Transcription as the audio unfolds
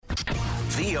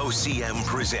VOCM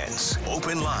presents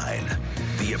Open Line.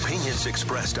 The opinions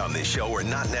expressed on this show are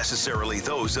not necessarily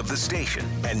those of the station.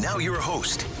 And now your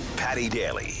host, Paddy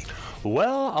Daly.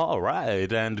 Well, all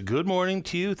right, and good morning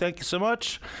to you. Thank you so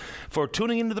much for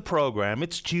tuning into the program.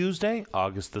 It's Tuesday,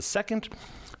 August the 2nd.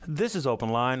 This is Open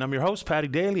Line. I'm your host, Paddy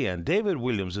Daly, and David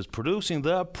Williams is producing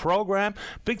the program.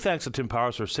 Big thanks to Tim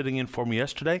Powers for sitting in for me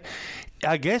yesterday.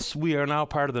 I guess we are now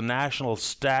part of the National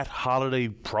Stat Holiday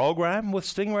Program with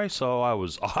Stingray, so I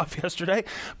was off yesterday.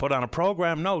 But on a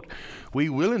program note, we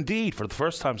will indeed, for the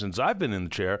first time since I've been in the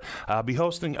chair, be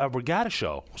hosting a regatta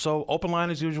show. So Open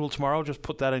Line as usual tomorrow. Just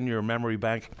put that in your memory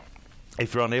bank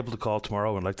if you're unable to call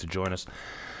tomorrow and like to join us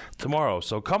tomorrow.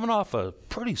 So coming off a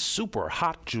pretty super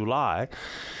hot July,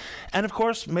 and of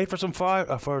course made for some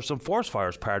forest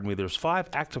fires. There's 5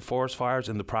 active forest fires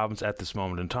in the province at this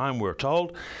moment in time. We're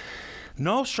told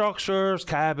no structures,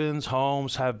 cabins,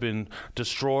 homes have been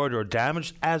destroyed or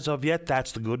damaged as of yet.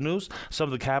 That's the good news. Some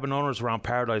of the cabin owners around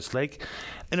Paradise Lake,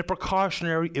 in a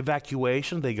precautionary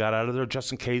evacuation, they got out of there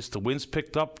just in case the winds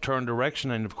picked up, turned direction,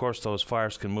 and of course those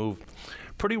fires can move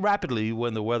pretty rapidly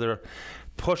when the weather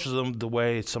pushes them the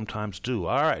way it sometimes do.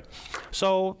 All right,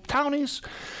 so townies,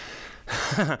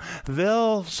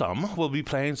 some will be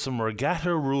playing some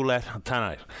regatta roulette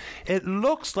tonight. It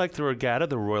looks like the regatta,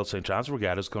 the Royal St. John's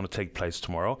Regatta, is going to take place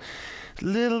tomorrow.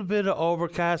 Little bit of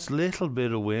overcast, little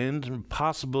bit of wind, and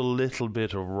possible little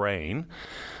bit of rain.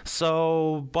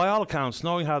 So, by all accounts,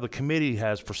 knowing how the committee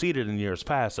has proceeded in years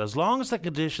past, as long as the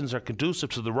conditions are conducive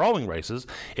to the rowing races,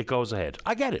 it goes ahead.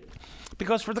 I get it,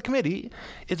 because for the committee,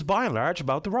 it's by and large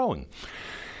about the rowing.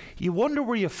 You wonder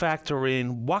where you factor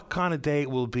in what kind of day it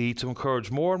will be to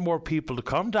encourage more and more people to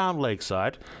come down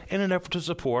Lakeside in an effort to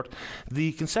support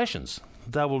the concessions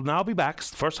that will now be back,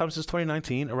 first time since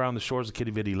 2019, around the shores of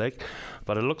Kittavity Lake.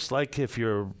 But it looks like if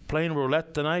you're playing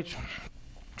roulette tonight,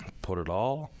 put it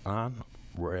all on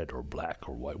red or black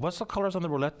or white. What's the colors on the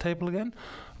roulette table again?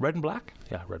 Red and black?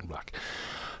 Yeah, red and black.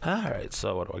 All right,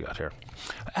 so what do I got here?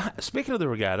 Speaking of the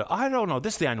regatta, I don't know.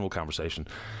 This is the annual conversation.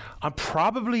 I'm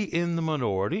probably in the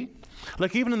minority.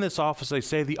 Like, even in this office, they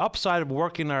say the upside of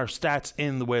working our stats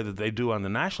in the way that they do on the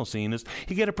national scene is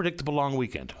you get a predictable long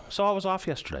weekend. So I was off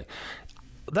yesterday.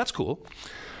 That's cool.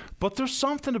 But there's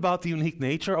something about the unique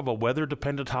nature of a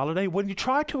weather-dependent holiday. When you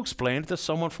try to explain it to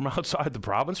someone from outside the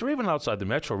province or even outside the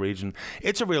metro region,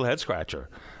 it's a real head-scratcher.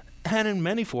 And in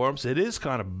many forms, it is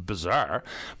kind of bizarre.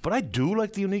 But I do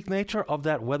like the unique nature of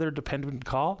that weather-dependent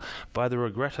call by the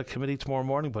Regatta Committee tomorrow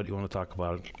morning. But you want to talk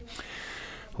about it?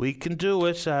 We can do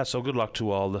it. So good luck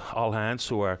to all hands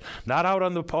who are not out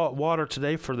on the water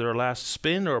today for their last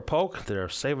spin or poke. They're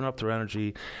saving up their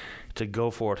energy to go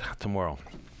for it tomorrow.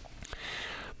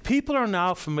 People are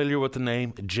now familiar with the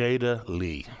name Jada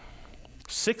Lee.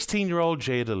 16-year-old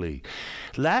Jada Lee.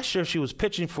 Last year, she was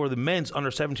pitching for the men's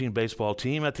under-17 baseball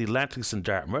team at the Atlantics in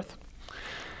Dartmouth.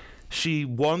 She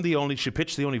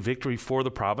pitched the only victory for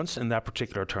the province in that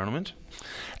particular tournament.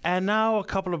 And now a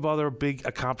couple of other big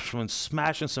accomplishments,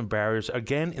 smashing some barriers,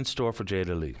 again in store for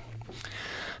Jada Lee.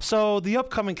 So the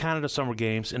upcoming Canada Summer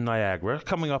Games in Niagara,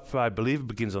 coming up, I believe it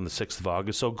begins on the 6th of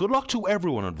August. So good luck to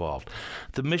everyone involved.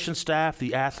 The mission staff,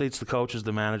 the athletes, the coaches,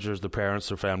 the managers, the parents,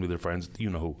 their family, their friends, you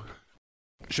know who.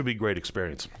 Should be a great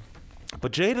experience.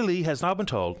 But Jada Lee has now been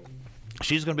told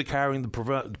she's going to be carrying the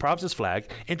province's flag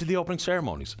into the opening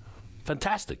ceremonies.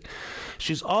 Fantastic.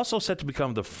 She's also set to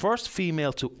become the first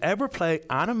female to ever play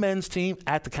on a men's team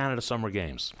at the Canada Summer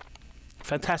Games.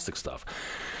 Fantastic stuff.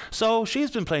 So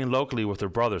she's been playing locally with her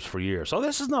brothers for years. So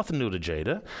this is nothing new to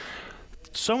Jada.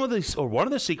 One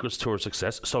of the secrets to her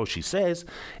success, so she says,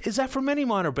 is that for many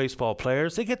minor baseball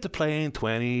players, they get to play in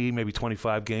 20, maybe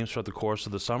 25 games throughout the course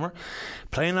of the summer.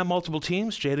 Playing on multiple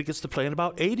teams, Jada gets to play in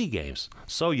about 80 games.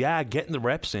 So yeah, getting the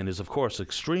reps in is, of course,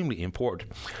 extremely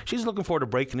important. She's looking forward to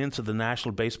breaking into the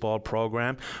National Baseball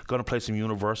Program, going to play some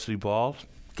university ball,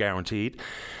 guaranteed.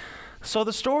 So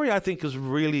the story, I think, is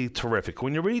really terrific.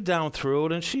 When you read down through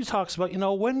it, and she talks about,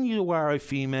 when you are a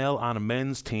female on a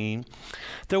men's team,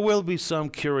 there will be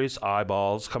some curious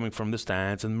eyeballs coming from the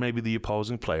stands and maybe the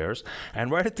opposing players.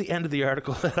 And right at the end of the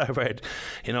article that I read,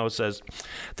 it says,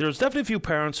 there's definitely a few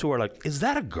parents who are like, is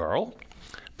that a girl?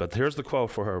 But here's the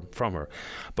quote from her.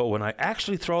 But when I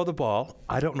actually throw the ball,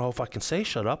 I don't know if I can say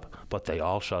shut up, but they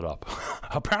all shut up.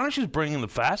 Apparently she's bringing the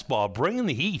fastball, bringing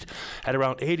the heat at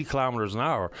around 80 kilometers an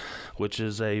hour, which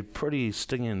is a pretty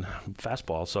stinging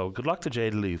fastball. So good luck to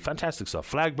Jada Lee. Fantastic stuff.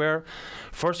 Flag bearer,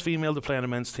 first female to play on a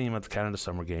men's team at the Canada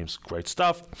Summer Games. Great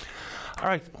stuff. All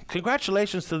right,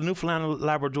 congratulations to the Newfoundland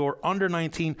Labrador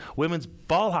under-19 women's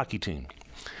ball hockey team.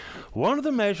 One of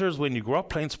the measures when you grow up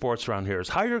playing sports around here is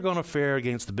how you're going to fare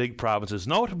against the big provinces,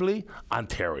 notably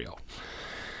Ontario.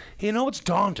 You know, it's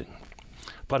daunting.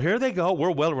 But here they go.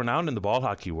 We're well renowned in the ball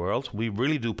hockey world. We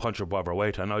really do punch above our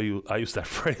weight. I know I use that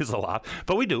phrase a lot,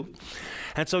 but we do.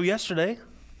 And so yesterday,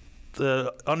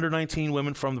 the under-19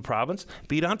 women from the province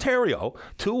beat Ontario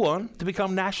 2-1 to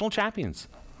become national champions.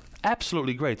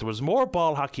 Absolutely great. There was more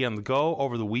ball hockey on the go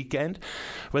over the weekend,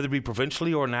 whether it be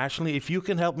provincially or nationally. If you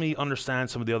can help me understand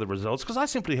some of the other results, because I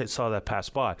simply saw that pass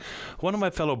by. One of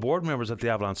my fellow board members at the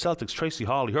Avalon Celtics, Tracy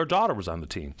Hawley, her daughter was on the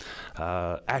team,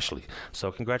 Ashley.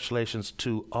 So congratulations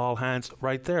to all hands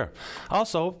right there.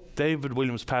 Also, David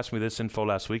Williams passed me this info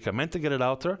last week. I meant to get it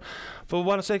out there, but I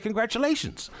want to say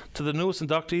congratulations to the newest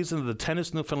inductees into the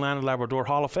Tennis Newfoundland and Labrador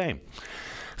Hall of Fame.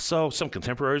 So, some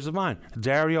contemporaries of mine.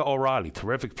 Daria O'Reilly,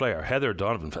 terrific player. Heather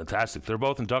Donovan, fantastic. They're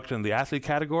both inducted in the athlete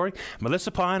category.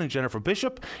 Melissa Pine and Jennifer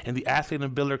Bishop in the athlete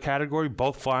and builder category,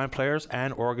 both fine players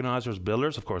and organisers,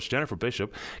 builders. Of course, Jennifer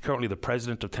Bishop, currently the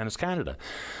president of Tennis Canada.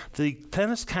 The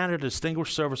Tennis Canada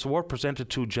Distinguished Service Award presented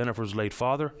to Jennifer's late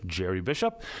father, Jerry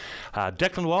Bishop.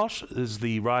 Declan Walsh is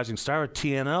the rising star at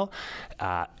TNL.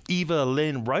 Eva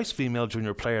Lynn Rice, female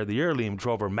junior player of the year. Liam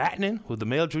Drover Matanin, with the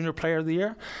male junior player of the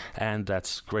year. And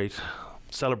that's great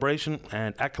celebration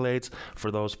and accolades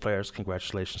for those players.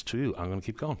 Congratulations to you. I'm going to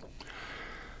keep going.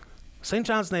 St.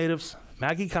 John's natives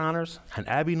Maggie Connors and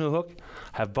Abby Newhook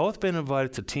have both been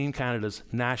invited to Team Canada's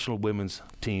National Women's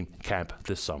Team Camp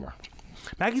this summer.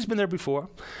 Maggie's been there before.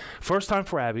 First time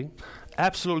for Abby.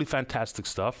 Absolutely fantastic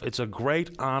stuff. It's a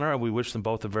great honor, and we wish them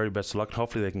both the very best of luck, and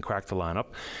hopefully they can crack the lineup.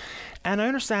 And I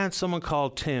understand someone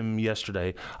called Tim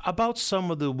yesterday about some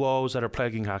of the woes that are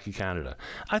plaguing Hockey Canada.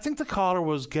 I think the caller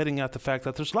was getting at the fact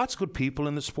that there's lots of good people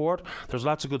in the sport. There's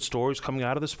lots of good stories coming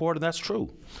out of the sport, and that's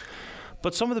true.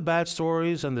 But some of the bad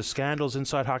stories and the scandals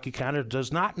inside Hockey Canada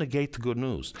does not negate the good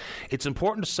news. It's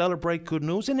important to celebrate good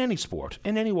news in any sport,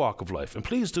 in any walk of life. And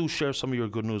please do share some of your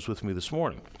good news with me this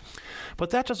morning. But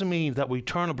that doesn't mean that we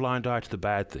turn a blind eye to the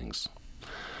bad things.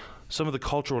 Some of the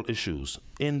cultural issues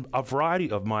in a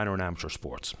variety of minor and amateur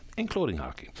sports, including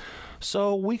hockey.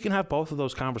 So we can have both of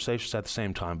those conversations at the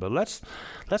same time. But let's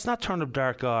not turn a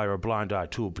dark eye or a blind eye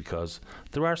to it, because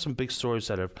there are some big stories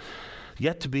that have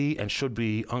yet to be and should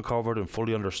be uncovered and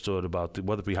fully understood about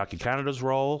whether it be Hockey Canada's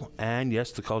role and,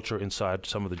 yes, the culture inside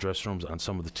some of the dressing rooms and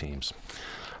some of the teams.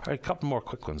 All right, a couple more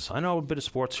quick ones. I know a bit of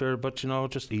sports here, but,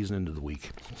 just easing into the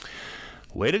week.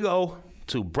 Way to go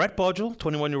to Brett Budgell,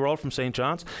 21-year-old from St.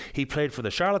 John's. He played for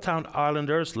the Charlottetown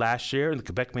Islanders last year in the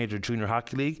Quebec Major Junior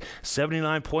Hockey League.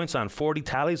 79 points on 40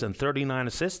 tallies and 39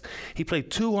 assists. He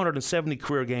played 270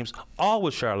 career games, all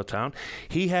with Charlottetown.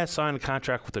 He has signed a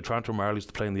contract with the Toronto Marlies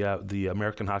to play in the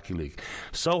American Hockey League.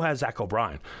 So has Zach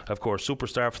O'Brien, of course,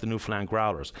 superstar for the Newfoundland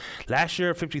Growlers. Last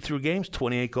year, 53 games,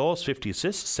 28 goals, 50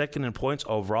 assists, second in points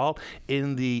overall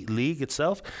in the league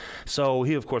itself. So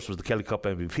he, of course, was the Kelly Cup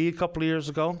MVP a couple of years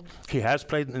ago. He has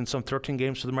played in some 13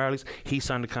 games for the Marlies. He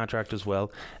signed a contract as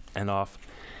well, and off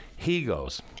he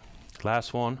goes.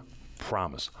 Last one,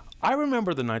 promise. I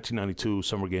remember the 1992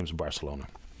 Summer Games in Barcelona.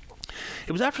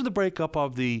 It was after the breakup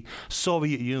of the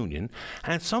Soviet Union,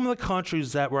 and some of the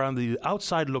countries that were on the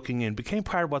outside looking in became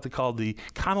part of what they called the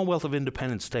Commonwealth of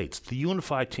Independent States, the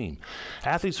unified team.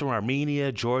 Athletes from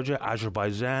Armenia, Georgia,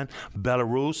 Azerbaijan,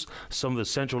 Belarus, some of the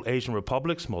Central Asian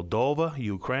republics, Moldova,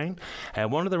 Ukraine, and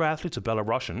one of their athletes, a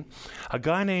Belarusian, a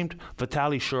guy named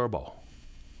Vitaly Sherbo.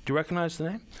 Do you recognize the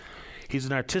name? He's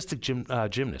an artistic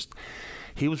gymnast.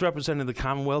 He was representing the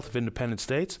Commonwealth of Independent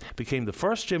States, became the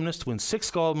first gymnast to win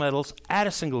 6 gold medals at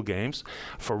a single games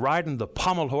for riding the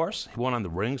pommel horse. He won on the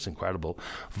rings, incredible.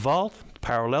 Vault,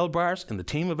 parallel bars in the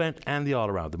team event, and the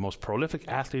all-around. The most prolific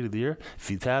athlete of the year,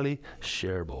 Vitaly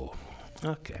Sherbo.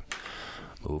 Okay,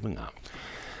 moving on.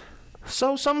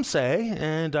 So some say,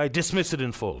 and I dismiss it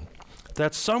in full,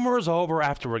 that summer is over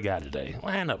after Regatta Day.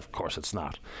 And of course it's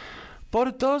not. But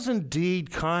it does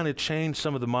indeed kind of change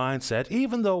some of the mindset.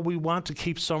 Even though we want to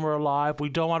keep summer alive, we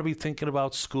don't want to be thinking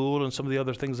about school and some of the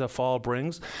other things that fall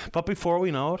brings. But before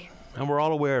we know it, and we're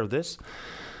all aware of this,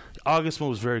 August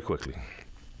moves very quickly.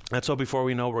 And so before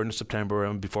we know it, we're into September,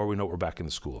 and before we know it, we're back in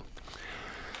the school.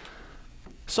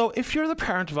 So if you're the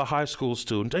parent of a high school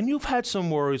student and you've had some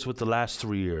worries with the last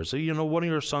 3 years, one of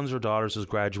your sons or daughters is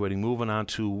graduating, moving on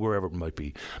to wherever it might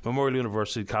be, Memorial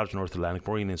University, College North Atlantic,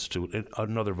 Marine Institute,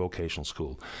 another vocational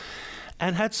school,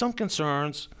 and had some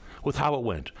concerns with how it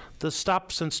went, the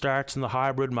stops and starts in the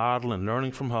hybrid model and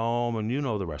learning from home, and you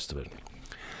know the rest of it.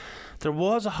 There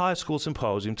was a high school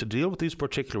symposium to deal with these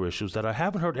particular issues that I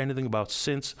haven't heard anything about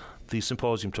since the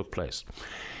symposium took place.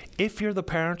 If you're the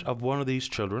parent of one of these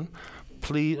children,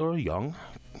 please, or young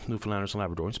Newfoundlanders and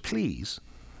Labradorians, please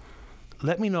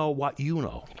let me know what you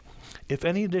know. If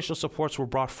any additional supports were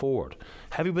brought forward,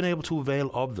 have you been able to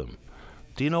avail of them?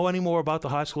 Do you know any more about the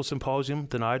high school symposium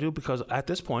than I do? Because at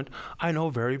this point, I know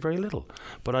very, very little.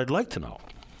 But I'd like to know,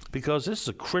 because this is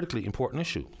a critically important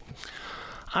issue.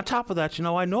 On top of that,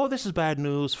 I know this is bad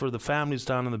news for the families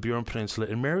down in the Burin Peninsula,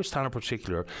 in Marystown in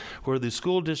particular, where the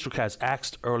school district has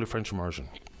axed early French immersion.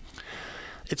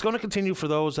 It's going to continue for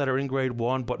those that are in grade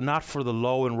 1, but not for the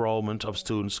low enrollment of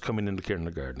students coming into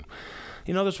kindergarten.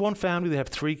 There's one family, they have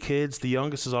 3 kids. The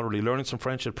youngest is already learning some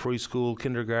French at preschool,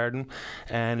 kindergarten,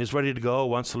 and is ready to go,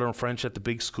 wants to learn French at the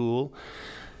big school.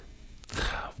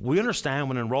 We understand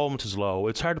when enrollment is low,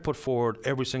 it's hard to put forward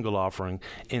every single offering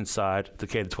inside the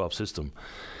K-12 system.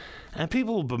 And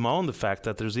people will bemoan the fact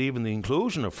that there's even the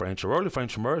inclusion of French or early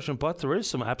French immersion, but there is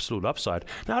some absolute upside,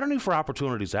 not only for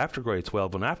opportunities after grade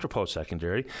 12 and after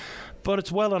post-secondary, but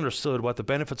it's well understood what the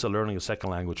benefits of learning a second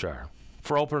language are,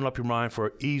 for opening up your mind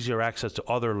for easier access to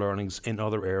other learnings in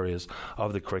other areas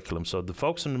of the curriculum. So the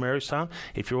folks in Marystown,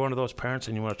 if you're one of those parents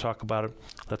and you want to talk about it,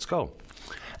 let's go.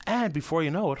 And before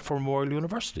you know it, for Memorial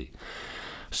University,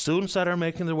 students that are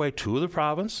making their way to the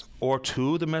province or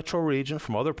to the metro region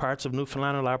from other parts of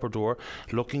Newfoundland and Labrador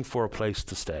looking for a place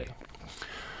to stay.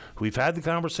 We've had the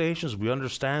conversations. We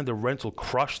understand the rental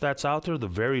crush that's out there, the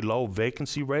very low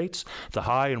vacancy rates, the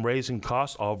high and raising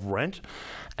cost of rent,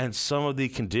 and some of the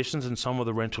conditions in some of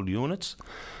the rental units.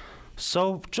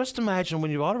 So just imagine when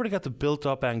you've already got the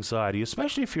built-up anxiety,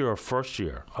 especially if you're a first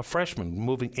year, a freshman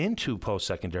moving into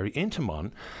post-secondary, into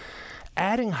MUN,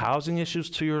 adding housing issues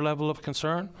to your level of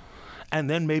concern, and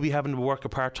then maybe having to work a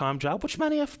part-time job, which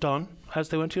many have done as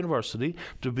they went to university,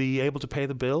 to be able to pay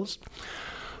the bills.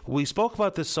 We spoke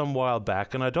about this some while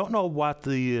back, and I don't know what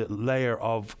the layer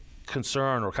of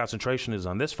concern or concentration is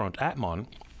on this front at MUN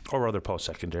or other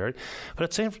post-secondary,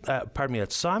 but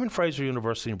at Simon Fraser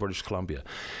University in British Columbia,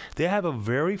 they have a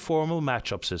very formal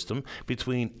match-up system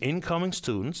between incoming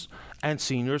students and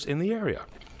seniors in the area.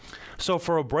 So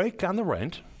for a break on the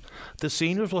rent, the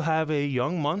seniors will have a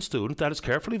young MUN student that is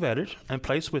carefully vetted and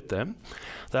placed with them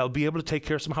that will be able to take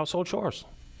care of some household chores,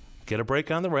 get a break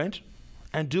on the rent,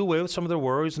 and do away with some of their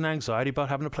worries and anxiety about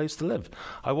having a place to live.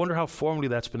 I wonder how formally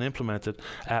that's been implemented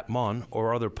at MUN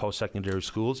or other post-secondary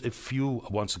schools. If you,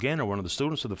 once again, are one of the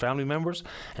students or the family members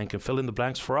and can fill in the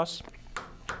blanks for us,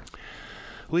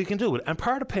 we can do it. And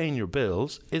part of paying your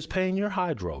bills is paying your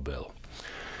hydro bill.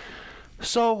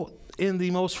 So in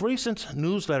the most recent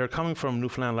newsletter coming from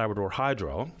Newfoundland Labrador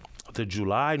Hydro, the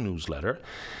July newsletter,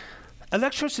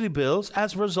 electricity bills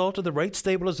as a result of the rate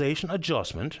stabilization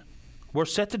adjustment were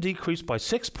set to decrease by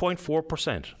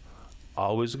 6.4%.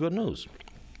 Always good news.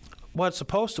 What it's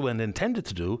supposed to and intended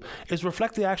to do is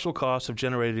reflect the actual cost of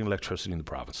generating electricity in the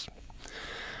province.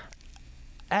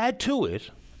 Add to it,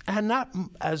 and not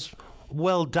as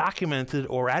well documented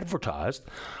or advertised,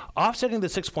 offsetting the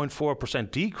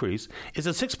 6.4% decrease is a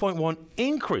 6.1%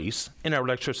 increase in our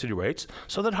electricity rates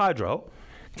so that Hydro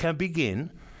can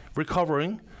begin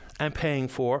recovering and paying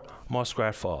for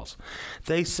Muskrat Falls.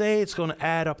 They say it's going to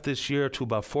add up this year to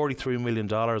about $43 million,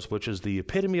 which is the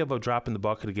epitome of a drop in the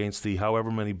bucket against the however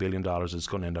many $1 billion it's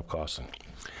going to end up costing.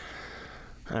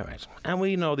 All right. And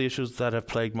we know the issues that have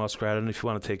plagued Muskrat, and if you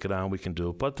want to take it on, we can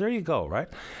do it. But there you go, right?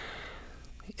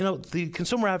 The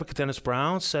consumer advocate Dennis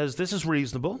Brown says this is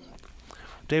reasonable.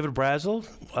 David Brazel,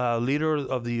 leader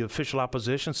of the official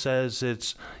opposition, says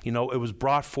it was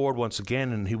brought forward once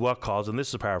again, and he calls, and this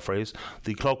is a paraphrase,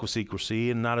 the cloak of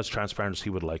secrecy and not as transparent as he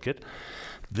would like it.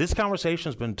 This conversation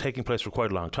has been taking place for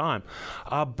quite a long time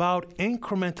about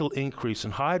incremental increase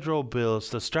in hydro bills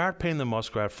to start paying the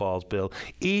Muskrat Falls bill,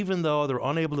 even though they're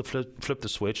unable to flip the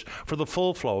switch for the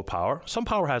full flow of power. Some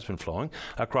power has been flowing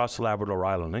across the Labrador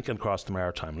Island Link and across the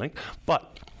Maritime Link,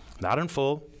 but not in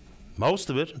full. Most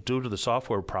of it due to the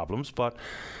software problems, but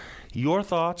your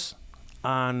thoughts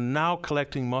on now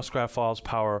collecting Muskrat Falls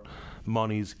power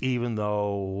monies, even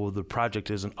though the project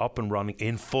isn't up and running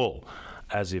in full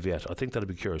as of yet. I think that'd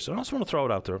be curious. I also want to throw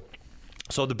it out there.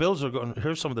 So the bills are going,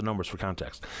 here's some of the numbers for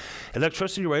context.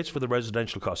 Electricity rates for the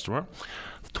residential customer,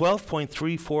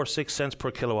 12.346 cents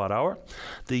per kilowatt hour.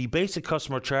 The basic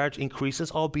customer charge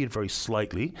increases, albeit very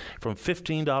slightly, from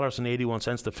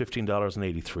 $15.81 to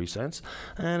 $15.83.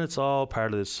 And it's all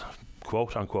part of this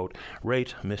quote-unquote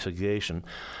rate mitigation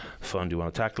fund. You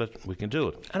want to tackle it? We can do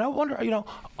it. And I wonder,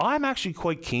 I'm actually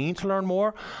quite keen to learn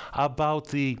more about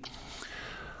the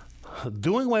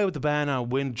doing away with the ban on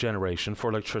wind generation for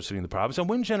electricity in the province and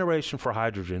wind generation for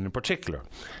hydrogen in particular.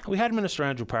 We had Minister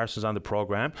Andrew Parsons on the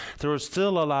programme. There is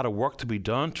still a lot of work to be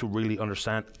done to really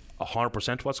understand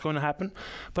 100% what's going to happen.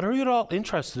 But are you at all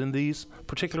interested in these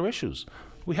particular issues?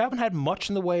 We haven't had much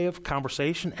in the way of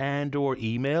conversation and or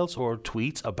emails or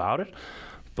tweets about it,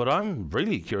 but I'm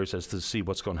really curious as to see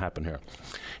what's going to happen here.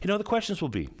 You know, the questions will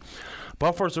be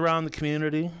buffers around the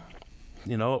community,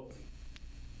 you know,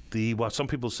 what some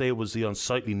people say was the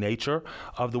unsightly nature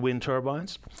of the wind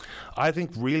turbines. I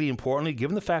think really importantly,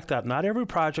 given the fact that not every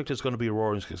project is going to be a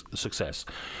roaring success.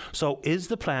 So is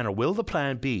the plan, or will the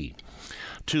plan be,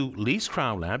 to lease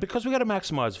Crown land, because we've got to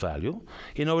maximise value?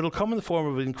 You know, it'll come in the form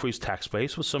of an increased tax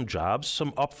base with some jobs,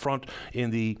 some upfront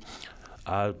in the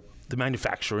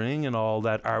manufacturing and all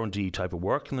that R&D type of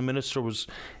work. And the minister was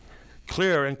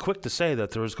clear and quick to say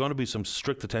that there is going to be some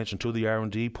strict attention to the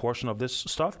R&D portion of this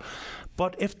stuff.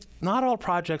 But if not all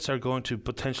projects are going to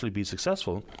potentially be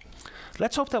successful,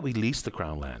 let's hope that we lease the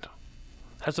Crown land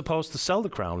as opposed to sell the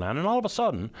Crown land, and all of a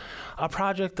sudden a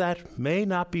project that may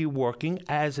not be working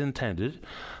as intended,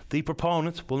 the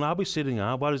proponents will now be sitting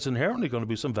on what is inherently going to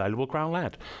be some valuable Crown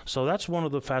land. So that's one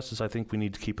of the facets I think we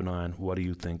need to keep an eye on. What do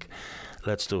you think?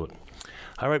 Let's do it.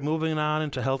 All right, moving on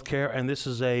into healthcare, and this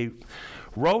is a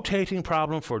rotating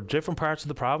problem for different parts of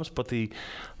the province, but the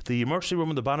emergency room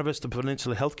in the Bonavista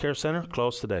Peninsula Healthcare Centre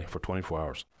closed today for 24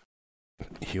 hours.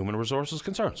 Human resources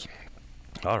concerns.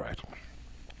 All right.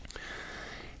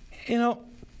 You know,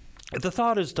 the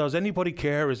thought is, does anybody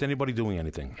care? Is anybody doing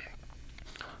anything?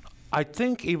 I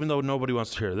think, even though nobody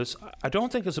wants to hear this, I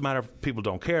don't think it's a matter of people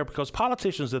don't care, because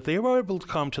politicians, if they were able to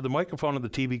come to the microphone and the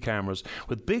TV cameras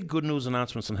with big good news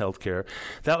announcements in healthcare,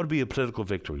 that would be a political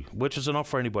victory, which is enough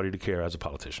for anybody to care as a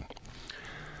politician.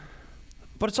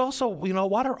 But it's also, you know,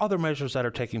 what are other measures that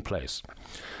are taking place?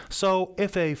 So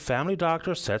if a family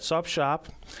doctor sets up shop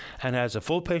and has a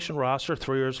full patient roster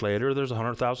 3 years later, there's a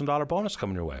 $100,000 bonus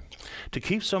coming your way. To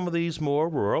keep some of these more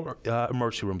rural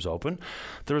emergency rooms open,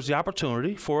 there's the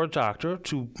opportunity for a doctor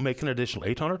to make an additional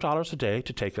 $800 a day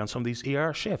to take on some of these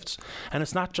ER shifts. And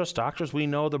it's not just doctors. We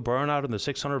know the burnout and the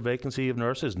 600 vacancy of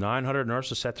nurses, 900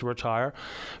 nurses set to retire.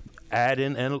 Add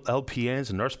in LPNs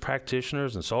and nurse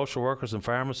practitioners and social workers and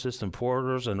pharmacists and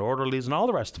porters and orderlies and all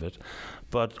the rest of it.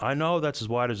 But I know that's as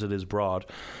wide as it is broad.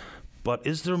 But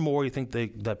is there more you think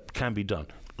that can be done?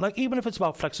 Like, even if it's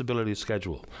about flexibility of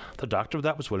schedule. The doctor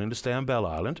that was willing to stay on Bell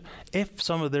Island if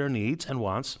some of their needs and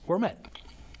wants were met.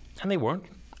 And they weren't,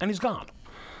 and he's gone.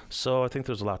 So I think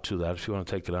there's a lot to that. If you want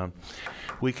to take it on,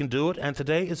 we can do it. And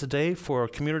today is a day for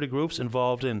community groups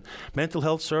involved in mental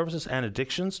health services and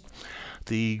addictions.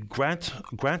 The grants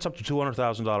up to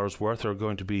 $200,000 worth are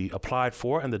going to be applied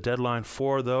for, and the deadline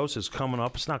for those is coming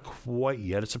up. It's not quite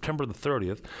yet. It's September the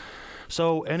 30th.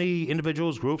 So any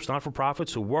individuals, groups,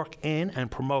 not-for-profits who work in and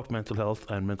promote mental health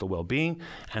and mental well-being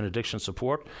and addiction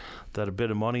support, that a bit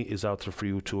of money is out there for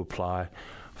you to apply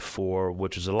for,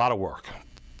 which is a lot of work,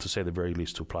 to say the very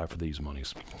least, to apply for these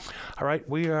monies. All right,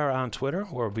 we are on Twitter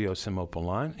or VOCM Open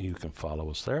Line. You can follow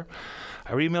us there.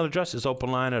 Our email address is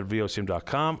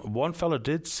openline@vocm.com. One fella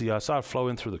did see, I saw it flow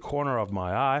in through the corner of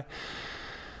my eye.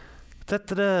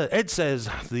 Ed says,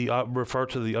 refer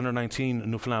to the under-19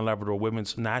 Newfoundland Labrador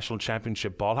Women's National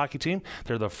Championship ball hockey team.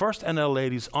 They're the first NL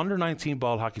ladies under-19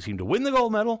 ball hockey team to win the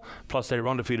gold medal, plus they were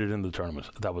undefeated in the tournament.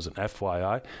 That was an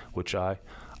FYI, which I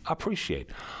appreciate.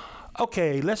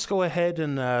 Okay, let's go ahead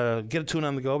and get a tune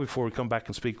on the go before we come back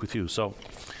and speak with you. So,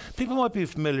 people might be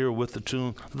familiar with the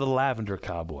tune, The Lavender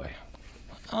Cowboy.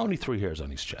 Only 3 hairs on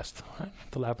his chest, right?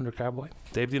 The Lavender Cowboy.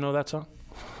 Dave, do you know that song?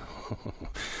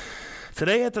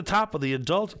 Today at the top of the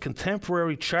adult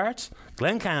contemporary charts,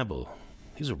 Glenn Campbell.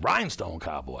 He's a rhinestone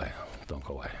cowboy. Don't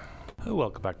go away.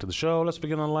 Welcome back to the show. Let's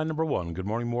begin on line number 1. Good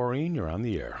morning, Maureen. You're on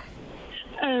the air.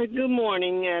 Good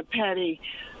morning, Patty.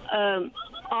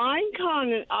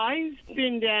 I've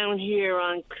been down here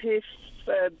on Cliff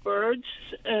Birds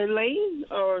Lane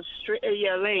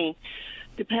Lane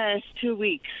the past 2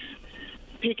 weeks,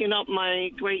 picking up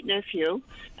my great nephew,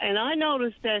 and I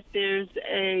noticed that there's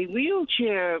a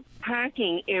wheelchair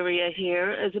parking area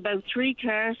here. As about 3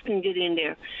 cars can get in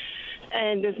there,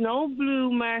 and there's no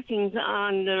blue markings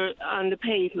on the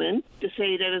pavement to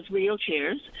say that it's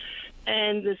wheelchairs,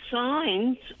 and the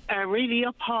signs are really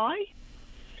up high.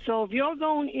 So if you're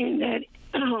going in that,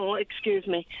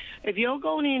 if you're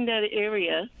going in that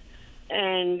area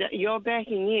and you're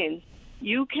backing in,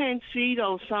 you can't see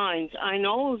those signs. I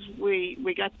know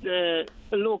we got the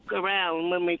look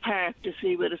around when we park to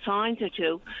see where the signs are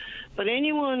to, but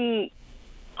anyone,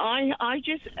 I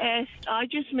just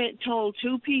told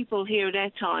 2 people here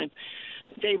that time,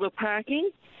 they were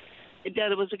parking,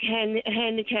 that it was a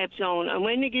handicap zone, and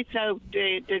when it gets out,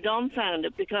 they're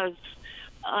dumbfounded because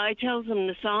I tell them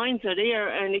the signs are there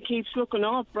and it keeps looking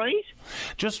up, right?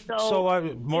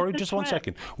 Maureen, just 1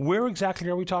 second. Where exactly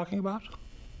are we talking about?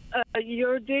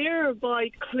 You're there by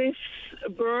Cliffs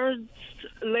Birds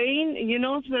Lane. You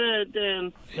know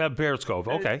the Yeah, Bears Cove.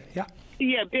 Okay, yeah.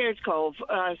 Yeah, Bears Cove.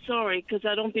 Sorry, because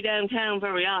I don't be downtown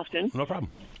very often. No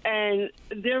problem. And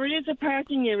there is a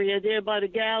parking area there by the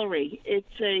gallery.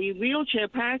 It's a wheelchair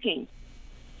parking.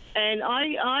 And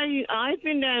I've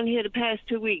been down here the past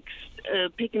 2 weeks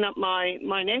picking up my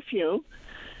nephew.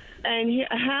 And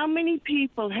how many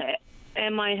people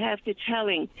am I have to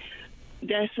telling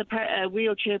that's a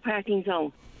wheelchair parking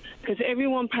zone? Because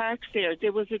everyone parks there.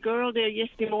 There was a girl there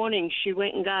yesterday morning. She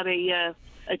went and got a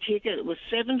ticket. It was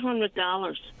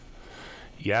 $700.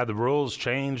 Yeah, the rules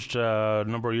changed a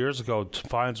number of years ago.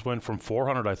 Fines went from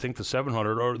 400, I think, to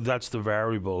 700, or that's the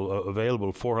variable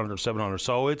available, 400 or 700.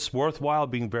 So it's worthwhile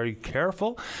being very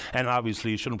careful. And obviously,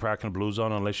 you shouldn't park in a blue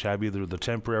zone unless you have either the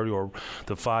temporary or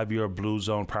the 5-year blue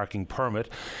zone parking permit.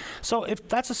 So if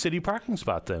that's a city parking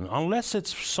spot, then, unless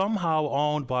it's somehow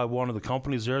owned by one of the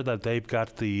companies there that they've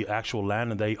got the actual land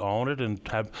and they own it and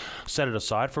have set it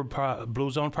aside for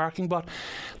blue zone parking. But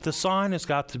the sign has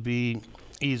got to be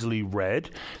easily read,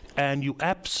 and you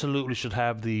absolutely should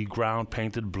have the ground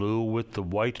painted blue with the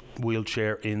white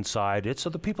wheelchair inside it so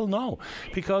that people know.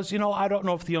 Because, I don't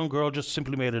know if the young girl just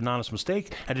simply made an honest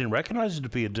mistake and didn't recognize it to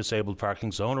be a disabled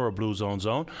parking zone or a blue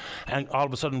zone, and all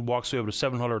of a sudden walks away with a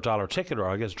 $700 ticket, or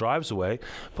I guess drives away.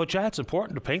 But yeah, it's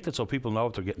important to paint it so people know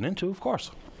what they're getting into, of course.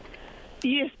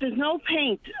 Yes, there's no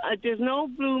paint. There's no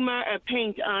blue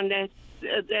paint on that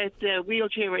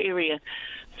wheelchair area.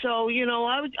 So,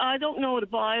 I don't know the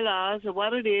bylaws or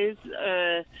what it is.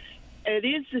 It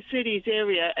is the city's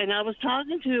area, and I was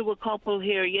talking to a couple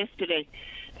here yesterday,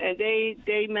 and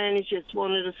they manage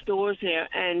one of the stores here,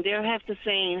 and they're have to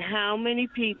saying how many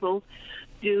people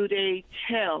do they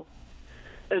tell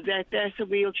that that's a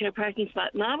wheelchair parking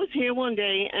spot. And I was here one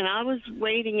day, and I was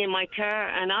waiting in my car,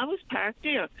 and I was parked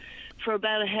there for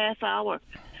about a half hour.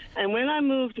 And when I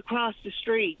moved across the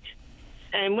street,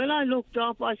 and when I looked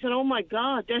up, I said, oh, my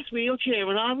God, that's wheelchair.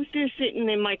 And I was there sitting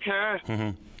in my car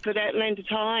for that length of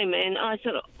time. And I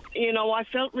said, I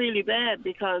felt really bad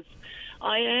because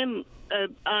I am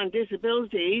on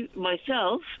disability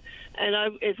myself.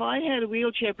 And if I had a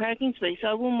wheelchair parking space,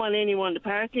 I wouldn't want anyone to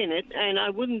park in it. And I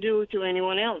wouldn't do it to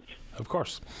anyone else. Of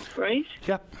course. Right?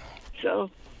 Yep.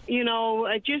 So,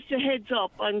 just a heads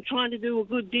up. I'm trying to do a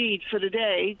good deed for the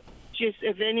day, just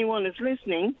if anyone is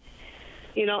listening.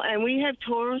 And we have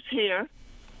tourists here,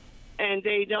 and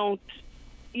they don't,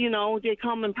 they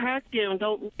come and park there and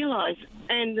don't realize.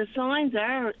 And the signs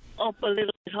are up a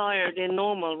little bit higher than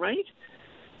normal, right?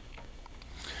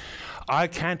 I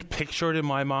can't picture it in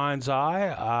my mind's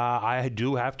eye. I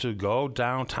do have to go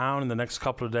downtown in the next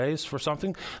couple of days for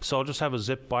something, so I'll just have a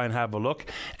zip by and have a look.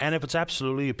 And if it's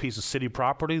absolutely a piece of city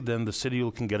property, then the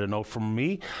city can get a note from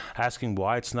me asking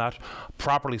why it's not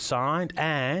properly signed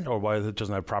or why it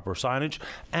doesn't have proper signage,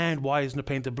 and why isn't it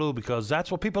painted blue, because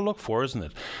that's what people look for, isn't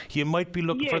it? You might be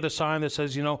looking for the sign that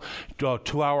says,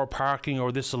 2-hour parking,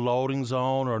 or this is a loading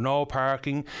zone, or no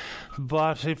parking.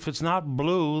 But if it's not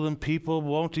blue, then people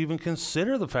won't even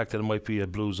consider the fact that it might be a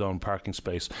blue zone parking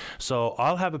space. So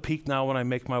I'll have a peek now when I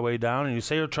make my way down. And you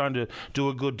say you're trying to do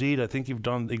a good deed. I think you've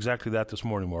done exactly that this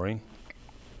morning, Maureen.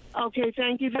 Okay,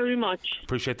 thank you very much.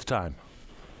 Appreciate the time.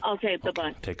 Okay, bye-bye.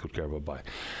 Okay, take good care, bye-bye.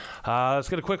 Let's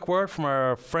get a quick word from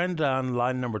our friend on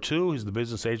line number 2. He's the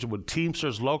business agent with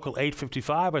Teamsters Local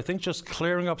 855. I think just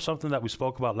clearing up something that we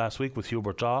spoke about last week with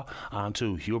Hubert Daw. On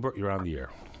to Hubert, you're on the air.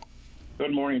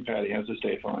 Good morning, Patty. How's this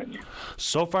day find you?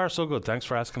 So far, so good. Thanks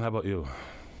for asking. How about you?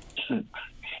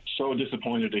 So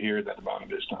disappointed to hear that the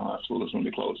Bonavista Vista Hospital is going to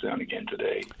be closed down again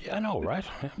today. Yeah, I know, right?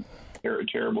 Yeah.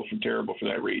 Terrible for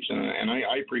that region, and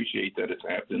I appreciate that it's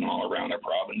happening all around our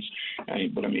province.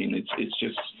 But I mean, it's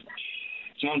just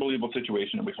an unbelievable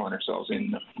situation that we find ourselves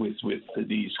in with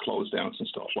these closed downs and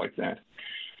stuff like that.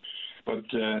 But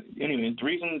anyway, the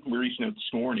reason we're reaching out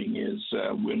this morning is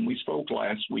when we spoke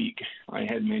last week, I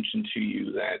had mentioned to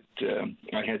you that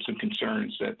I had some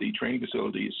concerns that the training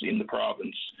facilities in the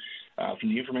province, from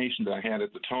the information that I had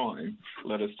at the time,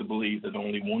 led us to believe that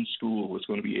only one school was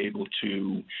going to be able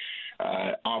to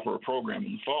offer a program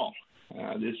in the fall.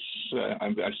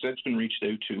 I've since been reached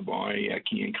out to by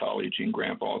Kean College in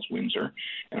Grand Falls, Windsor,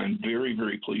 and I'm very,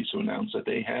 very pleased to announce that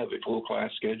they have a full class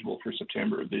schedule for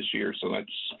September of this year. So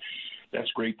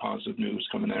that's great positive news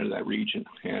coming out of that region.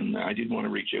 And I did want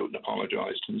to reach out and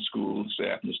apologize to the school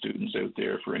staff and the students out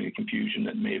there for any confusion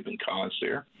that may have been caused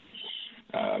there.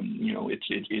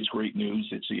 It's great news.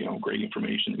 It's great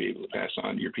information to be able to pass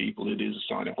on to your people. It is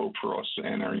a sign of hope for us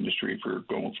and our industry for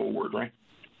going forward, right?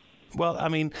 Well, I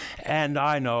mean, and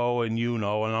I know, and you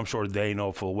know, and I'm sure they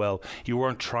know full well, you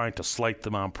weren't trying to slight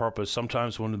them on purpose.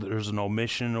 Sometimes when there's an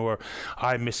omission or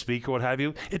I misspeak or what have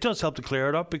you, it does help to clear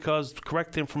it up, because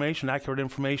correct information, accurate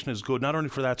information is good, not only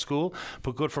for that school,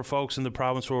 but good for folks in the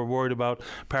province who are worried about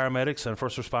paramedics and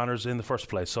first responders in the first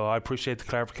place. So I appreciate the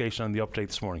clarification and the update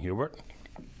this morning, Hubert.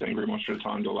 Thank you very much for the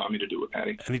time to allow me to do it,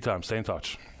 Paddy. Anytime. Stay in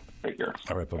touch. Take care.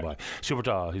 All right, bye-bye. Hubert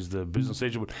Dahl, he's the business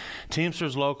agent with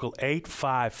Teamsters Local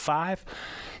 855.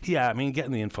 Yeah, I mean,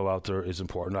 getting the info out there is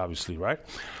important, obviously, right?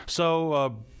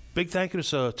 So, big thank you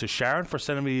to Sharon for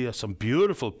sending me some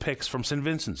beautiful pics from St.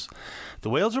 Vincent's. The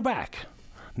whales are back.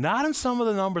 Not in some of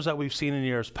the numbers that we've seen in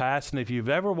years past, and if you've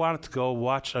ever wanted to go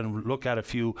watch and look at a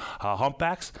few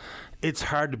humpbacks, it's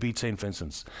hard to beat St.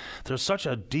 Vincent's. There's such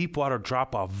a deep water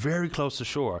drop-off very close to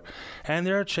shore, and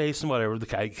they're chasing whatever, the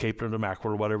capelin or the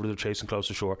mackerel or whatever they're chasing close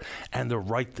to shore, and they're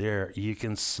right there. You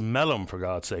can smell them, for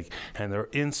God's sake, and they're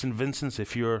in St. Vincent's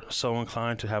if you're so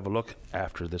inclined to have a look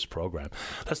after this program.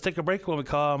 Let's take a break. When we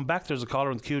come back, there's a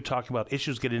caller in the queue talking about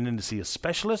issues getting in to see a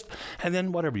specialist, and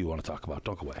then whatever you want to talk about.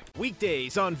 Don't go away.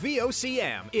 Weekdays on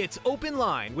VOCM, it's Open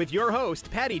Line with your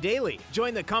host, Paddy Daly.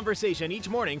 Join the conversation each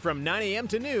morning from 9 a.m.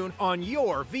 to noon on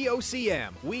your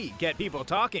VOCM. We get people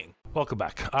talking. Welcome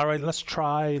back. All right, let's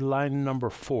try line number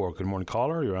 4. Good morning,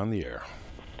 caller. You're on the air.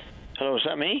 Hello, is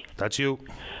that me? That's you.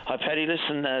 Hi, Paddy.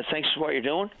 Listen, thanks for what you're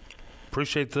doing.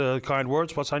 Appreciate the kind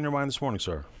words. What's on your mind this morning,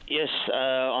 sir? Yes,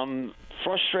 I'm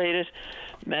frustrated,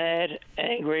 mad,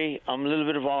 angry. I'm a little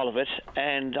bit of all of it,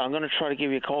 and I'm going to try to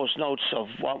give you course notes of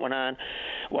what went on,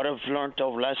 what I've learned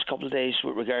over the last couple of days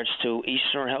with regards to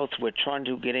Eastern Health. We're trying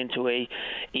to get into a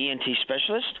ENT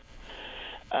specialist.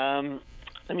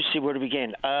 Let me see where to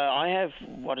begin. I have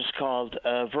what is called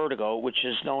vertigo, which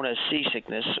is known as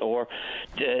seasickness, or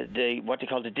what they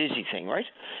call the dizzy thing, right?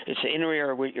 It's the inner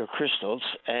ear with your crystals,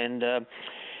 and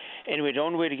anyway, the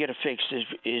only way to get it fixed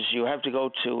is you have to go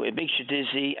to, it makes you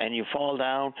dizzy and you fall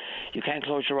down. You can't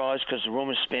close your eyes because the room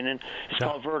is spinning. It's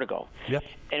called vertigo. Yep.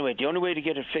 Anyway, the only way to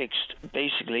get it fixed,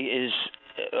 basically, is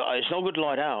it's no good to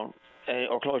lie down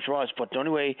or close your eyes, but the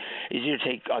only way is either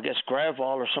take, I guess, Gravol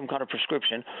or some kind of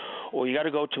prescription, or you got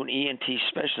to go to an ENT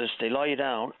specialist. They lie you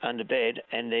down on the bed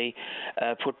and they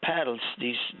put paddles,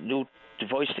 these new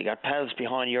device, they got paddles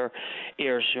behind your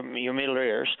ears, your middle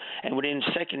ears, and within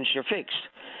seconds you're fixed.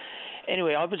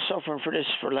 Anyway, I've been suffering for this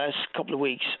for the last couple of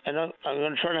weeks, and I'm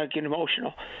going to try not to get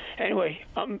emotional. Anyway,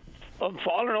 I'm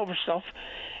falling over stuff,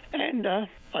 and I'm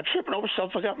tripping over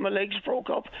stuff. I got my legs broke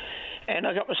up, and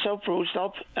I got myself bruised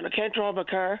up, and I can't drive my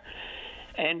car.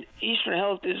 And Eastern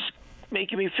Health is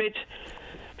making me fit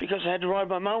because I had to ride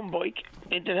my mountain bike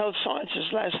into Health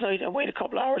Sciences last night and wait a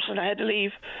couple hours, and I had to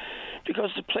leave because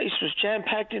the place was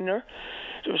jam-packed in there.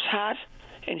 It was hot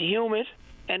and humid,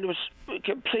 and it was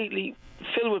completely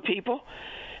filled with people,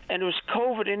 and there was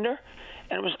COVID in there,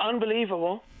 and it was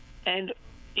unbelievable. And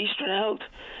Eastern Health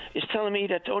is telling me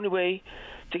that the only way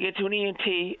to get to an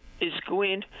ENT is go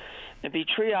in and be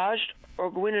triaged or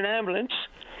go in an ambulance,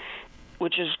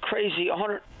 which is crazy,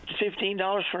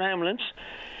 $115 for an ambulance,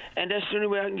 and that's the only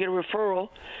way I can get a referral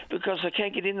because I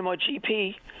can't get into my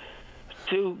GP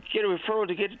to get a referral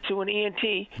to get to an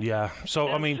ENT. Yeah, so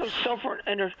and I mean, I'm so suffering,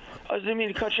 and I didn't mean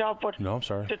to cut you off, but no, I'm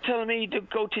sorry. They're telling me to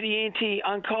go to the ENT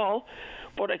on call,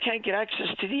 but I can't get access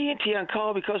to the ENT on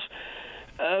call because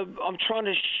I'm trying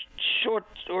to short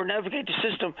or navigate the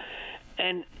system,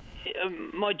 and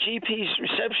my GP's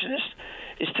receptionist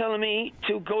is telling me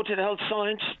to go to the Health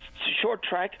Science short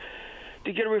track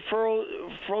to get a referral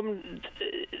from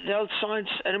the Health Science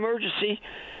and emergency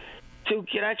to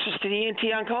get access to the ENT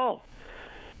on call.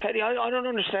 Paddy, I don't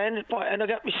understand it, and I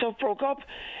got myself broke up,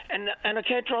 and I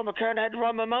can't drive my car, and I had to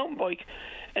ride my mountain bike,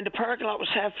 and the parking lot was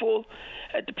half full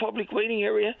at the public waiting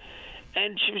area,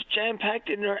 and she was jam-packed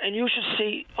in there, and you should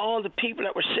see all the people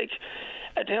that were sick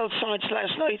at the Health Science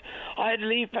last night. I had to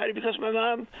leave, Paddy, because my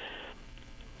mom...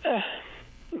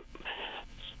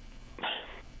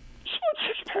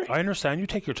 I understand. You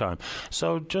take your time.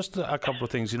 So just a couple of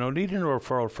things. Needing a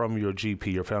referral from your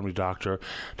GP, your family doctor,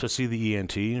 to see the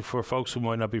ENT. For folks who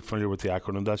might not be familiar with the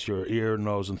acronym, that's your ear,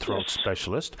 nose, and throat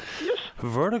specialist. Yes.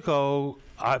 Vertigo,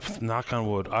 knock on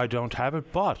wood, I don't have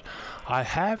it, but I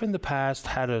have in the past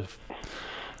had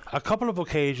a couple of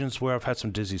occasions where I've had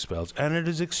some dizzy spells, and it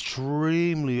is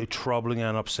extremely troubling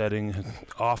and upsetting,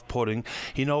 off-putting.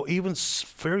 You know, even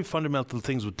very fundamental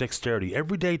things with dexterity.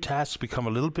 Everyday tasks become a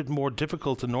little bit more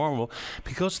difficult than normal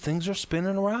because things are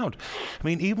spinning around. I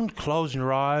mean, even closing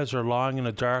your eyes or lying in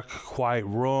a dark, quiet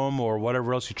room or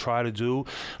whatever else you try to do.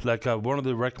 Like one of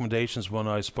the recommendations when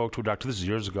I spoke to a doctor, this is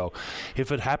years ago,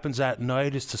 if it happens at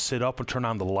night, is to sit up and turn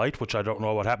on the light, which I don't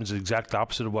know what happens, the exact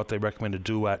opposite of what they recommend to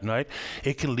do at night.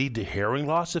 It can lead to hearing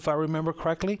loss, if I remember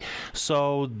correctly.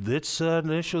 So it's an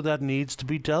issue that needs to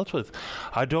be dealt with.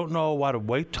 I don't know what a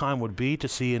wait time would be to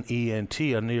see an ENT,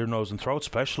 an ear, nose and throat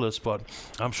specialist, but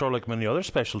I'm sure like many other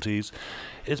specialties,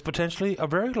 it's potentially a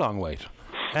very long wait.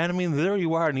 And I mean, there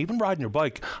you are, and even riding your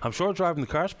bike, I'm sure driving the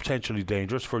car is potentially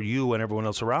dangerous for you and everyone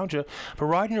else around you, but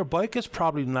riding your bike is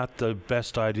probably not the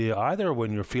best idea either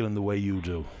when you're feeling the way you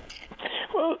do.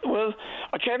 Well,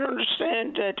 I can't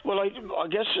understand that. Well, I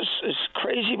guess it's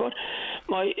crazy, but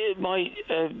my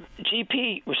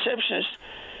GP receptionist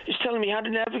is telling me how to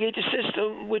navigate the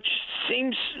system, which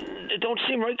don't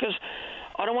seem right because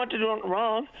I don't want to do anything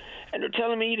wrong, and they're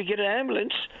telling me to get an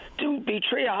ambulance to be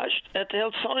triaged at the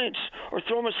health science or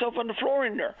throw myself on the floor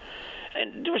in there.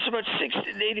 And there was about 60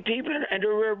 to 80 people in there, and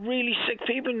there were really sick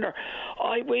people in there.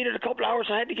 I waited a couple hours.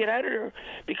 I had to get out of there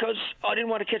because I didn't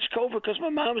want to catch COVID because my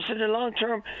mom was in a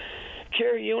long-term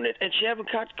care unit and she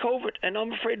haven't caught COVID, and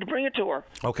I'm afraid to bring it to her.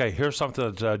 Okay, here's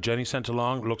something that Jenny sent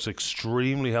along. It looks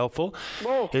extremely helpful.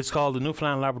 Whoa. It's called the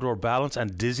Newfoundland Labrador Balance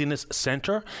and Dizziness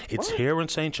Centre. It's here in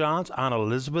St. John's on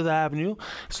Elizabeth Avenue.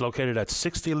 It's located at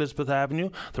 60 Elizabeth Avenue.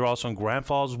 They're also in Grand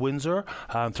Falls, Windsor,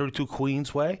 32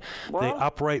 Queensway. Wow. They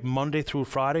operate Monday through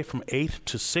Friday from 8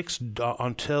 to 6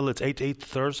 until it's 8 to 8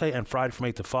 Thursday, and Friday from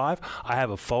 8 to 5. I have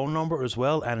a phone number as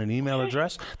well and an email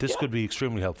address. This could be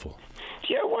extremely helpful.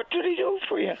 Yeah, what do they do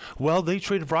for you? Well, they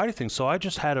treat a variety of things. So I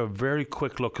just had a very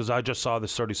quick look because I just saw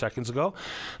this 30 seconds ago.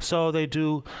 So they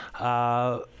do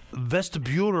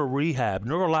vestibular rehab,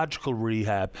 neurological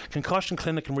rehab, concussion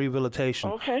clinic and rehabilitation,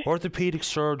 orthopedic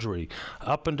surgery,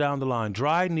 up and down the line,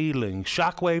 dry needling,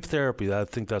 shockwave therapy. I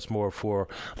think that's more for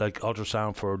like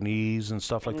ultrasound for knees and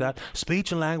stuff like that.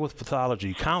 Speech and language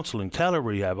pathology, counseling,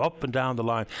 tele-rehab, up and down the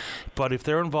line. But if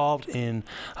they're involved in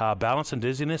balance and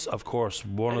dizziness, of course,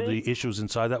 one of the issues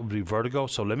inside that would be vertigo.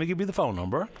 So let me give you the phone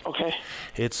number. Okay.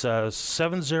 It's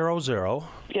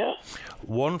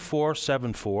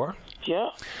 700-1474. Yeah.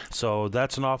 So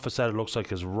that's an office that it looks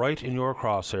like is right in your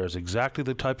crosshairs. Exactly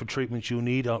the type of treatment you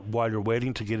need while you're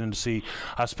waiting to get in to see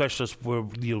a specialist where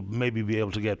you'll maybe be able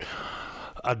to get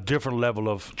a different level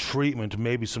of treatment,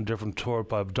 maybe some different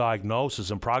type of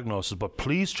diagnosis and prognosis. But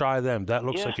please try them. That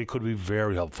looks like it could be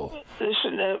very helpful.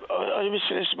 Listen, I was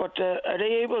saying this, but are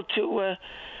they able to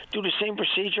do the same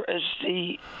procedure as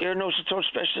the ear, nose, and throat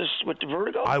specialist with the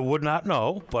vertigo? I would not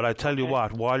know, but I tell you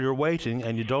what, while you're waiting,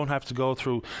 and you don't have to go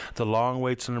through the long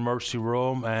waits in the emergency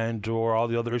room and or all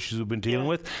the other issues we've been dealing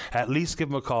with, at least give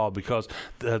them a call, because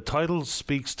the title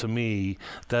speaks to me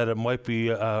that it might be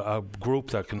a group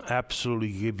that can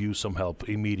absolutely give you some help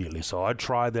immediately. So I'd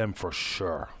try them for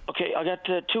sure. Okay, I got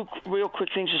two real quick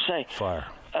things to say. Fire.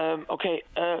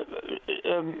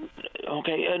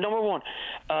 Number one,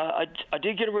 I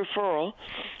did get a referral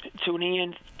to an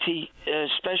ENT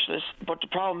specialist, but the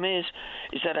problem is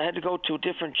that I had to go to a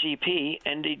different GP,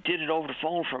 and they did it over the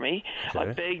phone for me. Okay. I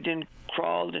begged and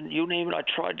crawled, and you name it. I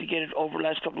tried to get it over the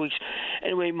last couple of weeks.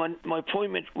 Anyway, my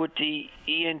appointment with the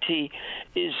ENT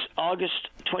is August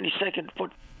 22nd,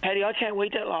 but Paddy, I can't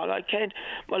wait that long. I can't.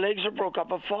 My legs are broke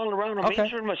up. I'm falling around. I'm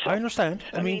injuring myself. I understand.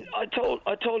 I mean, I told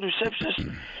the receptionist,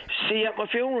 see you at my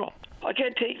funeral. I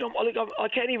can't take them. I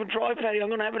can't even drive, Paddy. I'm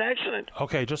going to have an accident.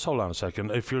 Okay, just hold on a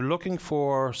second. If you're looking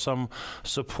for some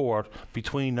support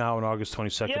between now and August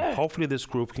 22nd, hopefully this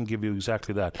group can give you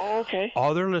exactly that. Oh, okay.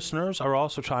 Other listeners are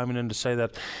also chiming in to say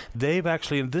that they've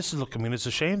actually, and this is, look, I mean, it's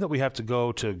a shame that we have to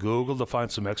go to Google to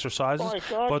find some exercises,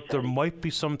 but there might be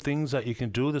some things that you can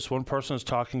do. This one person is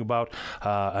talking about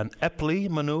an Epley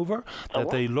maneuver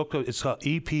that they look at. It's called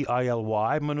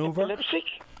EPILY maneuver.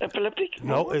 Epileptic?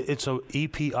 No, it's a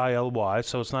EPILY,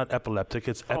 so it's not epileptic,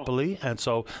 it's Epily, and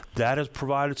so that has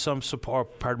provided some support,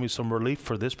 some relief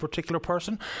for this particular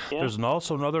person. Yeah. There's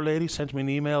also another lady sent me an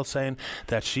email saying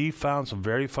that she found some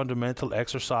very fundamental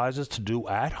exercises to do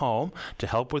at home to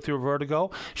help with your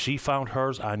vertigo. She found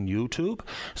hers on YouTube.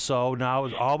 So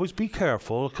now always be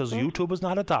careful, because YouTube is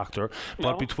not a doctor,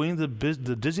 but between the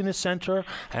Dizziness Center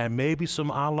and maybe some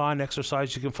online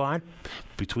exercise you can find,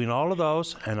 Between all of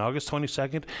those and August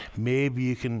 22nd, maybe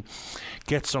you can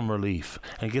get some relief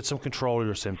and get some control of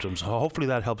your symptoms. Hopefully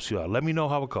that helps you out. Let me know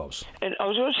how it goes. And I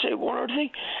was going to say one other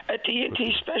thing. At the ENT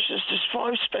specialist, there's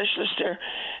 5 specialists there,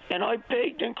 and I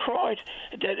begged and cried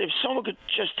that if someone could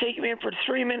just take me in for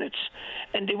 3 minutes,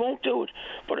 and they won't do it.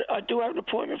 But I do have an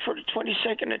appointment for the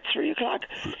 22nd at 3 o'clock.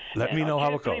 Let me know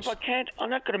how it goes.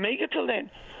 I'm not going to make it till then.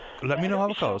 Let me know how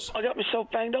it goes. I got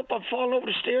myself banged up. I'm falling over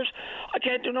the stairs. I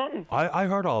can't do nothing. I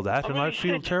heard all that, and really I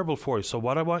feel sick. terrible for you. So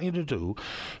what I want you to do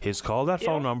is call that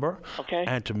phone number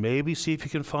and to maybe see if you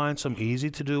can find some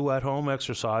easy-to-do at-home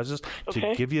exercises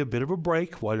to give you a bit of a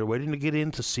break while you're waiting to get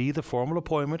in to see the formal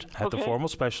appointment at the formal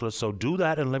specialist. So do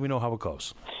that and let me know how it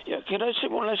goes. Yeah, can I say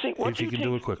one last thing? If you can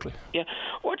do it quickly. Yeah.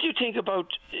 What do you think about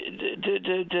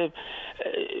the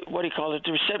what do you call it?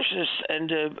 The receptionist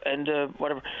and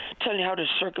whatever telling you how to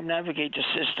circumnavigate the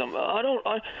system.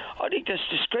 I think that's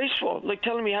disgraceful. Like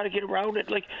telling me how to get around it.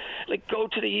 Like go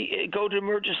to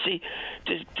emergency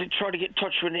to try to get in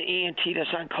touch with an ENT that's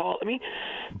on call. I mean,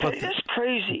 that's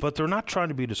crazy. But they're not trying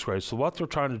to be disgraceful. What they're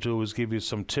trying to do is give you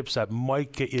some tips that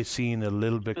might get you seen a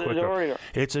little bit quicker.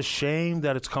 It's a shame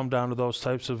that it's come down to those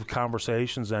types of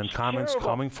conversations and comments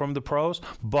coming from the pros,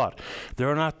 but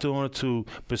they're not doing it to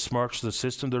besmirch the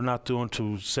system. They're not doing it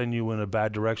to send you in a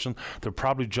bad direction. They're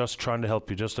probably just trying to help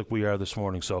you, just like we are this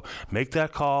morning. So make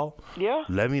that call. Yeah.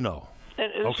 Let me know.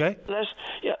 Okay? What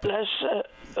was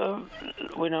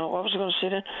I going to say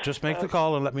then? Just make the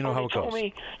call and let me know how it goes.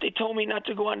 They told me not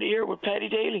to go on the air with Paddy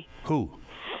Daly. Who?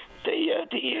 The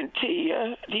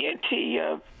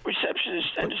ENT receptionist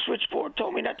and the switchboard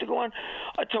told me not to go on.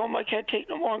 I told them I can't take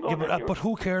no more. But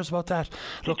who cares about that?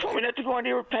 Look, they told me not to go on the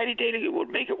air with Paddy Daly. It would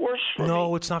make it worse for me.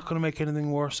 No, it's not going to make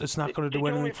anything worse. It's not going to do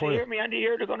anything for you. If they hear me on the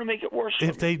air, they're going to make it worse for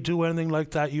me. If they do anything like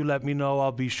that, you let me know.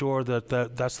 I'll be sure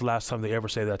that's the last time they ever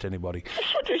say that to anybody.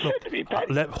 That's what they said to me,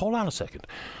 Paddy. Hold on a second.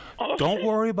 Don't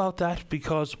worry about that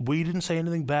because we didn't say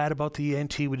anything bad about the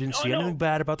ENT. We didn't see anything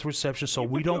bad about the reception, so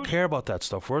we don't care about that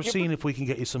stuff. We're seeing if we can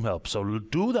get you some help. So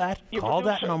do that. Call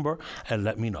that number and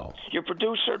let me know. Your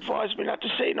producer advised me not to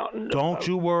say nothing. Don't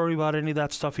you worry about any of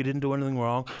that stuff. You didn't do anything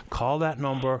wrong. Call that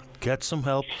number. Get some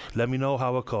help. Let me know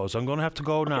how it goes. I'm going to have to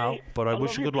go now, but I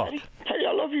wish you good luck. Teddy,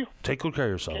 I love you. Take good care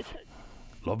of yourself.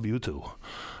 Love you too.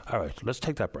 All right, let's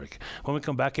take that break. When we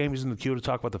come back, Amy's in the queue to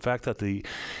talk about the fact that the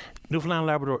Newfoundland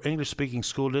Labrador English-speaking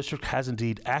school district has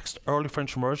indeed axed early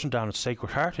French immersion down at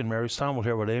Sacred Heart in Marystown. We'll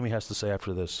hear what Amy has to say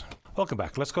after this. Welcome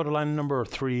back. Let's go to line number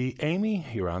 3. Amy,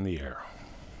 you're on the air.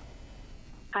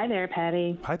 Hi there,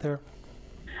 Patty. Hi there.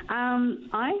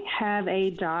 I have a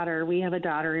daughter. We have a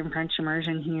daughter in French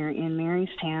immersion here in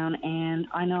Marystown, and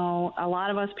I know a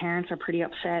lot of us parents are pretty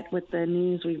upset with the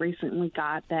news we recently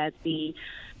got that the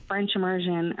French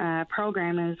immersion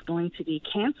program is going to be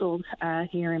canceled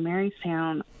here in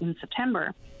Marystown in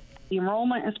September. The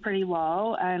enrollment is pretty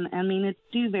low, and I mean, it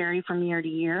do vary from year to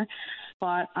year.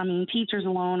 But, I mean, teachers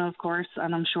alone, of course,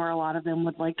 and I'm sure a lot of them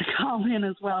would like to call in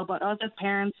as well. But us as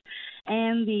parents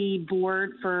and the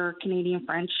board for Canadian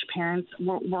French parents,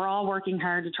 we're all working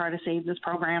hard to try to save this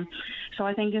program. So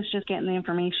I think it's just getting the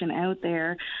information out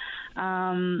there.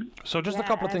 So just a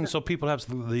couple of things so people have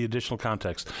the additional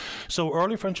context. So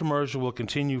early French immersion will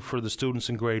continue for the students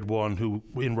in grade 1 who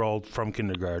enrolled from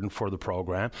kindergarten for the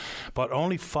program, but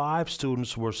only 5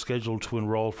 students were scheduled to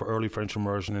enroll for early French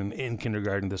immersion in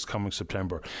kindergarten this coming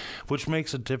September, which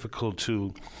makes it difficult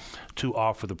to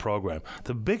offer the program.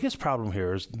 The biggest problem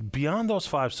here is beyond those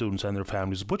 5 students and their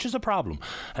families, which is a problem.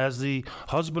 As the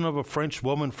husband of a French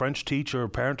woman, French teacher,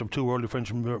 parent of 2 early French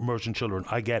immersion children,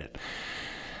 I get it.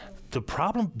 The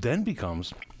problem then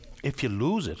becomes, if you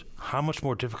lose it, how much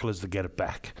more difficult is it to get it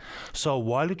back? So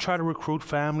while you try to recruit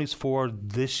families for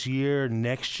this year,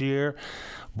 next year,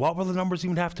 what will the numbers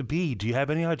even have to be? Do you have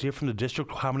any idea from the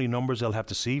district how many numbers they'll have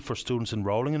to see for students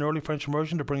enrolling in early French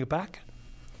immersion to bring it back?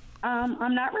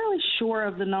 I'm not really sure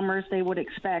of the numbers they would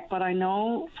expect, but I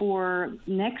know for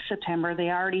next September they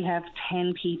already have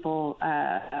 10 people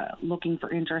looking for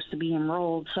interest to be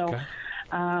enrolled. So. Okay.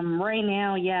 Right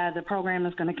now, the program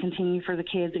is going to continue for the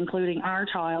kids, including our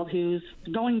child who's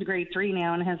going to grade 3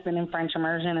 now and has been in French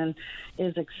immersion and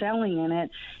is excelling in it.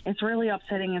 It's really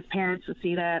upsetting as parents to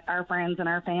see that our friends and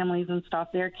our families and stuff,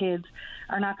 their kids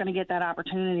are not going to get that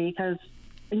opportunity because,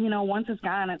 you know, once it's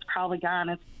gone, it's probably gone.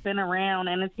 It's been around,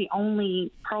 and it's the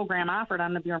only program offered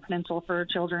on the Burin Peninsula for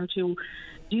children to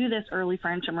do this early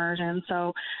French immersion.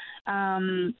 So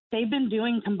they've been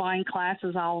doing combined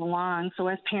classes all along. So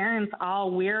as parents, all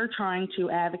we're trying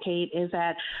to advocate is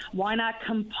that why not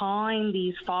combine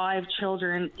these 5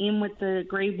 children in with the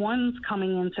grade 1s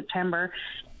coming in September,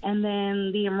 and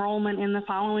then the enrollment in the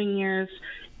following years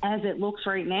as it looks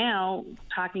right now,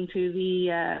 talking to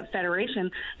the Federation,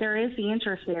 there is the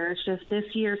interest there. It's just this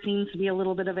year seems to be a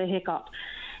little bit of a hiccup.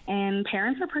 And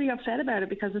parents are pretty upset about it,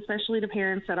 because especially the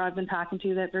parents that I've been talking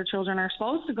to, that their children are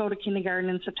supposed to go to kindergarten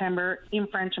in September in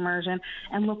French immersion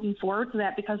and looking forward to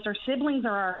that because their siblings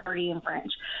are already in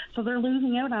French. So they're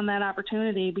losing out on that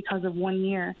opportunity because of 1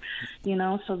 year,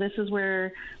 So this is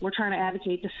where we're trying to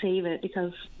advocate to save it,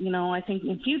 because, I think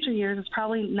in future years it's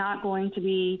probably not going to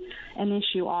be an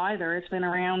issue either. It's been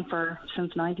around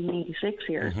since 1986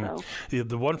 here. So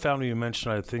the one family you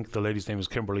mentioned, I think the lady's name is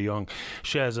Kimberly Young.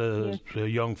 She has a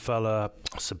young fella,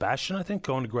 Sebastian, I think,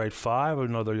 going to grade 5,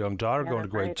 another young daughter going to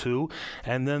grade 2,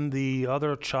 and then the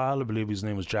other child, I believe his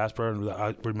name was Jasper, and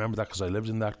I remember that because I lived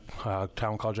in that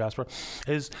town called Jasper,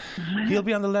 he'll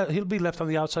be he'll be left on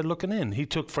the outside looking in. He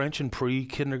took French in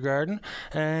pre-kindergarten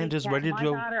and is ready to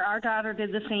go. Our daughter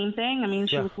did the same thing. I mean,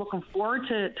 she was looking forward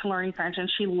to learning French,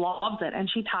 and she loved it, and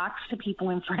she talks to people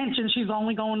in French, and she's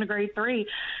only going to grade 3.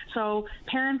 So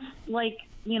parents like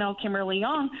Kimberly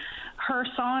Young, her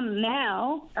son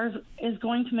now is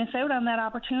going to miss out on that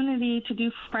opportunity to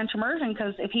do French immersion,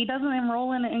 because if he doesn't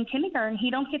enroll in kindergarten, he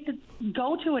don't get to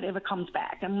go to it if it comes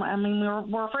back. And I mean,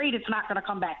 we're afraid it's not going to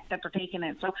come back, that they're taking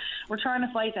it. So we're trying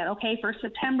to fight that. Okay, for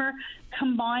September,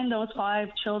 combine those 5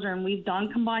 children. We've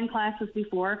done combined classes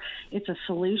before. It's a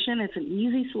solution. It's an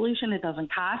easy solution. It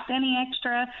doesn't cost any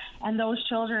extra. And those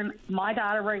children, my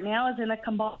daughter right now is in a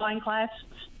combined class,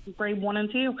 grade 1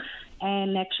 and 2,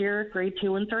 and next year grade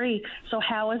 2 and 3. So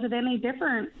how is it any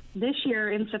different this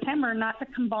year in September not to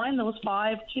combine those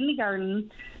 5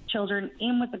 kindergarten children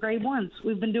in with the grade 1s?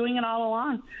 We've been doing it all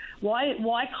along.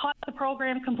 Why cut the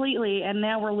program completely and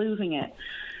now we're losing it?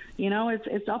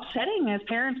 It's upsetting as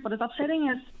parents, but it's upsetting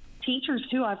as teachers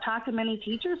too. I've talked to many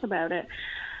teachers about it,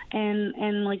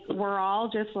 and like we're all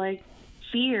just like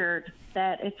feared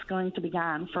that it's going to be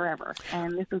gone forever.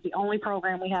 And this is the only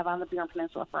program we have on the Burin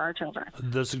Peninsula for our children.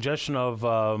 The suggestion of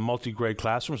multi-grade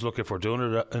classrooms, look, if we're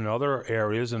doing it in other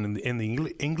areas and in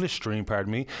the English stream,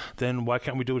 then why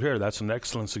can't we do it here? That's an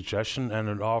excellent suggestion and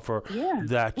an offer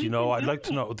that, I'd like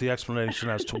to know the explanation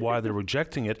as to why they're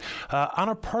rejecting it. On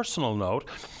a personal note,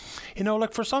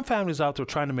 like for some families out there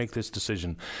trying to make this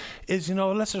decision is,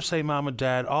 let's just say mom and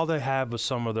dad, all they have is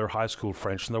some of their high school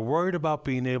French and they're worried about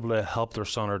being able to help their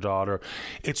son or daughter.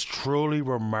 It's truly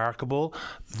remarkable,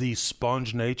 the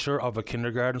sponge nature of a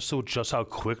kindergarten student, just how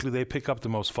quickly they pick up the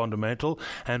most fundamental.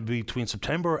 And between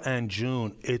September and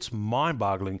June, it's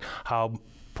mind-boggling how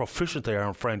proficient they are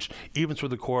in French, even through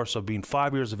the course of being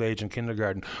 5 years of age in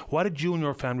kindergarten. Why did you and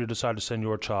your family decide to send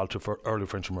your child to early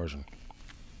French immersion?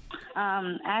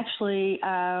 Our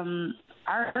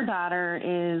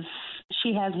daughter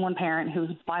she has one parent who's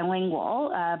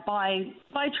bilingual, by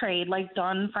trade, like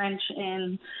done French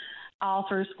all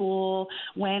through school,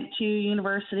 went to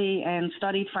university and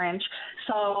studied French.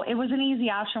 So it was an easy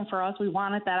option for us. We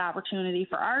wanted that opportunity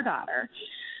for our daughter.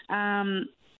 And,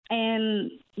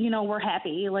 we're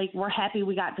happy. We're happy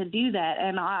we got to do that.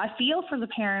 And I feel for the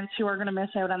parents who are going to miss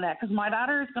out on that, because my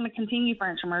daughter is going to continue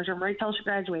French immersion right till she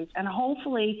graduates and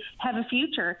hopefully have a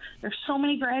future. There's so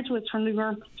many graduates from the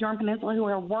Burin Peninsula who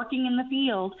are working in the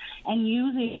field and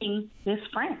using this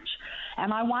French.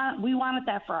 And we wanted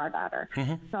that for our daughter.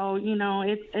 Mm-hmm. So,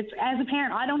 it's as a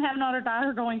parent, I don't have another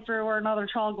daughter going through or another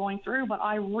child going through, but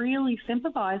I really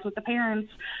sympathize with the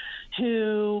parents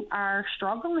who are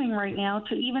struggling right now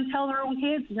to even tell their own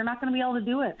kids, you're not going to be able to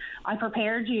do it. I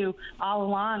prepared you all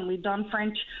along. We've done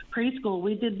French preschool.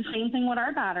 We did the same thing with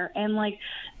our daughter. And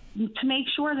to make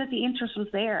sure that the interest was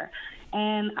there.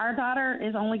 And our daughter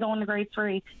is only going to grade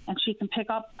 3, and she can pick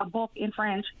up a book in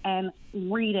French and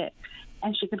read it.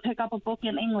 And she can pick up a book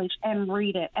in English and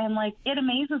read it. And, it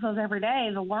amazes us every day,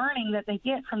 the learning that they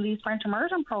get from these French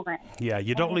immersion programs. Yeah,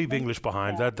 you don't leave English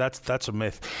behind. Yeah. That's a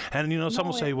myth. And,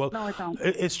 some say, well,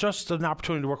 it's just an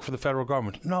opportunity to work for the federal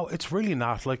government. No, it's really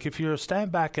not. If you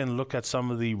stand back and look at some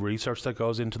of the research that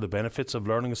goes into the benefits of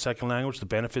learning a second language, the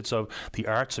benefits of the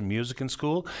arts and music in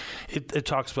school, it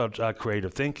talks about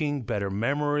creative thinking, better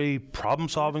memory,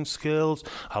 problem-solving skills,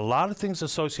 a lot of things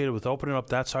associated with opening up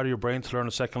that side of your brain to learn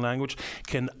a second language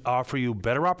can offer you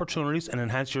better opportunities and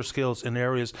enhance your skills in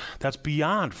areas that's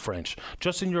beyond French.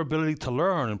 Just in your ability to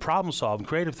learn and problem solve and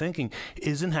creative thinking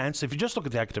is enhanced. If you just look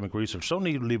at the academic research, don't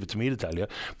need to leave it to me to tell you,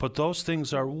 but those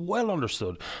things are well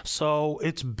understood. So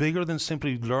it's bigger than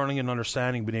simply learning and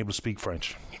understanding, being able to speak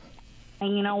French.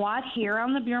 And you know what? Here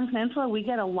on the Burin Peninsula, we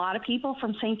get a lot of people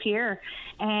from St. Pierre,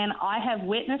 and I have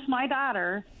witnessed my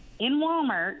daughter in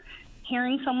Walmart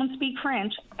hearing someone speak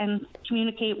French and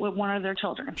communicate with one of their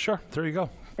children. Sure, there you go.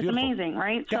 amazing,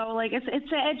 right? Yeah. So, like, it's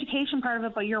the education part of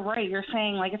it, but you're right. You're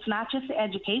saying, like, it's not just the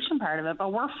education part of it,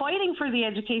 but we're fighting for the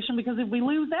education, because if we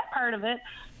lose that part of it,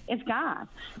 it's gone,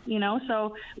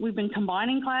 So we've been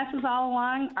combining classes all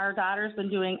along. Our daughter's been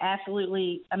doing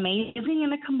absolutely amazing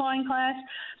in a combined class.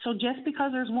 So just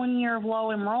because there's 1 year of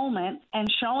low enrollment and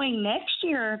showing next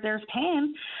year there's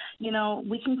 10,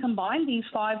 we can combine these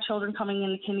 5 children coming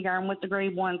into kindergarten with the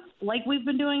grade 1, like we've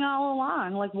been doing all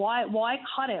along. Like, why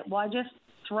cut it? Why just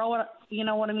throw it? You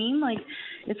know what I mean? Like,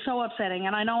 it's so upsetting.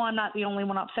 And I know I'm not the only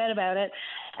one upset about it.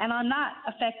 And I'm not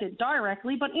affected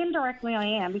directly, but indirectly I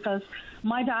am, because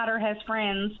my daughter has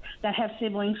friends that have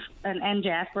siblings, and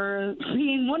Jasper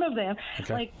being one of them.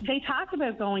 Okay. Like, they talk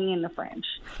about going into French.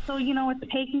 So, it's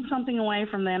taking something away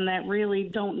from them that really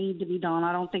don't need to be done.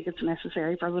 I don't think it's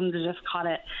necessary for them to just cut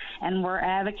it. And we're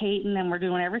advocating and we're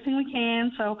doing everything we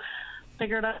can. So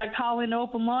figured I'd call in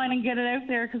Open Line and get it out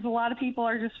there, because a lot of people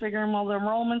are just figuring, well, the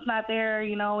enrollment's not there,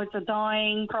 it's a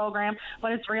dying program,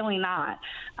 but it's really not.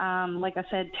 Like I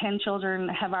said, 10 children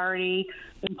have already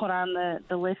been put on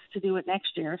the list to do it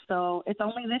next year, so it's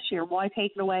only this year. Why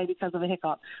take it away because of a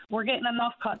hiccup? We're getting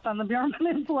enough cuts on the Bjorn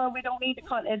Peninsula. We don't need to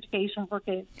cut education for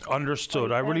kids.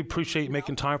 Understood. I really appreciate you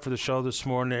making time for the show this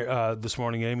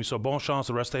morning, Amy. So bon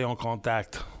chance, restez en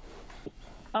contact.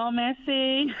 Oh,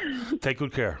 merci. Take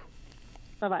good care.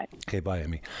 Bye-bye. Okay, bye,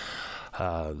 Amy.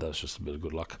 That's just a bit of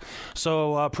good luck.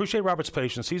 So appreciate Robert's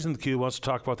patience. He's in the queue, wants to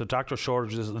talk about the doctor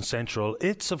shortages in Central.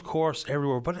 It's, of course,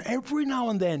 everywhere. But every now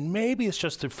and then, maybe it's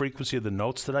just the frequency of the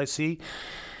notes that I see,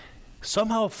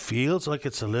 somehow it feels like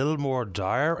it's a little more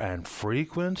dire and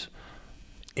frequent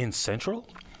in Central.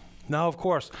 Now, of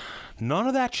course, none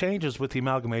of that changes with the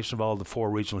amalgamation of all the 4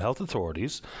 regional health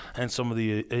authorities and some of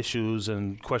the issues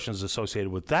and questions associated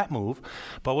with that move.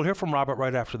 But we'll hear from Robert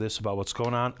right after this about what's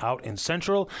going on out in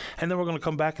Central, and then we're going to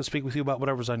come back and speak with you about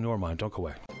whatever's on your mind. Don't go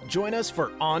away. Join us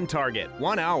for On Target,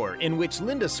 1 hour in which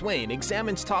Linda Swain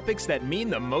examines topics that mean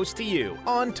the most to you.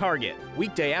 On Target,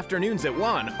 weekday afternoons at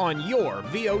 1 on your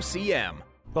VOCM.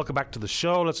 Welcome back to the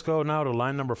show. Let's go now to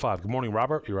line number 5. Good morning,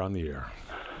 Robert. You're on the air.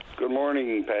 Good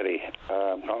morning, Patty.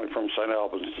 I'm calling from St.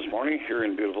 Albans this morning, here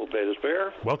in beautiful Bay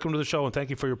d'Espoir. Welcome to the show, and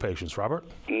thank you for your patience, Robert.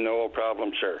 No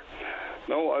problem, sir.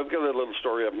 No, I've got a little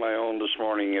story of my own this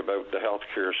morning about the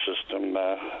healthcare system,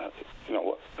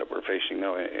 that we're facing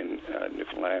now in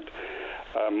Newfoundland.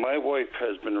 My wife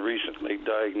has been recently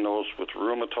diagnosed with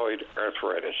rheumatoid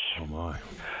arthritis. Oh, my.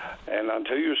 And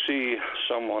until you see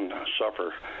someone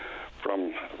suffer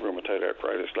from rheumatoid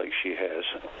arthritis like she has,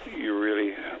 you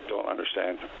really don't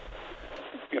understand,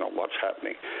 what's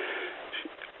happening.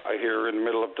 I hear her in the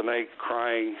middle of the night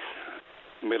crying,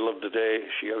 middle of the day,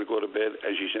 she got to go to bed,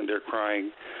 and she's in there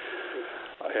crying.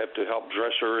 I have to help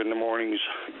dress her in the mornings,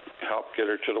 help get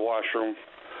her to the washroom.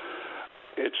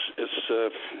 It's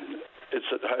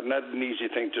not an easy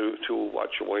thing to watch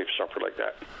your wife suffer like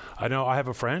that. I know. I have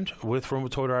a friend with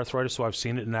rheumatoid arthritis, so I've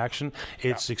seen it in action.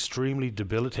 It's extremely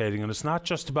debilitating, and it's not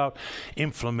just about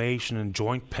inflammation and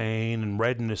joint pain and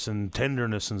redness and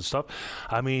tenderness and stuff.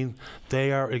 I mean,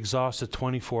 they are exhausted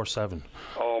 24/7.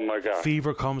 Oh my God!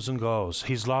 Fever comes and goes.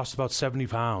 He's lost about 70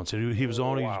 pounds. He was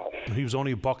only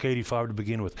 $185 to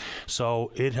begin with,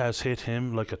 so it has hit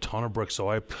him like a ton of bricks.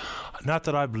 So not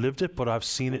that I've lived it, but I've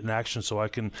seen it in action, so I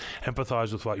can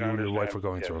empathize with what you and your wife are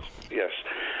going through. Yes.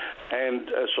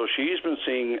 And so she's been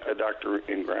seeing a doctor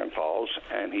in Grand Falls,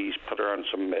 and he's put her on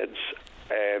some meds.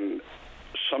 And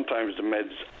sometimes the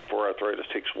meds for arthritis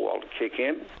takes a while to kick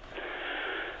in.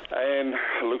 And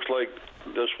it looks like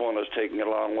this one is taking a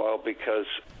long while because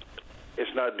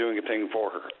it's not doing a thing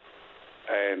for her.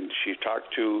 And she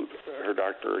talked to her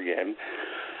doctor again.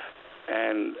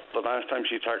 And the last time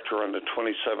she talked to her on the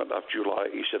 27th of July,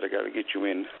 he said, I got to get you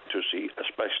in to see a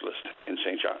specialist in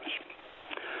St. John's.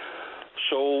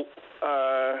 So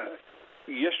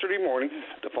yesterday morning,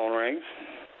 the phone rang.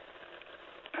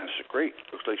 I said, great.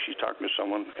 Looks like she's talking to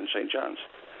someone in St. John's.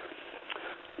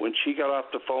 When she got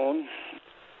off the phone,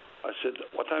 I said,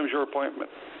 what time is your appointment?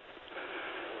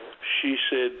 She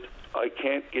said, I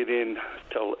can't get in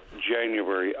till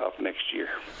January of next year.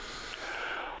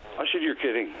 I said, you're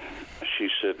kidding. She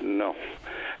said, no.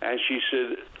 And she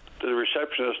said, the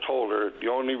receptionist told her the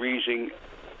only reason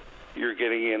you're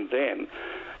getting in then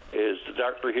is the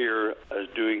doctor here is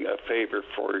doing a favor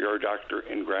for your doctor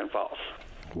in Grand Falls.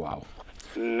 Wow.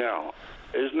 Now,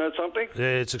 isn't that something?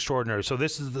 It's extraordinary. So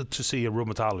this is to see a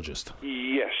rheumatologist.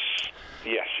 Yes.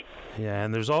 Yeah,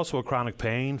 and there's also a chronic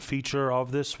pain feature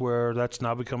of this where that's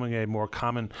now becoming a more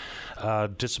common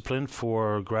discipline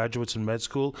for graduates in med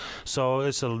school. So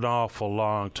it's an awful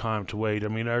long time to wait. I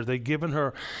mean, are they giving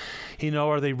her,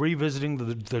 are they revisiting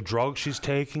the drug she's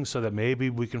taking so that maybe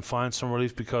we can find some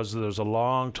relief, because there's a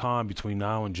long time between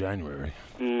now and January?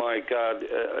 My God,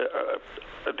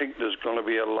 I think there's going to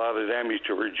be a lot of damage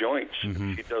to her joints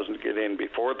if she doesn't get in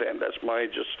before then. That's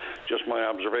just my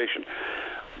observation.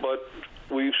 But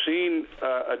we've seen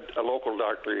a local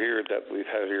doctor here that we've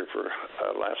had here for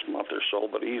last month or so,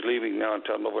 but he's leaving now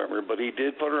until November. But he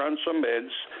did put her on some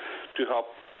meds to help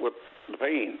with the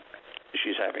pain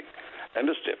she's having and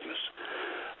the stiffness.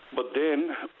 But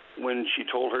then when she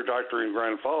told her doctor in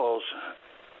Grand Falls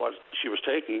what she was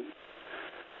taking,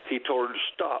 he told her to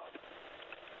stop.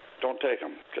 Don't take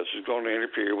them, because it's going to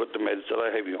interfere with the meds that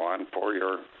I have you on for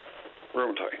your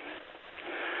rheumatoid.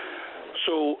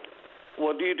 So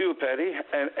what do you do, Patty?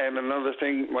 And another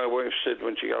thing my wife said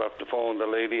when she got off the phone, the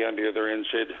lady on the other end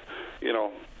said,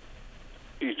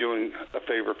 he's doing a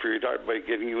favor for your doctor by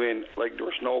getting you in. Like, there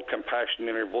was no compassion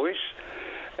in her voice.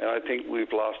 And I think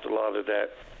we've lost a lot of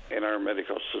that in our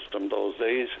medical system those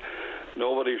days.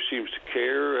 Nobody seems to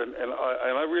care. And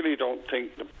I really don't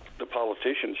think the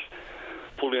politicians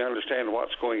fully understand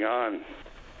what's going on,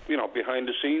 behind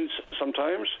the scenes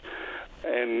sometimes.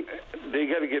 And they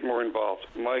got to get more involved.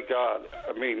 My God,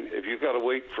 I mean, if you've got to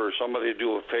wait for somebody to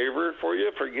do a favor for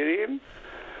you for getting in,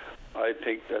 I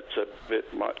think that's a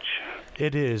bit much.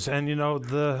 It is. And,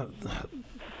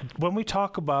 when we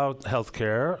talk about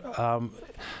healthcare,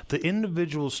 the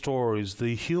individual stories,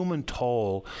 the human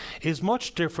toll is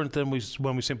much different than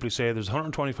when we simply say there's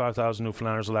 125,000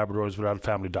 Newfoundlanders and Labradors without a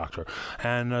family doctor,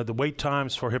 and the wait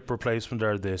times for hip replacement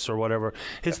are this or whatever.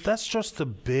 That's just the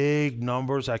big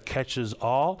numbers that catches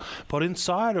all. But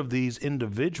inside of these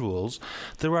individuals,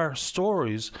 there are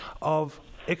stories of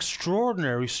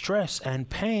extraordinary stress and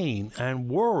pain and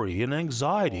worry and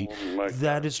anxiety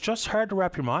that is just hard to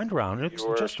wrap your mind around. It's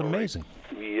just amazing.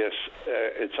 Yes,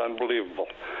 it's unbelievable.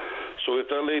 So if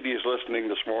that lady is listening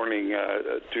this morning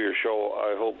to your show,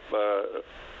 I hope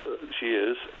she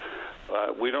is.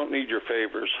 We don't need your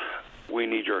favors. We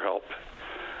need your help,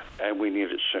 and we need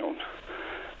it soon,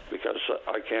 because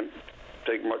I can't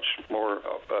take much more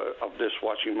of this,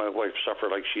 watching my wife suffer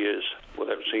like she is,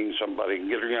 without seeing somebody and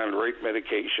getting her on the right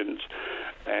medications,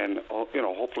 and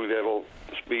hopefully that'll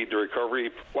speed the recovery.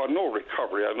 Well, no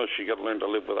recovery. I know she got to learn to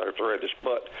live with arthritis,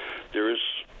 but there is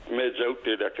meds out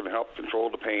there that can help control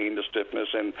the pain, the stiffness,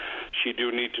 and she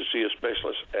do need to see a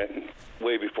specialist, and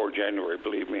way before January,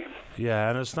 believe me. Yeah,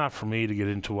 and it's not for me to get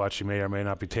into what she may or may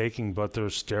not be taking, but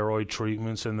there's steroid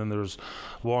treatments, and then there's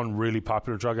one really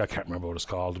popular drug. I can't remember what it's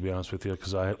called, to be honest with you,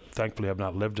 because I thankfully have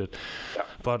not lived it. Yeah.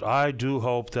 But I do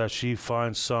hope that she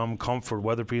finds some comfort,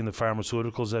 whether it be in the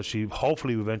pharmaceuticals that she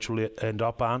hopefully eventually end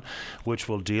up on, which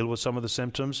will deal with some of the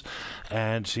symptoms.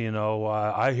 And,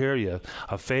 I hear you.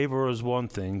 A favor is one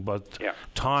thing, but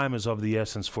time is of the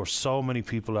essence for so many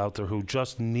people out there who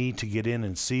just need to get in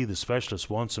and see the specialist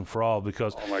once and for all,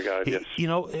 because oh my God, yes.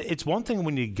 It's one thing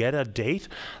when you get a date,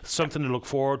 something to look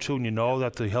forward to, and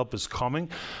that the help is coming,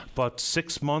 but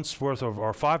 6 months worth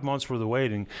or 5 months worth of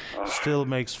waiting still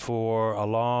makes for a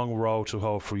long road to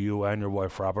hoe for you and your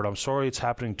wife, Robert. I'm sorry it's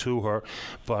happening to her,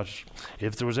 but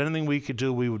if there was anything we could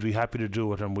do, we would be happy to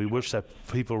do it, and we wish that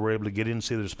people were able to get in and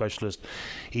see their specialist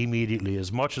immediately.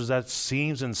 As much as that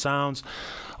seems and sounds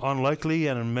unlikely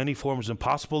and in many forms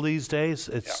impossible these days,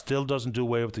 it still doesn't do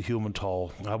away with the human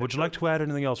toll. Would you like to add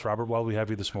anything else, Robert, while we have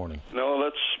you this morning? No,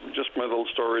 that's just my little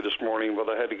story this morning, but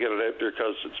I had to get it out there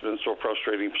because it's been so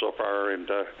frustrating so far, and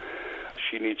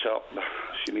she needs help.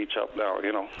 She needs help now,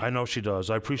 I know she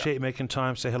does. I appreciate you making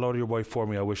time. Say hello to your wife for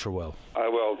me. I wish her well. I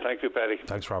will. Thank you, Patty.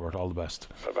 Thanks, Robert. All the best.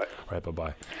 Bye-bye. Right,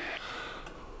 bye-bye.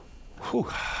 Whew.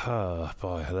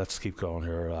 Boy, let's keep going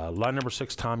here. Line number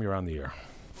 6, Tom, you're on the air.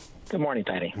 Good morning,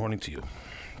 Patty. Morning to you.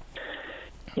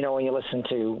 When you listen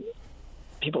to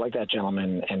people like that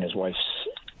gentleman and his wife's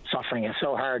suffering, it's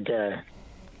so hard to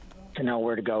know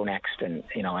where to go next. And,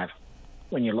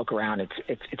 when you look around,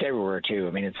 it's everywhere, too.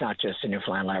 I mean, it's not just in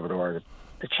Newfoundland, Labrador.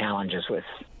 The challenges with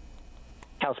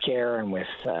healthcare and with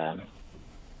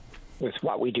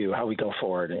what we do, how we go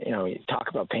forward. You talk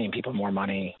about paying people more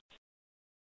money,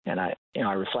 and I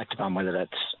reflect upon whether that's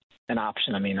an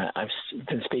option. I mean, I've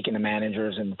been speaking to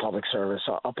managers in the public service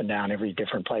up and down every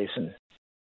different place, and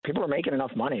people are making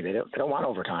enough money. They don't want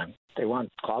overtime. They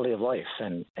want quality of life,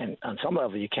 and on some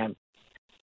level, you can't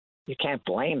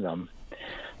blame them.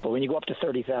 But when you go up to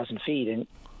 30,000 feet, and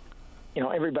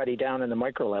everybody down in the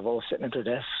micro level sitting at their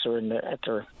desks or at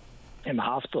their in the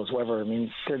hospitals, whoever, I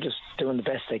mean, they're just doing the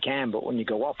best they can. But when you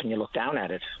go up and you look down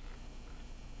at it,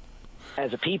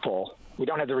 as a people, we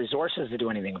don't have the resources to do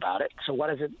anything about it. So what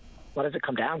does it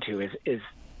come down to? Is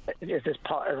this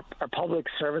our public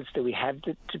servants? Do we have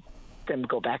to them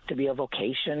go back to be a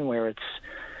vocation where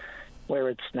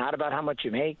it's not about how much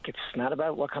you make, it's not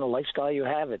about what kind of lifestyle you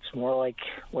have, it's more like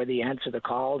whether you answer the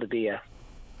call to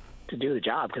do the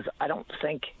job? Because I don't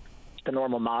think the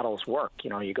normal models work. You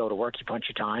know, you go to work, you punch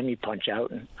your time, you punch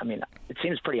out, and I mean, it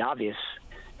seems pretty obvious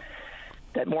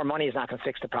that more money is not going to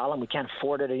fix the problem. We can't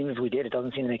afford it. Even if we did, it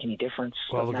doesn't seem to make any difference.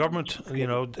 Well, the government, you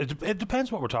know, it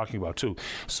depends what we're talking about too.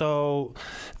 So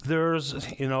there's,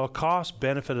 you know, a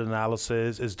cost-benefit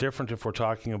analysis is different if we're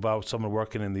talking about someone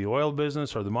working in the oil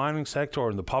business or the mining sector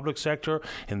or in the public sector,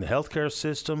 in the healthcare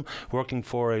system, working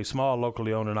for a small,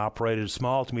 locally owned and operated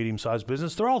small to medium-sized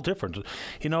business. They're all different.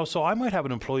 You know, so I might have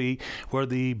an employee where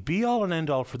the be-all and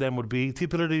end-all for them would be the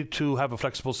ability to have a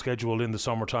flexible schedule in the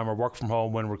summertime or work from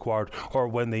home when required, or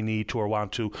when they need to or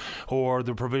want to, or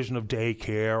the provision of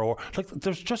daycare, or like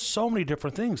there's just so many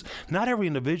different things. Not every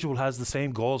individual has the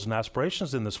same goals and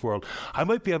aspirations in this world. I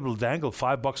might be able to dangle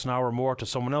 $5 an hour more to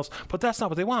someone else, but that's not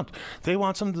what they want. They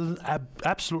want something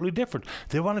absolutely different.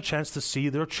 They want a chance to see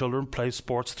their children play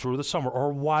sports through the summer,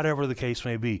 or whatever the case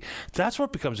may be. That's where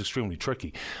it becomes extremely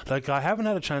tricky. Like, I haven't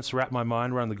had a chance to wrap my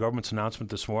mind around the government's announcement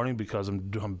this morning because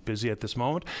I'm busy at this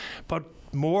moment, but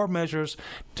more measures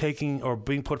taking or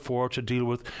being put forward to deal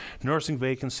with nursing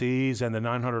vacancies and the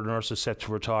 900 nurses set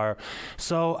to retire.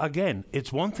 So again,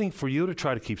 it's one thing for you to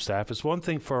try to keep staff. It's one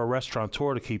thing for a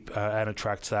restaurateur to keep and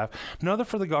attract staff. Another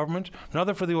for the government,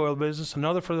 another for the oil business,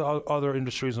 another for the other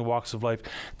industries and walks of life.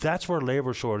 That's where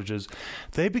labour shortages,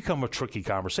 they become a tricky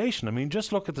conversation. I mean,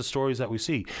 just look at the stories that we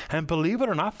see. And believe it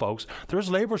or not, folks,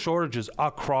 there's labour shortages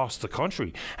across the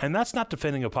country. And that's not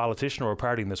defending a politician or a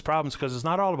party in this province, because it's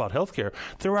not all about healthcare.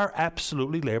 There are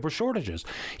absolutely labour shortages.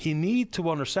 You need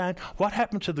to understand what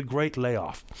happened to the great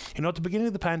layoff. You know, at the beginning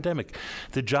of the pandemic,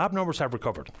 the job numbers have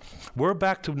recovered. We're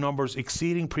back to numbers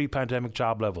exceeding pre-pandemic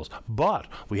job levels. But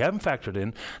we haven't factored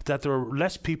in that there are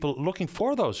less people looking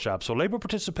for those jobs. So labour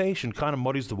participation kind of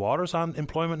muddies the waters on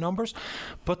employment numbers.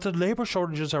 But the labour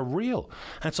shortages are real.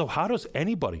 And so how does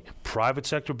anybody, private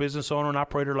sector business owner and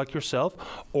operator like yourself,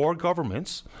 or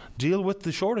governments, deal with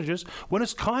the shortages when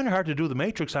it's kind of hard to do the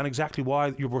matrix on exactly why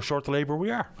we're short the labour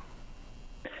we are?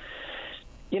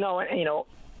 You know,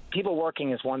 people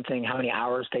working is one thing. How many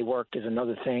hours they work is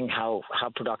another thing. How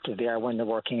productive they are when they're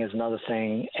working is another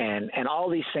thing. And all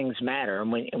these things matter. And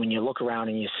when you look around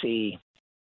and you see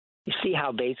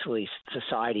how basically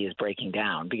society is breaking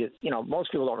down, because, you know,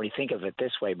 most people don't really think of it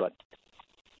this way, but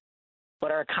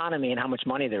our economy and how much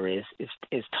money there is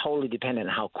totally dependent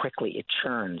on how quickly it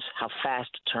churns, how fast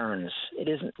it turns. It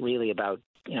isn't really about,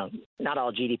 you know, not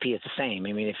all GDP is the same.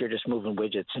 I mean, if you're just moving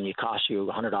widgets and you cost you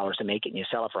 $100 to make it and you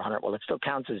sell it for $100, well, it still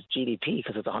counts as GDP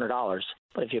because it's $100.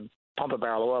 But if you pump a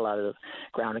barrel of oil out of the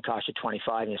ground and cost you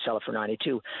 $25 and you sell it for $92,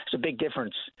 there's a big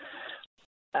difference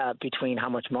between how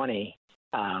much money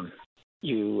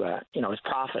is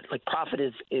profit. Like, profit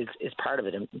is part of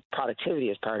it, and productivity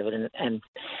is part of it, and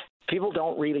people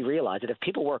don't really realize it. If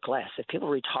people work less, if people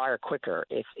retire quicker,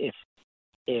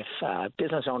 if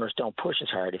business owners don't push as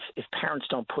hard, if parents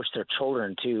don't push their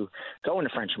children to go into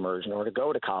French immersion or to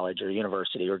go to college or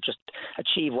university or just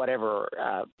achieve whatever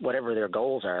their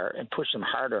goals are and push them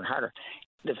harder and harder,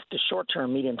 the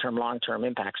short-term, medium-term, long-term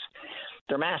impacts,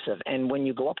 they're massive. And when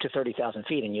you go up to 30,000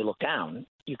 feet and you look down,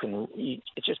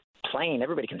 it's just plain.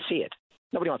 Everybody can see it.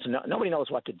 Nobody wants to know. Nobody knows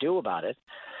what to do about it.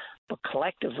 But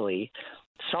collectively,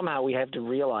 somehow we have to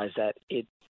realize that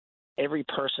every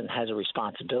person has a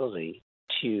responsibility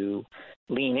to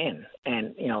lean in.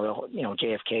 And you know,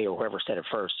 JFK or whoever said it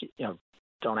first. You know,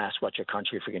 don't ask what your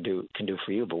country can do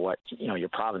for you, but what your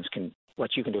province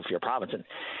what you can do for your province.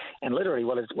 And literally,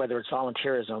 whether it's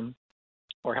volunteerism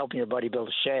or helping your buddy build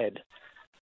a shed,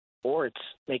 or it's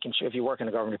making sure if you work in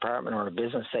a government department or in a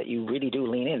business that you really do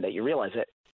lean in, that you realize that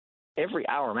every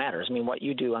hour matters. I mean, what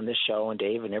you do on this show and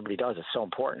Dave and everybody does is so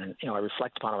important. And I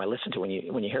reflect upon it. I listen to when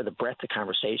you hear the breadth of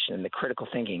conversation and the critical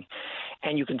thinking,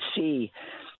 and you can see,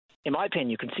 in my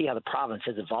opinion, you can see how the province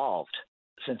has evolved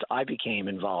since I became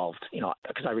involved.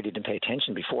 Because I really didn't pay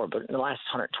attention before, but in the last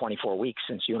 124 weeks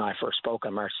since you and I first spoke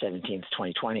on March 17th,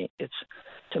 2020, it's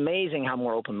amazing how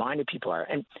more open-minded people are.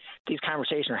 And these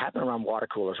conversations are happening around water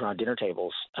coolers, around dinner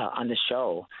tables, on this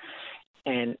show.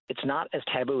 And it's not as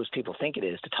taboo as people think it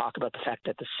is to talk about the fact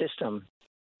that the system,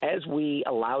 as we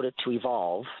allowed it to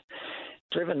evolve,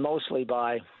 driven mostly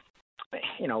by,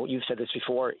 you've said this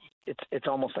before, it's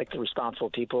almost like the responsible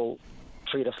people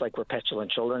treat us like we're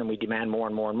petulant children, and we demand more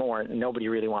and more and more, and nobody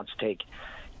really wants to take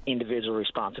individual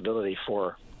responsibility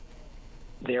for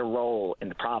their role in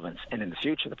the province and in the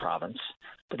future of the province.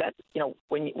 But that,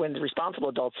 when the responsible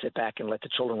adults sit back and let the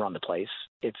children run the place,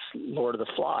 it's Lord of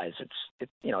the Flies.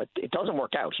 It doesn't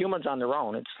work out. Humans on their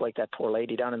own, it's like that poor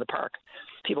lady down in the park.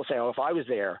 People say, if I was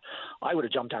there, I would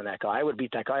have jumped on that guy. I would have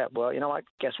beat that guy up. Well, you know what?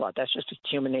 Guess what? That's just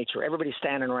human nature. Everybody's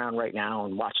standing around right now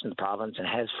and watching the province, and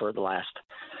has for the last,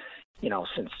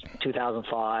 since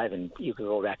 2005, and you could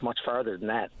go back much farther than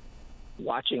that,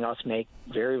 watching us make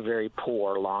very, very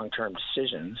poor long-term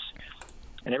decisions,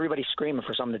 and everybody's screaming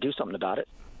for someone to do something about it.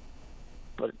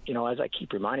 But, as I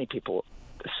keep reminding people,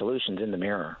 the solution's in the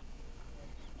mirror.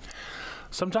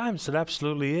 Sometimes it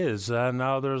absolutely is.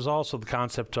 Now, there's also the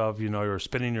concept of, you're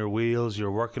spinning your wheels,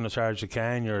 you're working as hard as you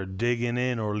can, you're digging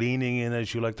in or leaning in,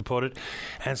 as you like to put it,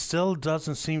 and still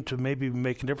doesn't seem to maybe be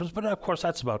making a difference. But, of course,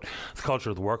 that's about the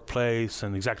culture of the workplace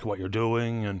and exactly what you're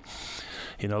doing and,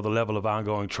 the level of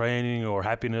ongoing training or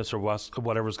happiness or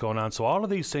whatever's going on. So all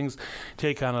of these things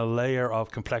take on a layer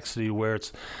of complexity where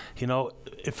it's,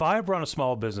 if I run a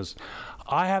small business,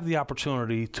 I have the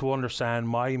opportunity to understand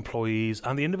my employees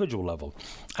on the individual level,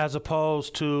 as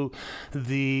opposed to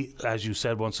as you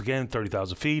said, once again,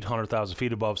 30,000 feet, 100,000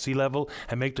 feet above sea level,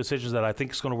 and make decisions that I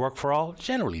think is going to work for all.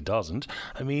 Generally doesn't.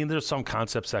 I mean, there's some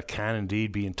concepts that can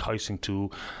indeed be enticing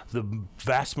to the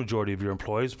vast majority of your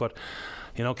employees, but,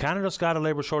 Canada's got a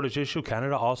labour shortage issue.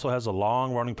 Canada also has a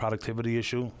long-running productivity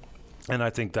issue. And I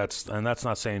think that's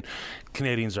not saying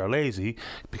Canadians are lazy,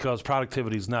 because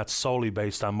productivity is not solely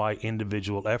based on my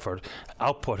individual effort.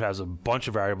 Output has a bunch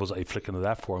of variables that you flick into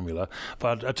that formula.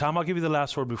 But Tom, I'll give you the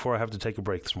last word before I have to take a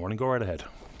break this morning. Go right ahead.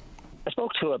 I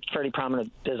spoke to a fairly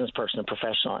prominent business person, a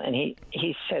professional, and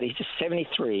he said he's just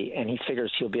 73, and he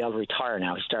figures he'll be able to retire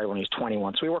now. He started when he was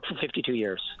 21. So he worked for 52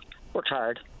 years, worked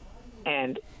hard.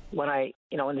 And when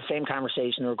in the same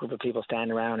conversation, there were a group of people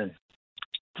standing around, and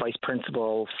vice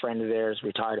principal, friend of theirs,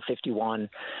 retired at 51.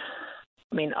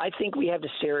 I mean, I think we have to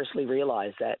seriously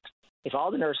realize that if all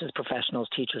the nurses, professionals,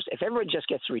 teachers, if everybody just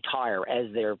gets to retire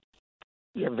as their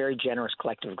very generous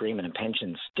collective agreement and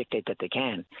pensions dictate that they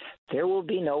can, there will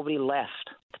be nobody left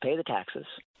to pay the taxes,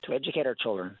 to educate our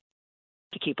children,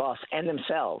 to keep us and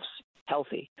themselves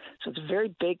healthy. So it's a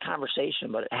very big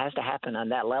conversation, but it has to happen on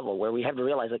that level where we have to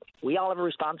realize that we all have a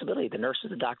responsibility. The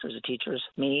nurses, the doctors, the teachers,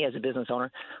 me as a business owner,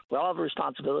 we all have a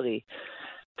responsibility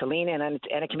to lean in, and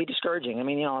it can be discouraging. I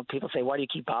mean, people say, why do you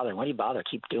keep bothering? Why do you bother?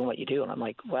 Keep doing what you do. And I'm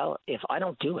like, well, if I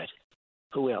don't do it,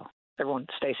 who will? Everyone,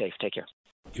 stay safe. Take care.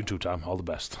 You too, Tom. All the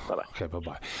best. Bye-bye. Okay,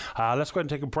 bye-bye. Let's go ahead and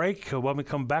take a break. When we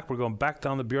come back, we're going back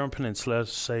down the Burin Peninsula.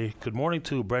 Let's say good morning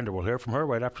to Brenda. We'll hear from her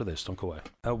right after this. Don't go away.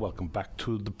 Welcome back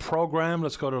to the program.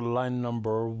 Let's go to line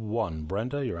number 1.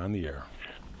 Brenda, you're on the air.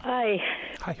 Hi.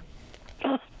 Hi.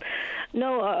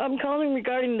 No, I'm calling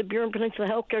regarding the Burin Peninsula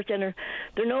Healthcare Center.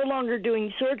 They're no longer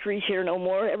doing surgeries here no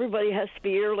more. Everybody has to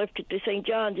be airlifted to St.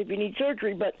 John's if you need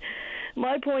surgery. But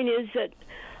my point is that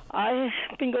I've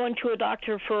been going to a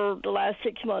doctor for the last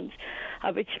 6 months.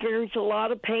 I've experienced a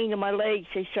lot of pain in my legs.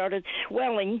 They started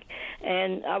swelling,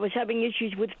 and I was having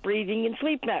issues with breathing and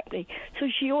sleep apnea. So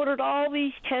she ordered all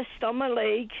these tests on my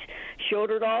legs. She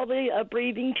ordered all the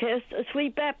breathing tests, a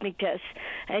sleep apnea test,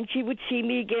 and she would see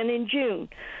me again in June.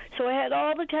 So I had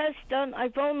all the tests done. I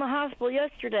phoned the hospital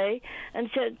yesterday and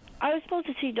said I was supposed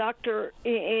to see doctor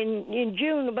in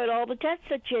June about all the tests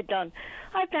that she had done.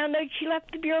 I found out she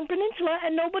left the Burin Peninsula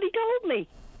and nobody told me.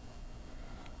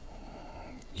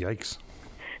 Yikes.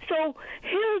 So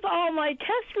here's all my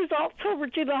test results over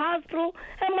to the hospital,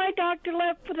 and my doctor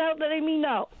left without letting me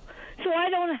know. So I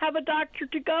don't have a doctor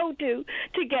to go to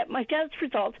get my test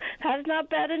results. That's not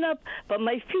bad enough, but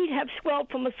my feet have swelled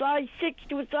from a size 6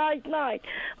 to a size 9.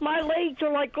 My legs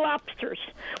are like lobsters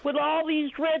with all these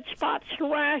red spots and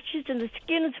rashes, and the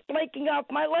skin is flaking off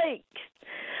my legs.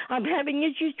 I'm having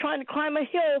issues trying to climb a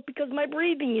hill because my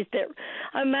breathing is there.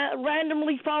 I'm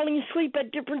randomly falling asleep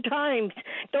at different times.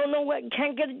 Don't know what,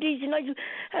 can't get a decent night.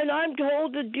 And I'm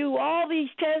told to do all these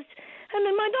tests, and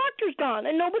then my doctor's gone,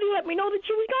 and nobody let me know that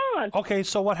she was gone. Okay,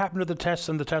 so what happened to the tests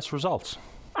and the test results?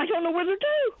 I don't know where they're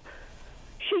due.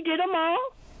 She did them all.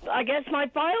 I guess my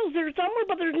file's there somewhere,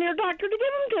 but there's no doctor to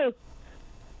give them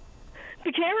to.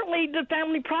 Apparently, the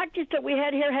family practice that we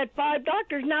had here had 5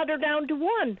 doctors. Now they're down to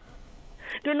 1.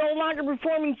 They're no longer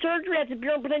performing surgery at the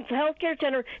Bureau Peninsula Healthcare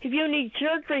Center. If you need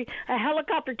surgery, a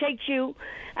helicopter takes you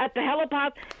at the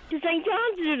helipad to St.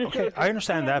 John's to do the surgery. I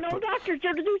understand that. No doctors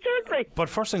there to do surgery. But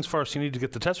first things first, you need to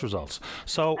get the test results.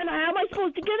 So. And how am I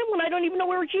supposed to get them when I don't even know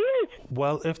where she is?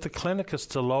 Well, if the clinic is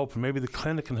still open, maybe the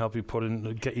clinic can help you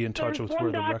get you in touch with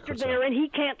where the records are. There, and he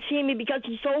can't see me because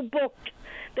he's so booked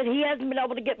that he hasn't been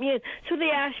able to get me in. So they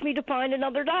asked me to find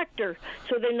another doctor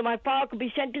so then my file could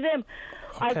be sent to them.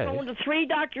 Okay. I've gone to 3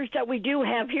 doctors that we do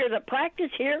have here that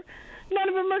practice here. None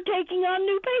of them are taking on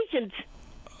new patients.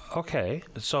 Okay,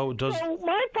 so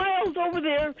my file's over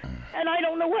there, and I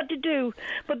don't know what to do.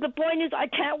 But the point is, I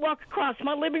can't walk across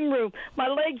my living room. My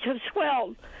legs have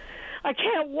swelled. I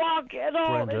can't walk at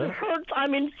all. Brenda? It hurts.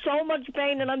 I'm in so much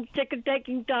pain, and I'm sick of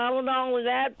taking Tylenol and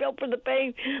Advil for the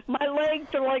pain. My legs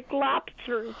are like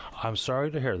lobsters. I'm sorry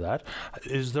to hear that.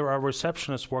 Is there a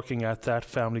receptionist working at that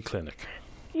family clinic?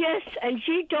 Yes, and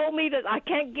she told me that I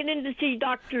can't get in to see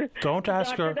Doctor. Don't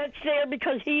ask her. That's there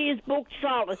because he is booked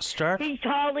solid. He's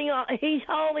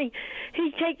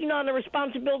taking on the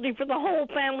responsibility for the whole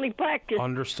family practice.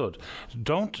 Understood.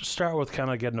 Don't start with can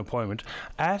I get an appointment.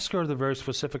 Ask her the very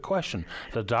specific question.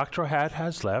 The doctor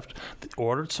has left,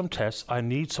 ordered some tests. I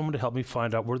need someone to help me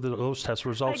find out where those test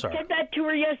results are. I said that to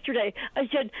her yesterday. I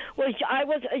said, well,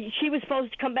 she was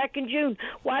supposed to come back in June.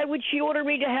 Why would she order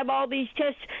me to have all these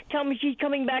tests, tell me she's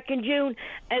coming back in June,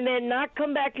 and then not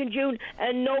come back in June,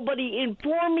 and nobody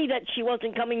informed me that she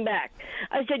wasn't coming back?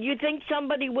 I said, you think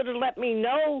somebody would have let me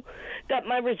know that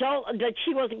that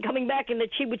she wasn't coming back and that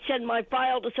she would send my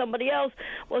file to somebody else?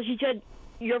 Well, she said,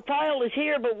 your file is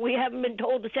here, but we haven't been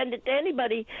told to send it to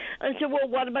anybody. I said, well,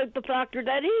 what about the doctor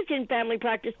that is in family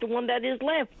practice, the one that is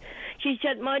left? She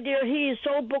said, my dear, he is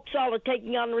so booked solid,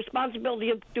 taking on the responsibility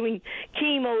of doing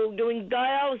chemo, doing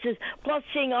dialysis, plus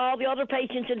seeing all the other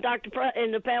patients in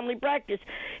the family practice.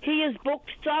 He is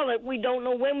booked solid. We don't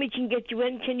know when we can get you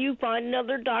in. Can you find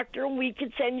another doctor, and we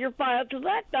can send your file to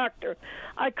that doctor?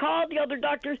 I called the other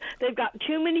doctors. They've got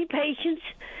too many patients.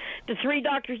 The 3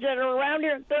 doctors that are around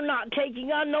here, they're not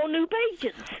taking on no new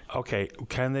patients. Okay,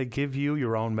 can they give you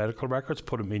your own medical records,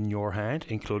 put them in your hand,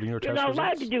 including your test results? You're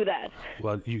not allowed to do that.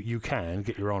 Well, you can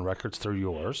get your own records through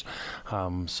yours.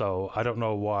 So I don't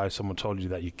know why someone told you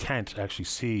that you can't actually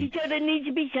see. She said it needs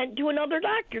to be sent to another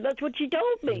doctor. That's what she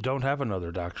told me. You don't have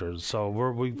another doctor. So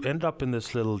we end up in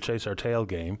this little chase our tail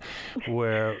game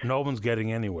where no one's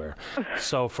getting anywhere.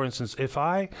 So, for instance, if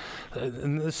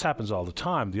and this happens all the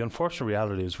time, the unfortunate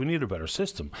reality is we need a better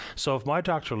system. So if my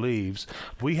doctor leaves,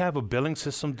 we have a billing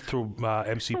system through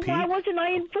MCP. Why wasn't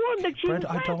I informed that she Brenda,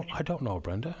 was I don't know,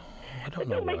 Brenda. I don't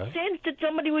know why. It makes sense that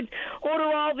somebody would order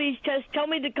all these tests, tell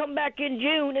me to come back in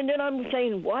June, and then I'm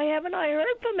saying, why haven't I heard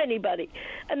from anybody?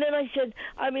 And then I said,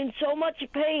 I'm in so much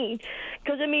pain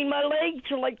because, my legs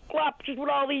are like lobsters with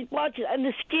all these blotches, and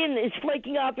the skin is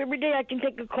flaking off every day. I can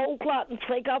take a cold clot and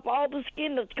flake off all the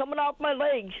skin that's coming off my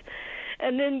legs.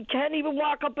 And then can't even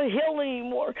walk up a hill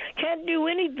anymore. Can't do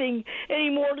anything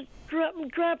anymore.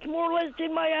 Trapped more or less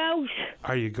in my house.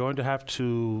 Are you going to have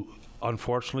to,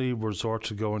 unfortunately, resort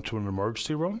to go into an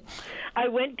emergency room? I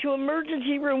went to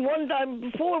emergency room one time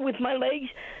before with my legs.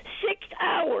 6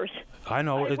 hours. I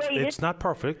know it's not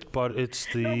perfect, but it's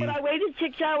the. No, but I waited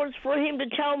 6 hours for him to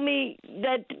tell me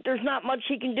that there's not much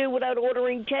he can do without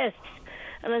ordering tests.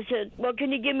 And I said, well,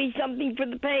 can you give me something for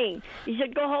the pain? He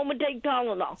said, go home and take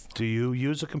Tylenol. Do you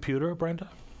use a computer,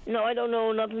 Brenda? No, I don't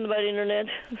know nothing about internet.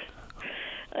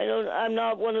 I'm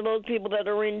not one of those people that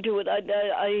are into it.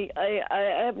 I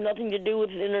have nothing to do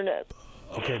with the internet.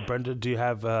 Okay, Brenda, do you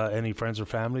have any friends or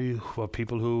family or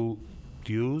people who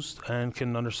use and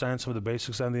can understand some of the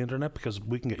basics on the internet? Because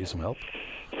we can get you some help.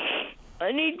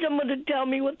 I need someone to tell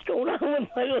me what's going on with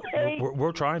my leg.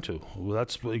 We're trying to. Well,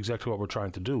 that's exactly what we're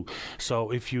trying to do. So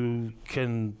if you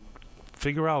can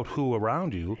figure out who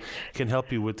around you can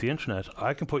help you with the internet,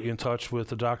 I can put you in touch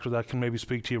with a doctor that can maybe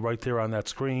speak to you right there on that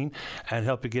screen and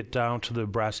help you get down to the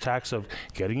brass tacks of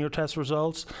getting your test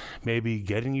results, maybe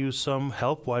getting you some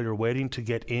help while you're waiting to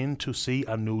get in to see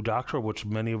a new doctor, which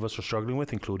many of us are struggling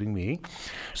with, including me.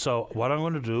 So what I'm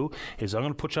going to do is I'm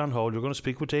going to put you on hold. You're going to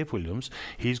speak with Dave Williams.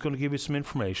 He's going to give you some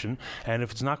information, and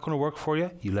if it's not going to work for you,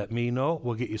 you let me know.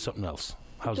 We'll get you something else.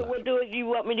 How's that? What do you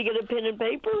want me to get a pen and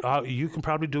paper? You can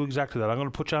probably do exactly that. I'm going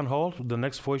to put you on hold. The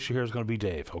next voice you hear is going to be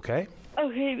Dave, okay?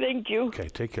 Okay, thank you. Okay,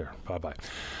 take care.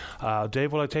 Bye-bye.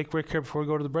 Dave, will I take Rick here before we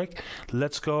go to the break?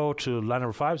 Let's go to line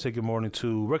number 5. Say good morning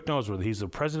to Rick Noseworthy. He's the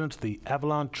president of the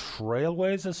Avalon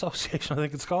Trailways Association, I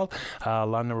think it's called.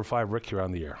 Line number 5, Rick, you're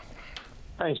on the air.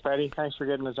 Thanks, Patty. Thanks for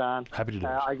getting us on. Happy to do it.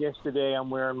 I guess today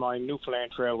I'm wearing my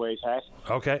Newfoundland Trailways hat.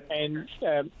 Okay. And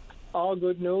all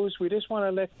good news. We just want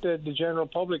to let the general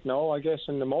public know, I guess,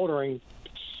 in the motoring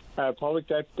public,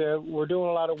 that we're doing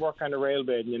a lot of work on the rail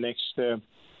bed in the next, in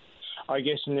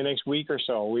the next week or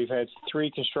so. We've had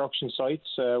 3 construction sites,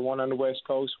 one on the west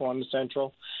coast, one on the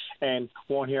central, and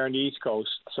one here on the east coast.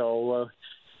 So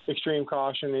extreme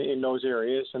caution in those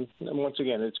areas. And once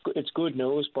again, it's good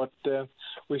news, but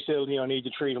we still need to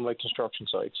treat them like construction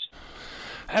sites.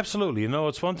 Absolutely.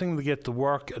 It's one thing to get the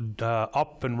work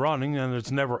up and running, and it's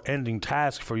a never-ending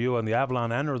task for you and the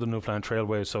Avalon and or the Newfoundland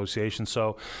Trailway Association.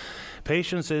 So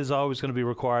patience is always going to be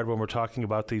required when we're talking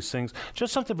about these things.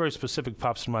 Just something very specific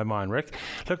pops in my mind, Rick.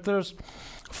 Look, there's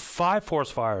 5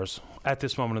 forest fires at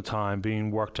this moment in time being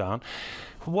worked on.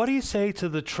 What do you say to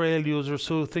the trail users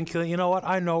who think, you know what,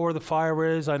 I know where the fire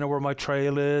is, I know where my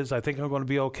trail is, I think I'm going to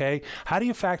be okay? How do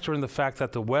you factor in the fact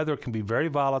that the weather can be very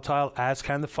volatile, as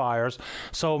can the fires?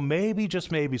 So maybe,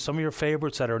 just maybe, some of your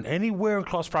favorites that are anywhere in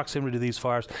close proximity to these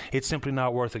fires, it's simply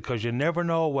not worth it, because you never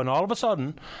know when all of a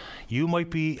sudden you might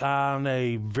be on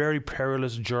a very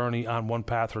perilous journey on one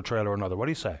path or trail or another. What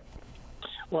do you say?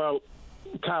 Well,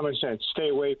 common sense, stay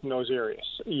away from those areas.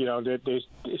 There's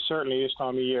certainly this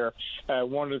time of year.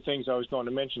 One of the things I was going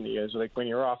to mention to you is, like, when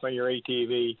you're off on your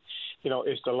ATV,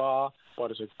 it's the law,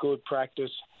 but it's a good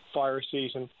practice. Fire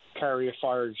season, carry a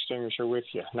fire extinguisher with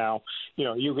you. Now,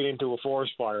 you get into a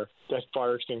forest fire, that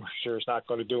fire extinguisher is not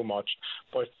going to do much,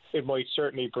 but it might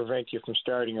certainly prevent you from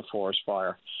starting a forest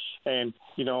fire. And,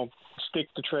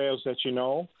 stick to trails that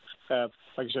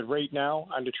like I said, right now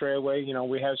on the trailway,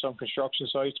 we have some construction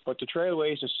sites, but the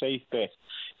trailway is a safe bet.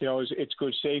 It's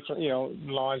good, safe,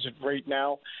 lines. Right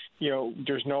now,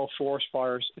 there's no forest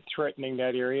fires threatening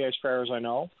that area as far as I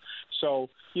know. So,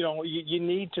 you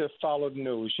need to follow the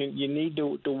news. You need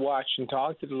to watch and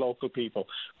talk to the local people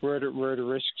where the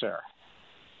risks are.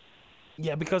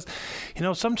 Yeah, because,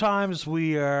 sometimes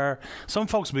some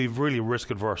folks will be really risk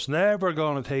adverse, never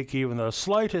going to take even the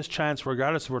slightest chance,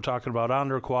 regardless if we're talking about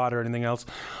under a quad or anything else.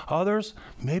 Others,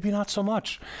 maybe not so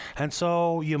much. And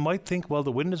so you might think, well,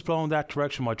 the wind is blowing that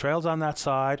direction, my trail's on that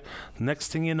side. Next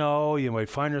thing you know, you might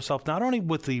find yourself not only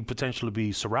with the potential to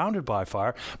be surrounded by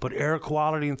fire, but air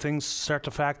quality and things start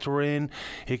to factor in.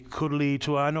 It could lead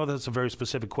to, I know that's a very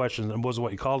specific question and wasn't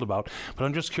what you called about, but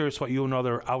I'm just curious what you and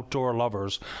other outdoor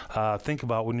lovers think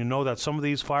about when you know that some of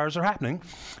these fires are happening.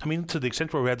 I mean, to the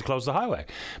extent where we had to close the highway.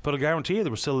 But I guarantee you there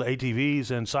were still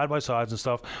ATVs and side-by-sides and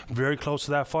stuff very close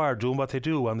to that fire doing what they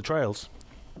do on the trails.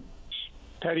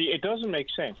 Paddy, it doesn't make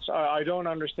sense. I don't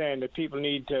understand that people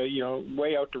need to,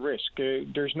 weigh out the risk.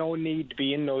 There's no need to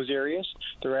be in those areas.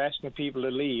 They're asking people to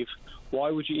leave.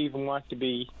 Why would you even want to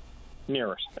be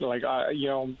near it? Like,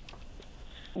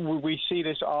 we see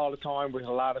this all the time with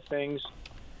a lot of things.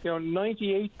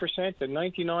 98% to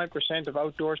 99% of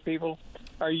outdoors people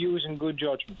are using good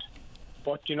judgment.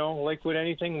 But, like with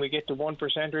anything, we get to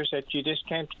 1%ers that you just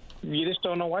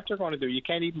don't know what they're going to do. You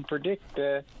can't even predict,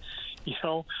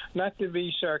 not to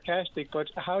be sarcastic,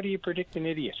 but how do you predict an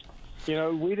idiot?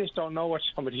 We just don't know what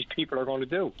some of these people are going to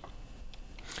do.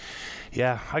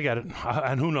 Yeah, I get it.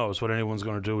 And who knows what anyone's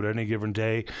going to do at any given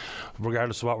day,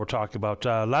 regardless of what we're talking about.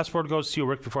 Last word goes to you,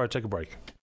 Rick, before I take a break.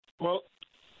 Well,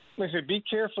 listen, be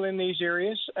careful in these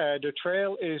areas. The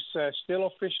trail is still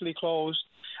officially closed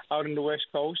out on the west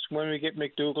coast. When we get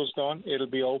McDougall's done, it'll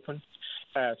be open.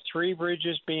 3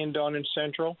 bridges being done in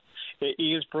central.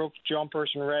 Eels Brook,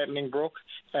 Jumpers, and Rattling Brook.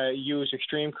 Use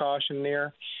extreme caution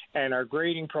there. And our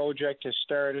grading project has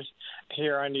started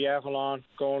here on the Avalon,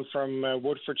 going from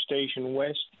Woodford Station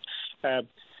west.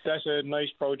 That's a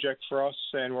nice project for us,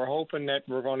 and we're hoping that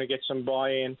we're going to get some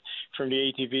buy-in from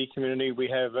the ATV community. We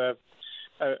have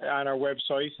on our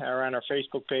website or on our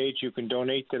Facebook page, you can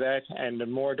donate to that, and the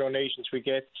more donations we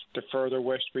get, the further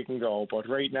west we can go. But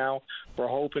right now, we're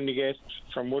hoping to get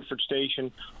from Woodford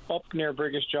Station up near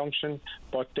Brigus Junction,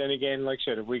 but then again, like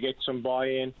I said, if we get some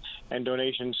buy-in and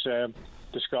donations, the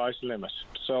sky's the limit.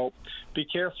 So be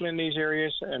careful in these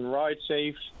areas and ride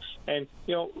safe, and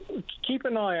keep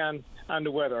an eye on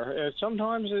the weather.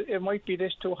 Sometimes it might be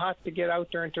this too hot to get out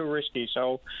there and too risky,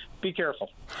 so be careful.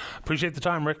 Appreciate the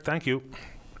time, Rick. Thank you.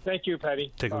 Thank you,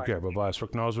 Paddy. Take good care. Bye-bye. It's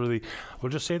Rick Noseworthy.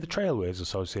 We'll just say the Trailways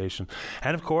Association.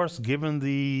 And, of course, given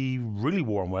the really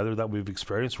warm weather that we've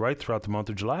experienced right throughout the month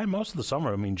of July and most of the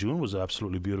summer, I mean, June was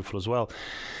absolutely beautiful as well.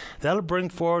 That'll bring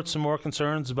forward some more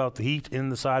concerns about the heat in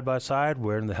the side-by-side,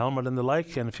 wearing the helmet and the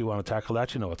like, and if you want to tackle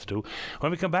that, you know what to do.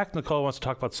 When we come back, Nicole wants to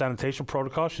talk about sanitation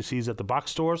protocols she sees at the box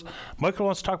stores. Michael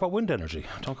wants to talk about wind energy.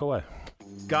 Don't go away.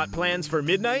 Got plans for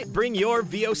midnight? Bring your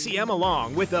VOCM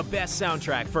along with the best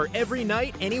soundtrack for every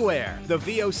night, anywhere. The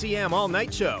VOCM All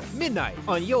Night Show, midnight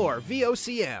on your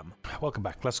VOCM. Welcome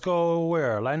back. Let's go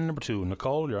where? Line number 2.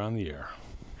 Nicole, you're on the air.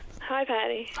 Hi,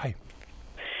 Patty. Hi.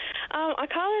 I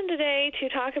called in today to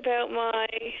talk about my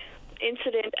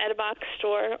incident at a box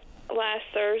store last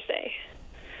Thursday.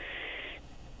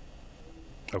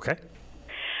 Okay.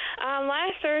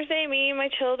 Last Thursday, me and my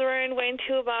children went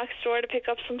to a box store to pick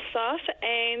up some stuff,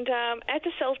 and at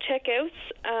the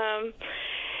self-checkouts,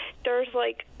 there's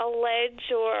like a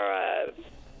ledge or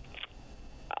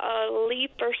a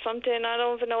leap or something. I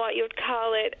don't even know what you would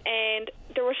call it. And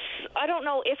there was, I don't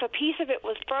know if a piece of it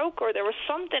was broke or there was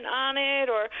something on it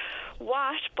or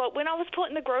what, but when I was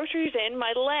putting the groceries in,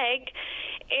 my leg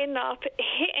ended up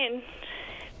hitting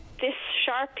this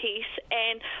sharp piece,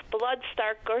 and blood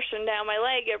started gushing down my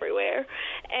leg everywhere.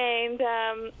 And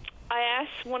I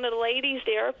asked one of the ladies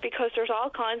there, because there's all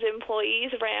kinds of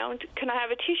employees around, can I have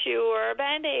a tissue or a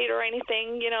Band-Aid or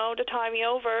anything, you know, to tie me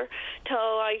over till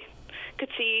I could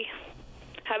see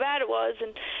how bad it was.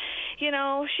 And you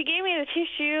know, she gave me the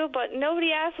tissue, but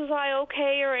nobody asked was I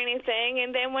okay or anything.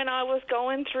 And then when I was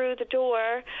going through the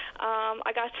door,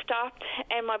 I got stopped,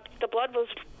 and the blood was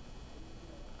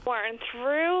pouring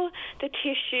through the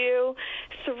tissue,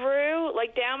 through,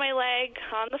 like, down my leg,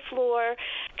 on the floor.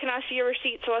 Can I see your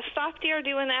receipt? So I stopped there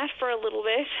doing that for a little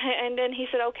bit, and then he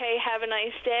said, okay, have a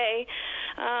nice day.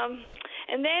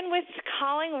 And then with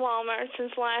calling Walmart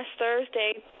since last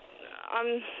Thursday,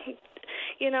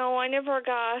 you know, I never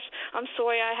got, I'm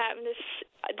sorry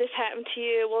this happened to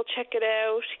you, we'll check it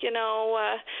out, you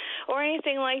know, or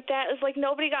anything like that. It's like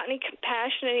nobody got any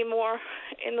compassion anymore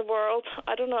in the world.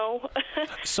 I don't know.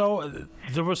 So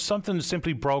there was something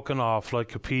simply broken off,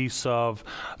 like a piece of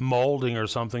molding or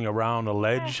something around a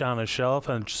ledge on a shelf,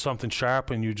 and something sharp,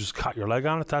 and you just cut your leg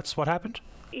on it? That's what happened?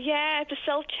 Yeah, at the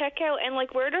self-checkout, and,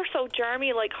 like, where they're so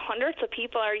germy, like, hundreds of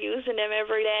people are using them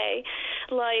every day.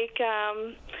 Like,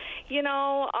 you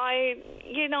know,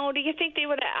 do you think they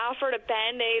would have offered a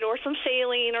Band-Aid or some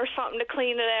saline or something to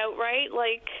clean it out, right?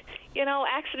 Like, you know,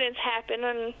 accidents happen,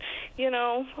 and, you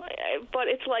know, but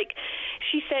it's like,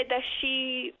 she said that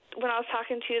when I was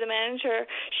talking to the manager,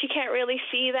 she can't really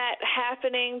see that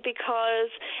happening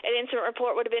because an incident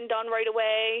report would have been done right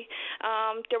away.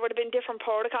 There would have been different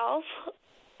protocols.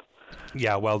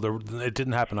 Yeah, well, it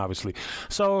didn't happen, obviously.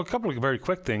 So a couple of very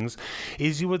quick things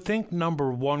is, you would think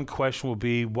number one question would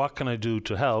be, what can I do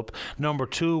to help? Number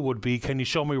two would be, can you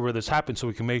show me where this happened so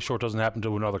we can make sure it doesn't happen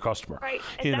to another customer? Right,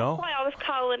 and that's why I was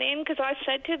calling in, because I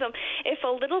said to them, if a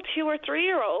little 2 or 3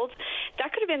 year old,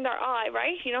 that could have been their eye,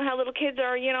 right? You know how little kids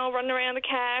are, you know, running around the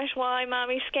cash while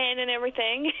mommy's scanning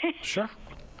everything. Sure.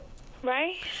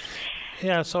 Right?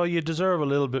 Yeah, so you deserve a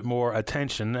little bit more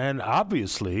attention, and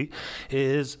obviously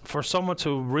is for someone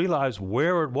to realize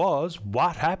where it was,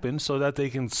 what happened, so that they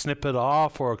can snip it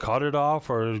off or cut it off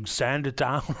or sand it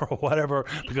down or whatever,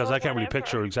 because I can't really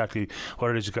picture exactly what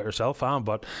it is you got yourself on,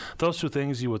 but those two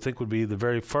things you would think would be the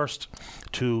very first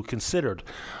to considered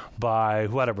by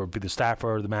whatever, be the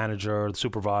staffer, the manager, the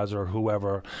supervisor,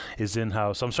 whoever is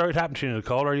in-house. I'm sorry it happened to you,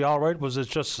 Nicole. Are you all right? Was it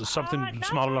just something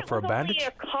small enough for a bandage?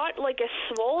 It was only a cut, like a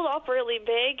swelled up really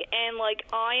big, and like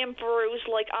I am bruised,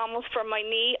 like almost from my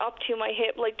knee up to my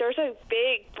hip. Like there's a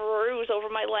big bruise over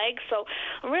my leg, so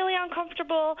I'm really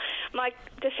uncomfortable.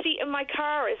 The seat in my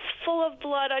car is full of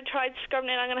blood. I tried scrubbing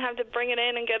it. I'm going to have to bring it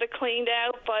in and get it cleaned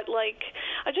out, but like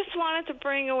I just wanted to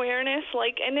bring awareness,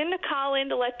 like, and then to call in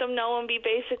to let them know and be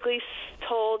basically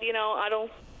told, you know, I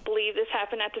don't believe this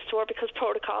happened at the store, because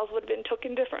protocols would have been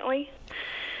taken differently.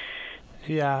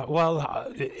 Yeah,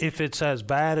 well, if it's as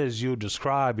bad as you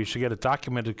describe, you should get it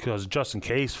documented, because just in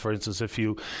case, for instance, if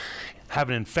you have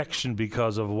an infection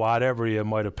because of whatever you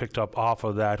might have picked up off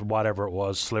of that, whatever it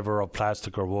was, sliver of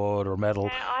plastic or wood or metal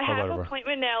I or have whatever. an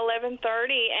appointment now, 11:30,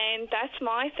 and that's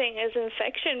my thing is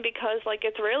infection, because like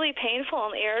it's really painful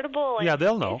and irritable. And yeah,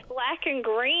 they'll know. It's black and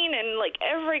green and like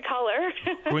every color.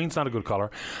 Green's not a good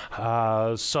color.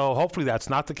 So hopefully that's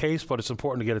not the case, but it's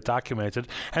important to get it documented.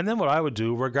 And then what I would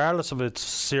do, regardless of it's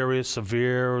serious,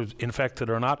 severe, infected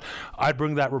or not, I'd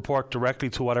bring that report directly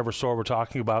to whatever store we're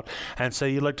talking about and say,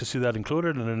 you'd like to see that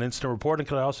included in an incident report, and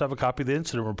can I also have a copy of the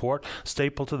incident report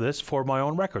stapled to this for my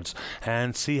own records,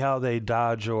 and see how they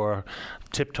dodge or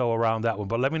tiptoe around that one.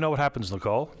 But let me know what happens,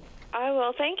 Nicole. I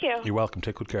will. Thank you. You're welcome.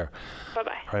 Take good care.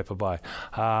 Bye-bye. All right,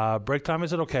 bye-bye. Break time,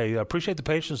 is it? Okay. I appreciate the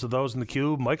patience of those in the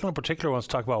queue. Michael in particular wants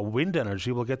to talk about wind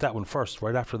energy. We'll get that one first,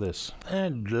 right after this.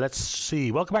 And let's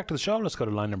see. Welcome back to the show. Let's go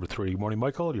to line number 3. Good morning,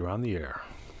 Michael. You're on the air.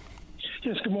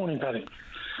 Yes, good morning, Paddy.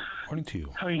 Morning to you.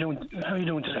 How are you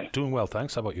doing today? Doing well,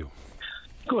 thanks. How about you?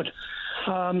 Good.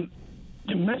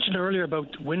 You mentioned earlier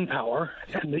about wind power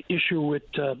and the issue with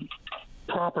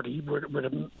property where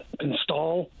to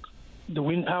install the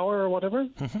wind power or whatever.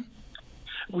 Mm-hmm.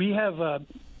 We have a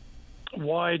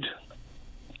wide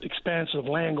expanse of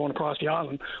land going across the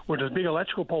island where there's big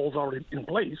electrical poles already in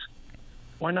place.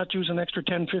 Why not use an extra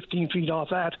 10, 15 feet off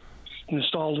that and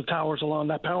install the towers along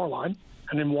that power line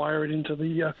and then wire it into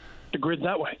the grid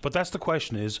that way? But that's the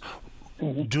question is,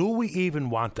 do we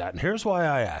even want that? And here's why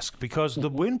I ask. Because the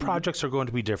wind projects are going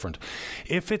to be different.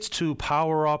 If it's to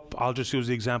power up, I'll just use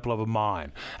the example of a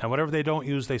mine, and whatever they don't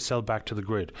use, they sell back to the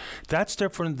grid. That's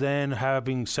different than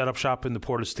having set up shop in the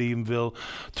Port of Stephenville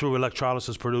through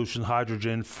electrolysis producing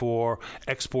hydrogen for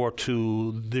export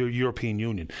to the European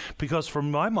Union. Because for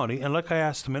my money, and like I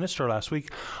asked the minister last week,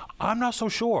 I'm not so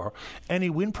sure any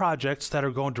wind projects that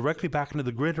are going directly back into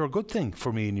the grid are a good thing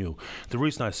for me and you. The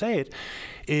reason I say it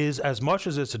is, as much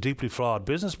as it's a deeply flawed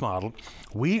business model,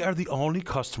 we are the only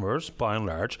customers, by and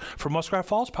large, for Muskrat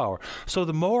Falls Power. So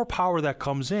the more power that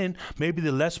comes in, maybe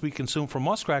the less we consume from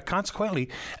Muskrat. Consequently,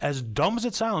 as dumb as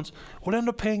it sounds, we'll end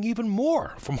up paying even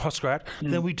more for Muskrat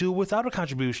than we do without a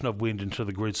contribution of wind into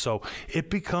the grid. So it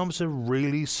becomes a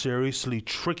really seriously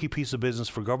tricky piece of business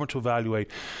for government to evaluate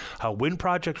how wind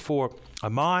project for a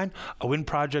mine, a wind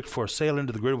project for a sale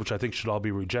into the grid, which I think should all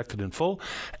be rejected in full,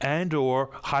 and or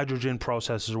hydrogen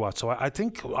processes or what. So I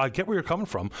think I get where you're coming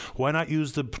from. Why not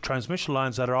use the transmission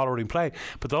lines that are already in play?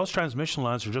 But those transmission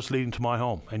lines are just leading to my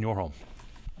home and your home.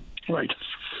 Right.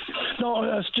 No,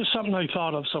 that's just something I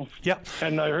thought of. So yeah,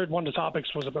 and I heard one of the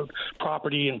topics was about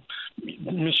property and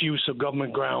misuse of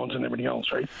government grounds and everything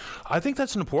else, right? I think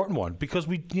that's an important one because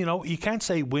you can't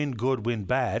say wind good, wind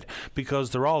bad because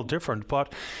they're all different,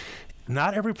 but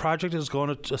not every project is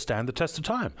going to stand the test of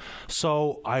time.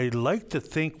 So I like to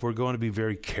think we're going to be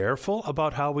very careful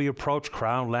about how we approach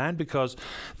Crown land because,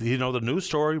 the news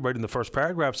story right in the first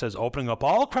paragraph says opening up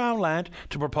all Crown land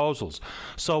to proposals.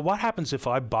 So what happens if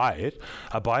I buy it,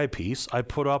 I buy a piece, I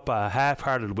put up a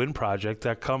half-hearted wind project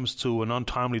that comes to an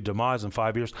untimely demise in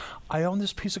 5 years? I own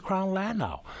this piece of Crown land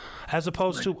now. As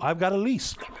opposed to, I've got a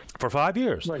lease for 5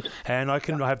 years, and I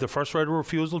can have the first right of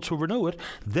refusal to renew it.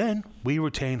 Then we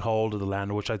retain hold of the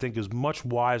land, which I think is much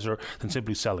wiser than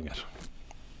simply selling it.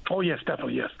 Oh, yes,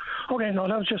 definitely, yes. Okay, no,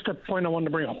 that was just a point I wanted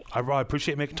to bring up. I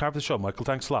appreciate making time for the show, Michael.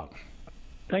 Thanks a lot.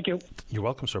 Thank you. You're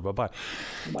welcome, sir. Bye-bye.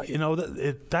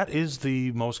 That is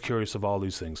the most curious of all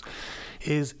these things.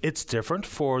 It's different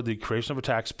for the creation of a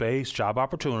tax base, job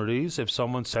opportunities, if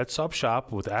someone sets up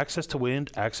shop with access to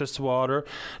wind, access to water,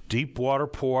 deep water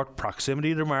port, proximity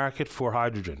to the market for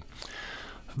hydrogen.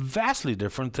 Vastly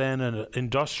different than an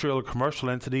industrial or commercial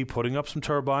entity putting up some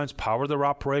turbines, power their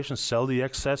operations, sell the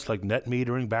excess like net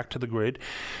metering back to the grid,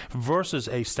 versus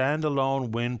a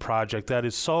standalone wind project that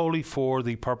is solely for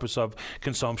the purpose of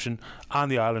consumption on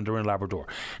the island or in Labrador.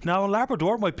 Now, in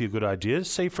Labrador might be a good idea,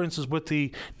 say for instance with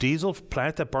the diesel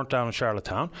plant that burnt down in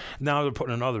Charlottetown. Now they're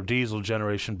putting another diesel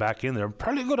generation back in there.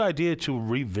 Probably a good idea to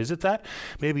revisit that.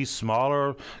 Maybe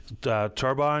smaller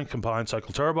turbine, combined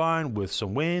cycle turbine with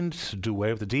some wind to do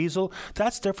away with the diesel.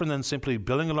 That's different than simply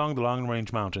building along the Long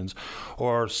Range Mountains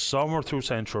or somewhere through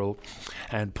Central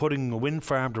and putting a wind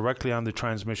farm directly on the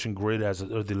transmission grid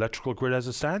or the electrical grid as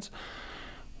it stands.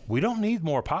 We don't need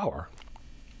more power,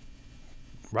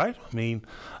 right? I mean,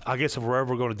 I guess if we're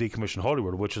ever going to decommission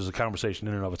Holyrood, which is a conversation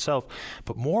in and of itself,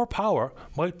 but more power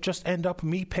might just end up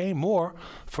me paying more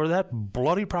for that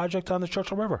bloody project on the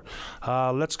Churchill River.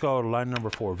 Let's go to line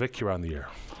number 4. Vic, you're on the air.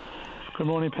 Good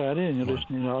morning, Patty, and your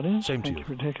listening audience. Same to you. Thank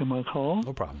you for taking my call.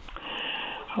 No problem.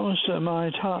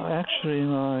 My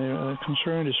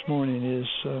concern this morning is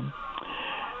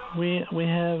we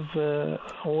have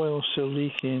oil still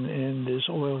leaking in this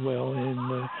oil well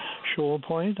in Shoal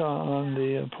Point on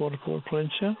the Port au Port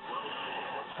Peninsula.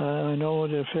 I know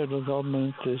the federal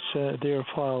government is their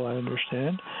file, I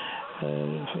understand.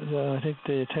 I think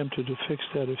they attempted to fix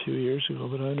that a few years ago,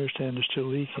 but I understand it's still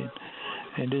leaking.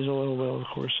 And this oil well, of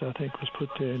course, I think was put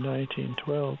there in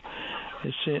 1912.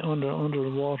 It's under the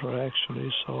water,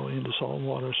 actually, so in the salt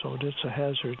water, so that's a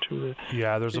hazard to the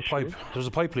there's issue. There's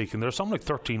a pipe leak, and there's something like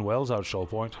 13 wells out at Shoal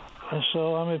Point.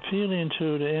 So I'm appealing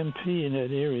to the MP in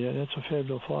that area. That's a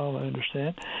federal file, I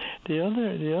understand. The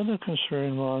other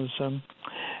concern was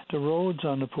the roads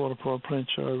on the Port au Port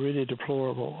Peninsula are really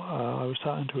deplorable. I was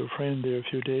talking to a friend there a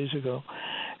few days ago,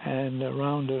 and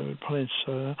around the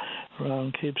peninsula,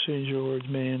 around Cape St. George,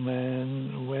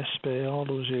 mainland, West Bay, all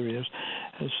those areas,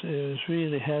 it's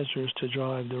really hazardous to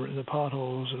drive, the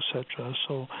potholes, etc.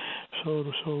 So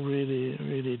really,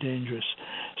 really dangerous.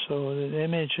 So the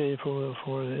MHA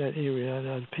for that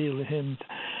area, I'd appeal to him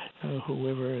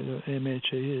whoever the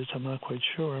MHA is. I'm not quite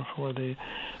sure for that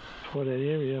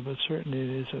area, but certainly it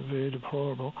is a very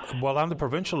deplorable. Well, on the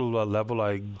provincial level,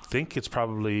 I think it's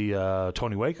probably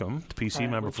Tony Wakeham, the PC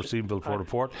member for Stephenville Port au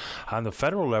Port. On the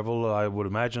federal level, I would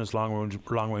imagine it's Long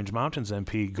Range Mountains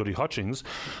MP Goody Hutchings.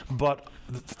 But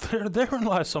therein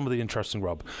lies some of the interesting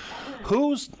rub.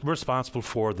 Who's responsible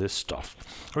for this stuff?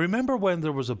 Remember when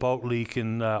there was a boat leak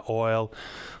in oil?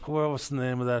 What was the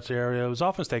name of that area? It was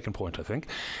off Mistaken Point, I think.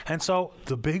 And so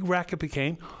the big racket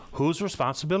became, whose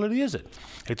responsibility is it?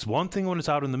 It's one thing when it's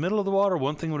out in the middle of the water,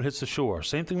 one thing when it hits the shore.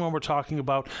 Same thing when we're talking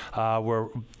about where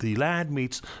the land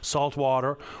meets salt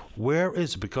water. Where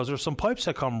is it? Because there's some pipes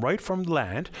that come right from the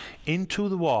land into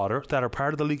the water that are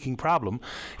part of the leaking problem.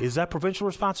 Is that provincial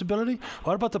responsibility?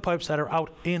 What about the pipes that are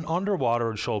out in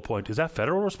underwater at Shoal Point? Is that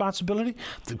federal responsibility?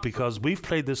 Because we've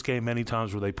played this game many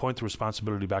times where they point the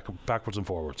responsibility backwards and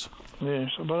forwards. Yes,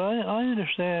 but I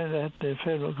understand that the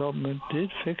federal government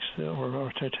did fix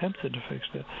or attempted to fix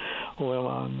the oil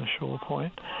on the Shoal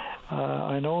Point.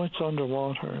 I know it's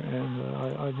underwater,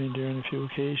 and I've been there on a few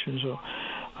occasions. So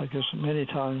I guess many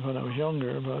times when I was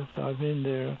younger, but I've been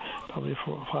there probably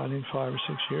for 5 or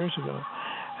 6 years ago.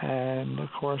 And of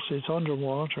course it's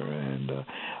underwater, and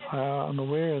I'm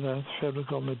aware that the federal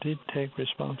government did take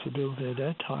responsibility at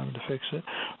that time to fix it,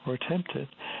 or attempted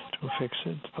to fix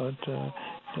it, but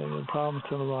the problem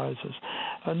still arises.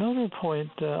 Another point,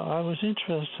 I was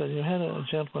interested, you had a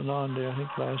gentleman on there, I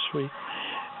think last week.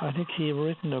 I think he had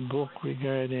written a book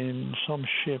regarding some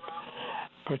ship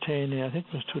pertaining, I think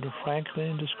it was to the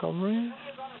Franklin discovery.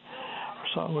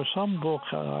 So it was some book.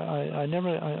 I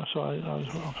was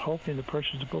hoping to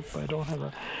purchase the book, but I don't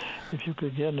have if you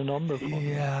could get a number for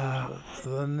me. Yeah,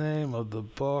 the name of the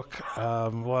book,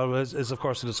 is of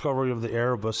course the discovery of the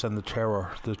Erebus and the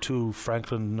Terror, the two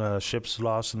Franklin ships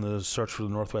lost in the search for the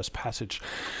Northwest Passage.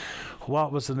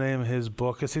 What was the name of his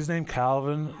book? Is his name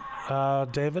Calvin,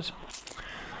 David?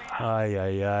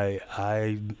 I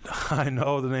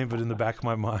know the name, but in the back of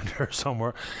my mind here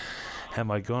somewhere. Am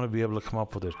I going to be able to come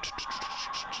up with it?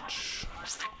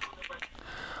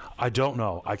 I don't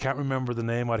know. I can't remember the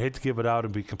name. I'd hate to give it out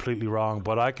and be completely wrong,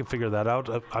 but I can figure that out.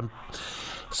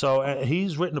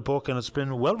 He's written a book, and it's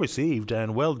been well received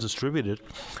and well distributed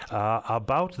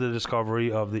about the discovery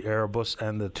of the Erebus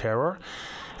and the Terror.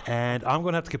 And I'm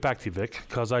going to have to get back to you, Vic,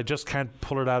 because I just can't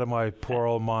pull it out of my poor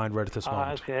old mind right at this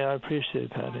moment. Okay, I appreciate it,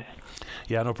 Paddy.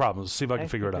 Yeah, no problem. See if I can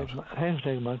figure it out. Thanks for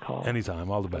taking my call. Anytime.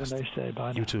 All the best. Have a nice day.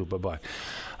 Bye. You too. Bye-bye.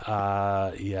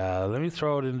 Let me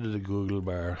throw it into the Google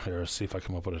bar here, see if I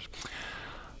come up with it.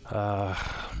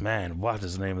 Man, what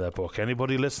is the name of that book?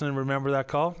 Anybody listening remember that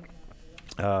call?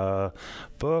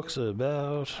 Books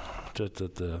about...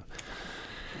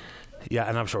 Yeah,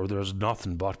 and I'm sure there's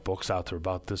nothing but books out there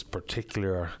about this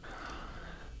particular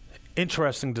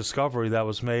interesting discovery that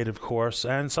was made, of course.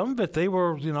 And some of it, they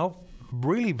were,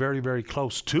 really very, very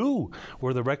close to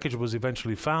where the wreckage was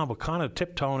eventually found, but kind of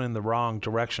tiptoeing in the wrong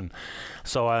direction.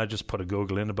 So I just put a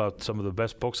Google in about some of the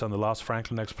best books on the Lost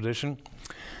Franklin expedition.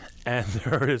 And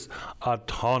there is a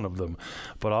ton of them.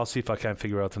 But I'll see if I can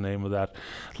figure out the name of that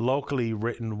locally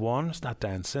written one. It's not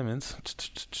Dan Simmons.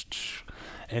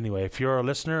 Anyway, if you're a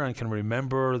listener and can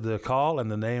remember the call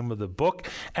and the name of the book,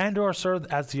 and or, sir,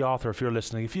 as the author, if you're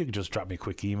listening, if you could just drop me a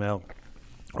quick email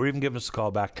or even give us a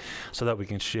call back so that we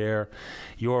can share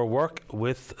your work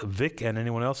with Vic and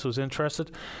anyone else who's interested,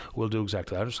 we'll do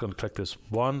exactly that. I'm just going to click this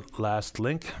one last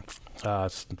link.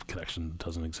 Connection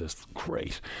doesn't exist.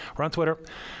 Great. We're on Twitter.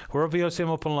 We're at VOCM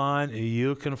Open Line.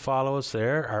 You can follow us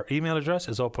there. Our email address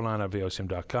is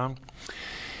openline@vocm.com.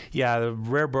 Yeah, the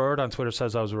Rare Bird on Twitter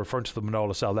says I was referring to the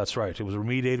Manola cell. That's right. It was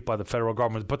remediated by the federal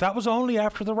government, but that was only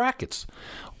after the rackets.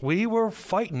 We were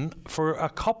fighting for a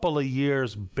couple of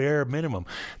years, bare minimum.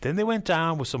 Then they went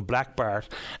down with some black bart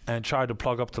and tried to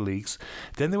plug up the leaks.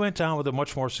 Then they went down with a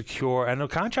much more secure, and the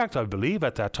contract, I believe,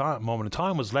 at that moment in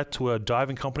time was let to a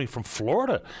diving company from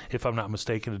Florida, if I'm not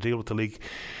mistaken, to deal with the leak.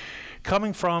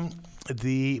 Coming from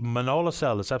the Manola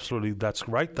cell, that's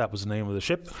right, that was the name of the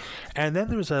ship. And then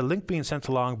there was a link being sent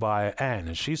along by Anne,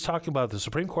 and she's talking about the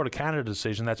Supreme Court of Canada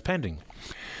decision that's pending.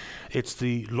 It's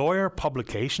the lawyer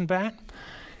publication ban.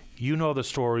 You know the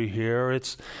story here.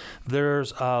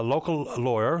 There's a local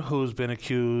lawyer who's been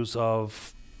accused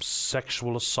of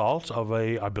sexual assault of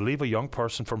I believe a young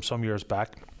person from some years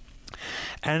back.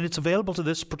 And it's available to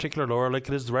this particular lawyer, like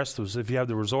it is the rest of us, if you have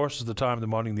the resources, the time, the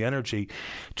money, and the energy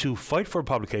to fight for a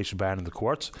publication ban in the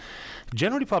courts.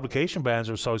 Generally, publication bans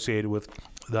are associated with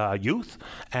the youth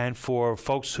and for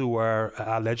folks who are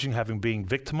alleging having been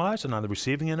victimized and on the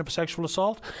receiving end of a sexual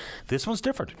assault. This one's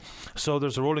different. So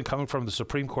there's a ruling coming from the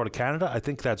Supreme Court of Canada. I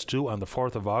think that's due on the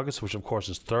 4th of August, which of course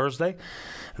is Thursday.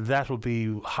 That will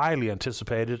be highly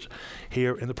anticipated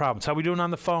here in the province. How are we doing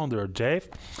on the phone there, Dave?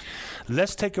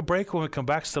 Let's take a break. When we come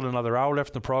back, still another hour left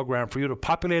in the program for you to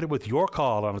populate it with your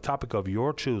call on a topic of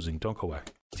your choosing. Don't go away.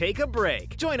 Take a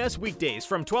break. Join us weekdays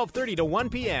from 12:30 to 1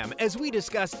 p.m. as we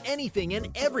discuss anything and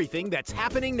everything that's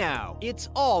happening now. It's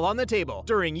all on the table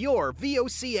during your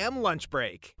VOCM lunch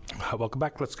break. Welcome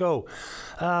back. Let's go.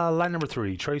 Line number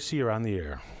 3. Tracy, you're on the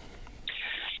air.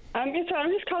 Yes, I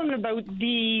was just calling about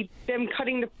them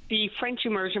cutting the French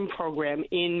immersion program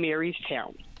in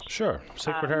Marystown. Sure.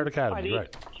 Sacred Heart Academy,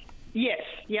 right. Yes,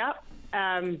 yeah.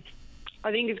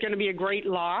 I think it's going to be a great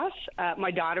loss.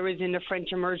 My daughter is in the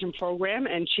French immersion program,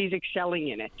 and she's excelling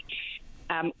in it.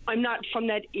 I'm not from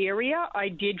that area. I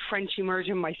did French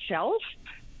immersion myself,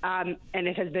 and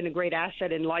it has been a great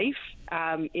asset in life.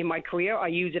 In my career, I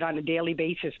use it on a daily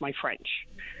basis, my French.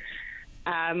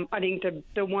 I think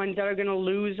the ones that are going to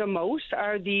lose the most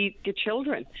are the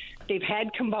children. They've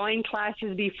had combined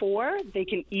classes before. They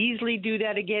can easily do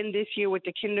that again this year with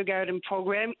the kindergarten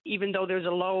program, even though there's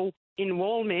a low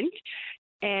enrollment,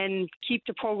 and keep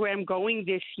the program going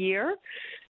this year,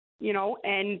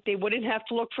 and they wouldn't have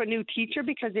to look for a new teacher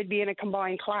because they'd be in a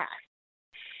combined class.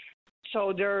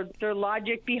 So their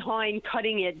logic behind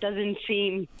cutting it doesn't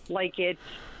seem like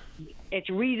it's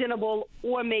reasonable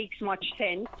or makes much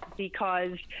sense,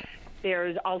 because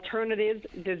there's alternatives.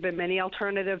 There's been many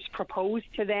alternatives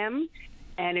proposed to them,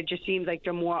 and it just seems like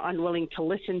they're more unwilling to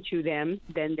listen to them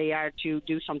than they are to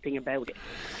do something about it.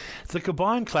 The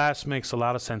combined class makes a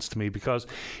lot of sense to me, because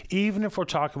even if we're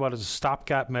talking about it as a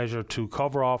stopgap measure to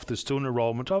cover off the student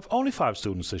enrollment of only 5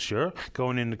 students this year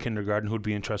going into kindergarten who'd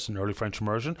be interested in early French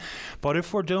immersion, but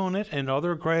if we're doing it in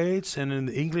other grades and in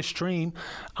the English stream,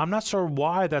 I'm not sure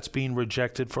why that's being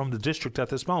rejected from the district at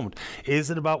this moment. Is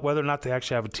it about whether or not they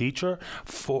actually have a teacher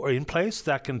in place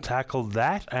that can tackle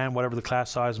that and whatever the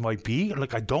class size might be?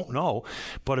 I don't know,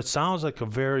 but it sounds like a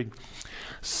very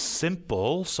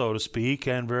simple, so to speak,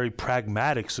 and very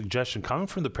pragmatic suggestion coming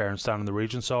from the parents down in the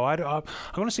region. So I'm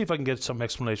going to see if I can get some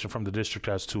explanation from the district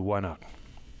as to why not.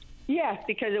 Yeah,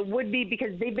 because it would be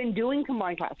because they've been doing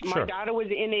combined classes. Sure. My daughter was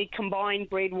in a combined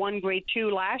grade 1, grade 2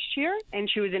 last year, and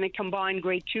she was in a combined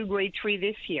grade 2, grade 3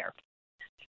 this year.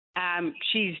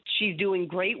 She's doing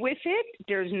great with it.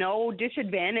 There's no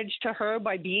disadvantage to her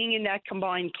by being in that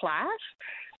combined class.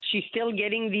 She's still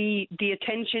getting the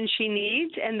attention she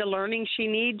needs and the learning she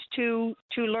needs to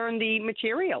learn the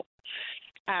material.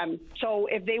 So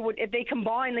if they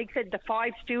combine, like I said, the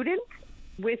 5 students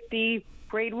with the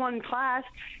grade 1 class,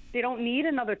 they don't need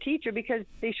another teacher, because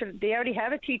they already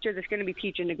have a teacher that's going to be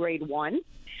teaching the grade 1.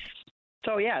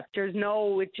 So yeah, their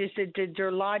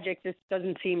logic just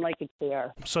doesn't seem like it's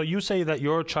there. So you say that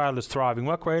your child is thriving.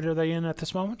 What grade are they in at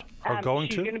this moment? Or going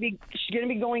to? She's going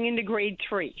to be going into grade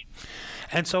 3.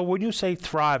 And so when you say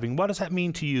thriving, what does that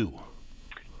mean to you?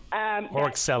 Or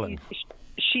excelling?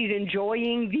 She's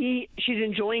enjoying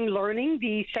learning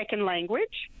the second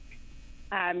language.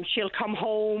 She'll come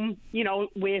home,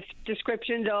 with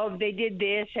descriptions of they did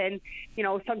this, and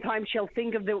sometimes she'll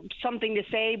think of something to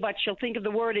say, but she'll think of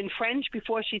the word in French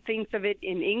before she thinks of it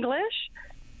in English.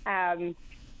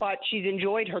 But she's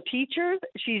enjoyed her teachers,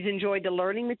 she's enjoyed the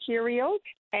learning material,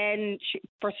 and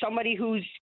for somebody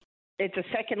it's a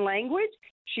second language,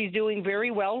 she's doing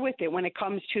very well with it when it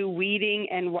comes to reading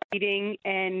and writing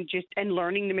and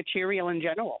learning the material in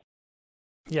general.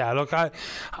 Yeah, look,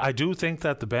 I do think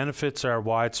that the benefits are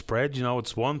widespread.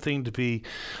 It's one thing to be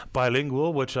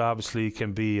bilingual, which obviously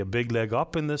can be a big leg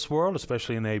up in this world,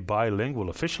 especially in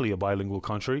officially a bilingual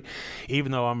country,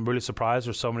 even though I'm really surprised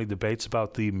there's so many debates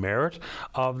about the merit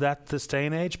of that this day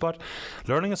and age. But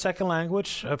learning a second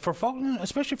language, for folks,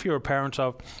 especially if you're a parent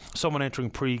of someone entering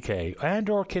pre-K and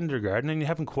or kindergarten, and you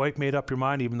haven't quite made up your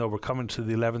mind, even though we're coming to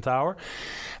the 11th hour,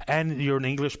 and you're an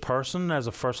English person as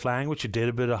a first language, you did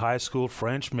a bit of high school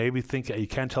French, maybe think that you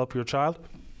can't help your child,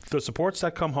 the supports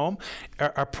that come home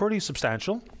are pretty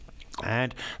substantial,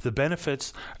 and the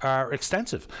benefits are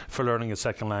extensive for learning a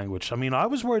second language. I mean, I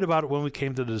was worried about it when we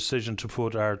came to the decision to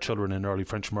put our children in early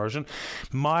French immersion.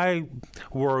 My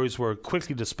worries were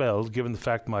quickly dispelled given the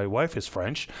fact my wife is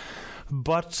French.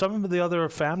 But some of the other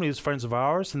families, friends of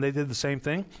ours, and they did the same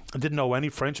thing, didn't know any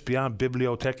French beyond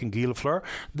Bibliothèque and Guy Lafleur.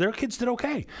 Their kids did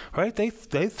okay, right? They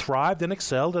thrived and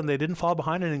excelled, and they didn't fall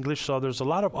behind in English, so there's a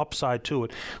lot of upside to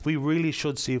it. We really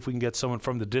should see if we can get someone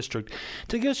from the district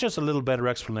to give us just a little better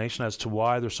explanation as to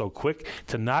why they're so quick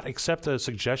to not accept a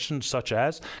suggestion such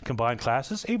as combined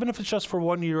classes, even if it's just for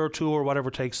 1 year or 2 or whatever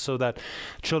it takes, so that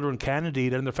children can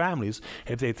indeed, and their families,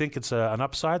 if they think it's an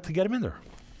upside, to get them in there.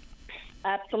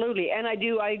 Absolutely. And I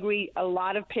agree. A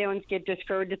lot of parents get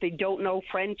discouraged if they don't know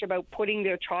French about putting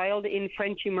their child in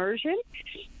French immersion.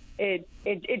 It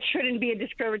shouldn't be a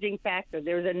discouraging factor.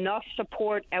 There's enough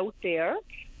support out there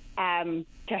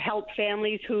to help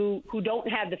families who don't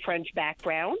have the French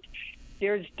background.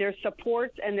 There's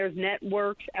supports and there's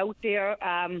networks out there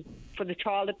for the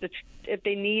child if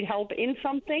they need help in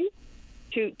something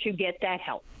to get that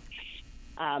help.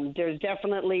 There's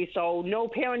definitely, so no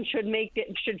parent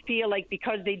should feel like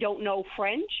because they don't know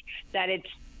French that it's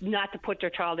not to put their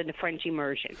child into French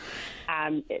immersion.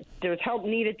 There's help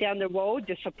needed down the road.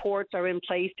 The supports are in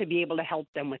place to be able to help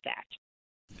them with that.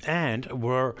 And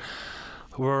we're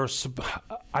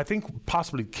I think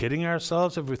possibly kidding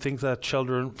ourselves if we think that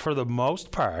children, for the most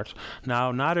part,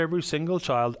 now not every single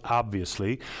child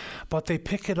obviously, but they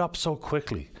pick it up so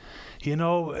quickly. You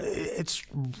know, it's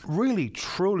really,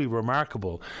 truly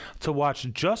remarkable to watch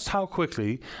just how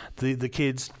quickly the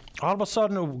kids, all of a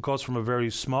sudden it goes from a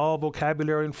very small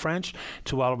vocabulary in French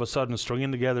to all of a sudden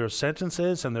stringing together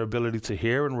sentences and their ability to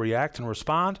hear and react and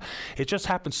respond. It just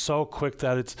happens so quick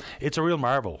that it's a real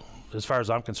marvel, as far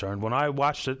as I'm concerned. When I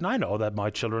watched it, and I know that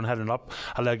my children had a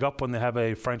leg up when they have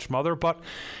a French mother, but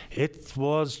it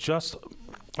was just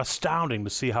astounding to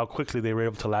see how quickly they were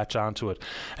able to latch onto it.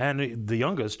 And the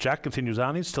youngest, Jack, continues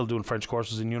on. He's still doing French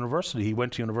courses in university. He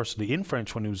went to university in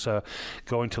French when he was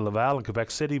going to Laval in Quebec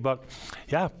City. But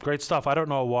yeah, great stuff. I don't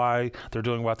know why they're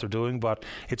doing what they're doing, but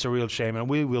it's a real shame, and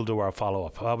we will do our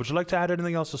follow-up. Would you like to add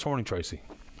anything else this morning, Tracy?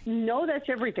 No, that's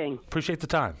everything. Appreciate the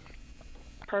time.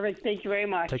 Perfect. Thank you very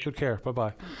much. Take good care.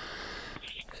 Bye-bye.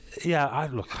 Yeah, I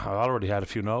already had a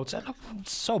few notes, and look,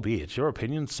 so be it. Your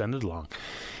opinion, send it along.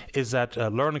 Is that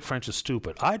learning French is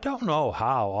stupid? I don't know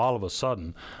how all of a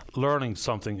sudden learning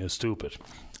something is stupid,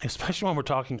 especially when we're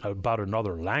talking about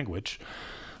another language.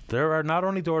 There are not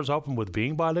only doors open with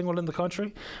being bilingual in the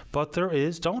country, but there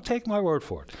is, don't take my word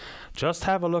for it, just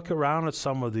have a look around at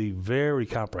some of the very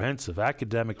comprehensive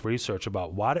academic research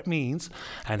about what it means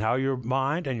and how your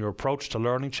mind and your approach to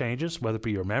learning changes, whether it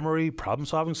be your memory,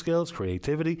 problem-solving skills,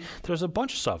 creativity. There's a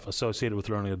bunch of stuff associated with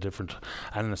learning a different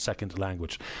and a second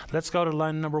language. Let's go to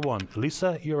line number 1.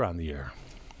 Lisa, you're on the air.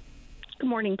 Good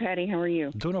morning, Patty. How are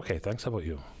you? Doing okay, thanks. How about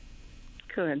you?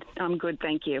 Good. I'm good,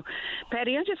 thank you.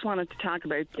 Patty, I just wanted to talk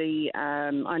about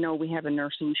I know we have a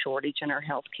nursing shortage in our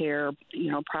healthcare,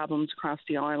 problems across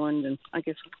the island and I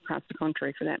guess across the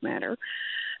country for that matter.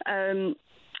 I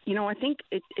think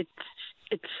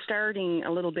it's starting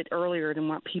a little bit earlier than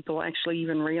what people actually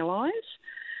even realize.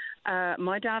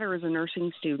 My daughter is a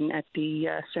nursing student at the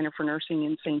Center for Nursing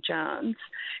in St. John's,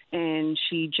 and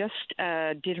she just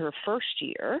did her first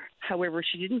year. However,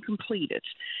 she didn't complete it.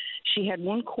 She had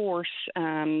one course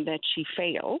that she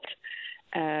failed.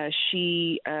 I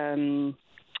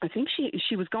think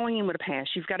she was going in with a pass.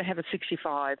 You've got to have a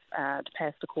 65 to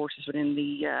pass the courses within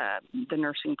the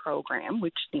nursing program,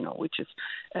 which is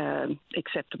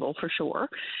acceptable for sure.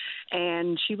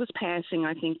 And she was passing,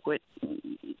 I think, with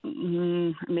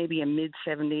maybe a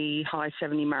mid-70, high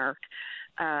 70 mark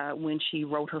when she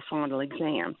wrote her final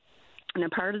exam. And a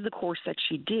part of the course that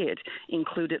she did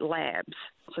included labs.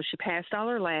 So she passed all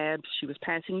her labs. She was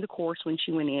passing the course when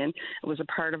she went in. It was a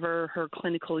part of her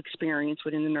clinical experience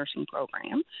within the nursing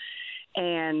program.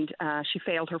 And she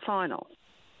failed her final.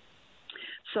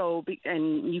 So,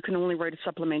 and you can only write a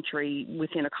supplementary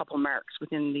within a couple of marks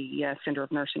within the Center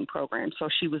of Nursing program. So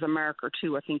she was a mark or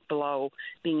two, I think, below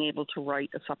being able to write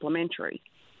a supplementary.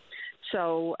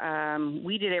 So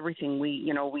we did everything.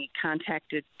 We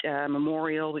contacted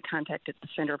Memorial. We contacted the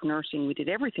Center of Nursing. We did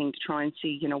everything to try and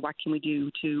see, what can we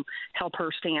do to help her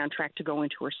stay on track to go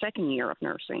into her second year of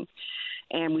nursing.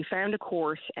 And we found a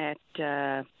course at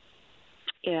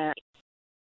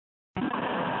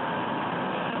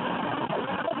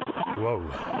Whoa.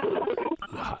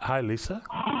 Hi, Lisa.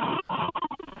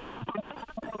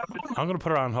 I'm going to put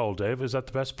her on hold, Dave. Is that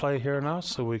the best play here now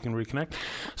so we can reconnect?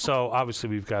 So obviously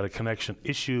we've got a connection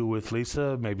issue with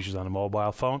Lisa. Maybe she's on a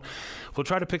mobile phone. We'll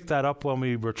try to pick that up when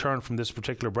we return from this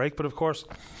particular break. But of course,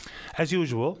 as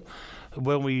usual,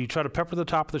 when we try to pepper the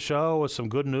top of the show with some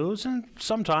good news, and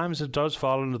sometimes it does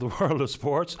fall into the world of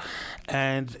sports.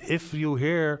 And if you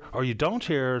hear or you don't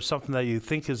hear something that you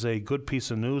think is a good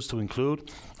piece of news to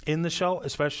include in the show,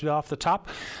 especially off the top,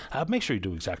 make sure you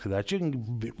do exactly that. You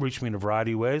can reach me in a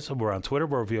variety of ways. We're on Twitter.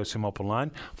 We're VOCM Open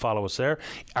Line. Follow us there.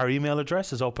 Our email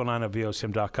address is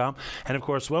openline@vocm.com. And, of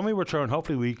course, when we return,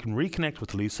 hopefully we can reconnect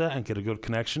with Lisa and get a good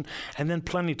connection, and then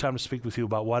plenty of time to speak with you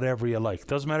about whatever you like.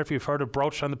 Doesn't matter if you've heard it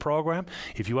broached on the program.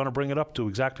 If you want to bring it up, do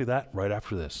exactly that right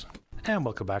after this. And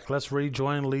welcome back. Let's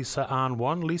rejoin Lisa on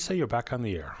one. Lisa, you're back on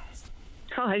the air.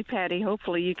 Hi, Patty.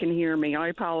 Hopefully you can hear me. I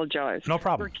apologize. No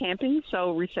problem. We're camping,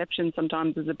 so reception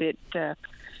sometimes is a bit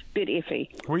iffy.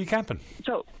 Where are you camping?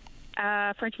 So,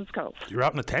 Frenchman's Cove. You're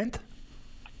out in a tent?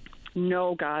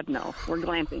 No, God, no. We're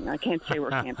glamping. I can't say we're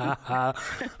camping.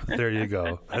 There you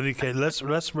go. Okay, let's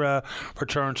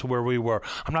return to where we were.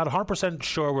 I'm not 100%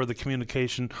 sure where the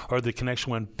communication or the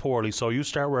connection went poorly, so you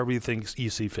start wherever you think you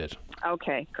see fit.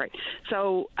 Okay, great.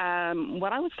 So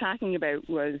what I was talking about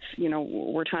was,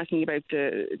 we're talking about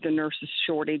the nurses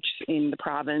shortage in the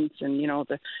province, and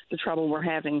the trouble we're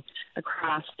having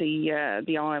across the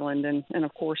island and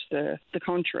of course the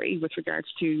country with regards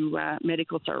to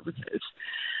medical services.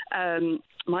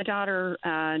 My daughter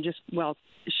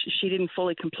she didn't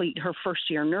fully complete her first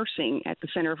year nursing at the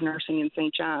Centre of Nursing in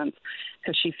St. John's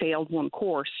because she failed one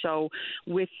course. So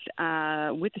with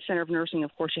the Centre of Nursing, of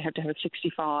course, you have to have a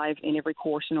 65 in every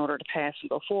course in order to pass and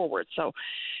go forward. So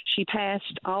she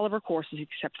passed all of her courses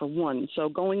except for one. So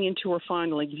going into her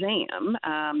final exam,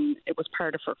 it was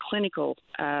part of her clinical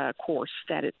course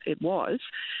that it was.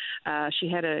 She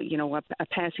had a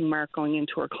passing mark going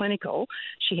into her clinical.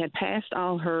 She had passed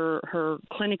all her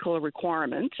clinical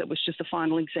requirements. It was just a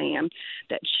final exam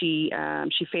that she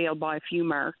failed by a few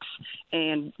marks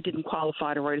and didn't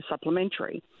qualify to write a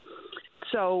supplementary.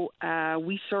 So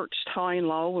we searched high and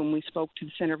low, and we spoke to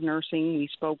the Centre of Nursing. We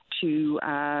spoke to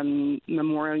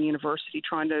Memorial University,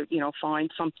 trying to find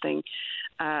something.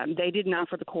 They didn't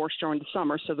offer the course during the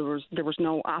summer, so there was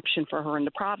no option for her in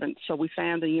the province. So we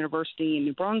found a university in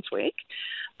New Brunswick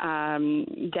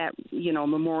that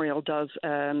Memorial does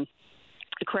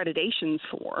accreditations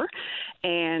for,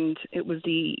 and it was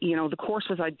the course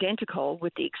was identical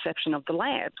with the exception of the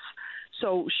labs.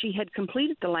 So she had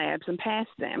completed the labs and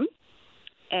passed them,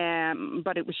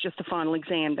 but it was just the final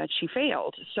exam that she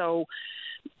failed. So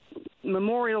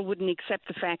Memorial wouldn't accept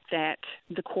the fact that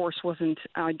the course wasn't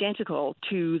identical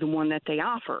to the one that they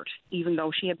offered, even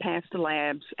though she had passed the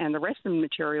labs and the rest of the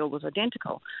material was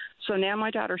identical. So now my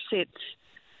daughter sits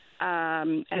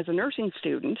as a nursing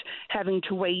student having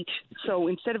to wait. So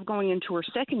instead of going into her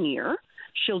second year,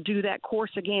 she'll do that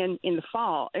course again in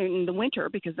the winter,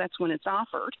 because that's when it's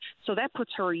offered. So that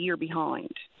puts her a year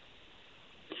behind.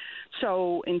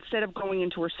 So instead of going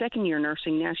into her second year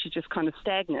nursing, now she's just kind of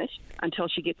stagnant until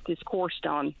she gets this course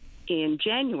done in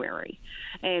January.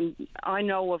 And I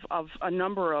know of a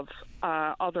number of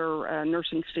other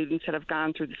nursing students that have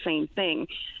gone through the same thing.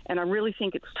 And I really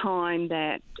think it's time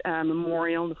that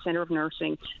Memorial and the Centre of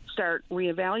Nursing start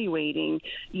reevaluating,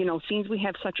 since we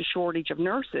have such a shortage of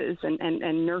nurses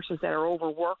and nurses that are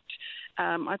overworked,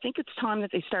 I think it's time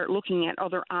that they start looking at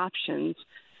other options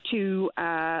to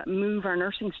move our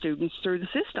nursing students through the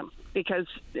system, because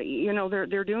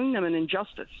they're doing them an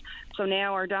injustice. So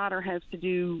now our daughter has to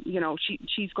do,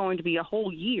 she's going to be a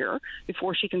whole year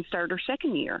before she can start her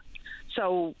second year.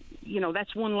 So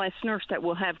that's one less nurse that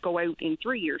will have go out in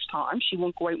 3 years' time. She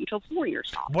won't go out until 4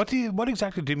 years' time. What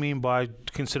exactly do you mean by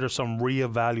consider some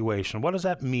reevaluation? What does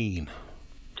that mean?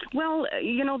 Well,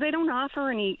 they don't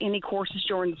offer any courses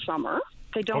during the summer.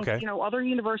 They don't, okay. Other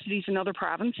universities in other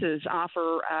provinces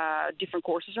offer different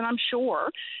courses. And I'm sure,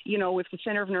 if the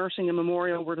Centre of Nursing and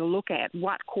Memorial were to look at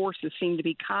what courses seem to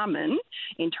be common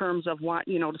in terms of what,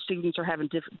 the students are having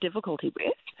difficulty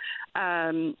with,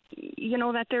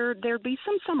 that there'd be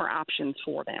some summer options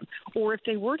for them. Or if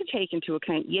they were to take into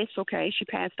account, yes, okay, she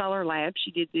passed all her labs,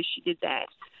 she did this, she did that.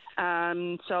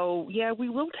 We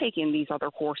will take in these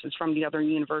other courses from the other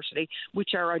university,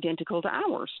 which are identical to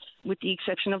ours, with the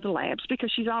exception of the labs,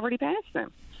 because she's already passed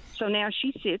them. So now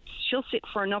she'll sit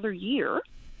for another year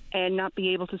and not be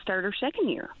able to start her second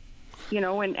year.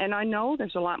 And I know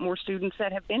there's a lot more students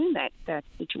that have been in that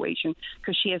situation,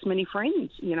 because she has many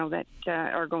friends, that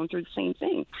are going through the same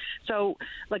thing. So,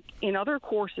 like in other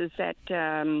courses that,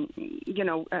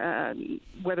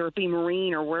 whether it be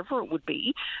marine or wherever it would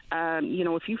be,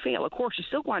 if you fail a course, you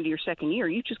still go on to your second year.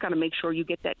 You just got to make sure you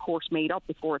get that course made up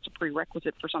before it's a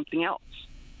prerequisite for something else.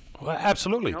 Well,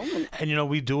 absolutely. And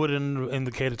we do it in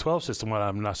the K-12 system. Well,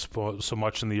 I'm not so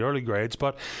much in the early grades,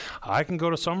 but I can go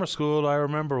to summer school. I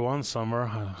remember one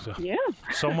summer,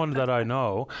 someone that I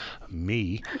know,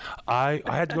 I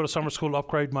had to go to summer school to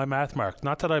upgrade my math mark.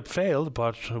 Not that I failed,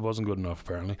 but it wasn't good enough,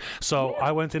 apparently. So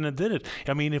I went in and did it.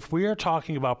 I mean, if we're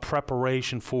talking about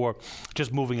preparation for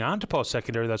just moving on to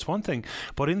post-secondary, that's one thing.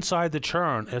 But inside the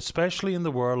churn, especially in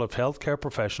the world of healthcare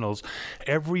professionals,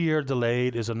 every year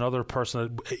delayed is another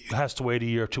person that has to wait a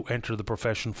year to enter the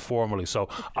profession formally. So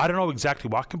I don't know exactly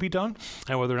what can be done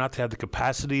and whether or not they have the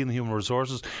capacity and the human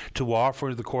resources to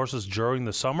offer the courses during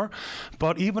the summer.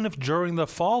 But even if during the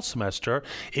fall semester,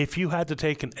 if you had to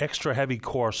take an extra heavy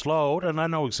course load, and I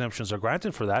know exemptions are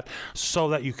granted for that, so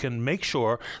that you can make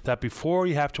sure that before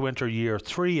you have to enter year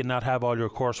 3 and not have all your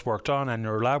coursework done and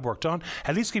your lab work done,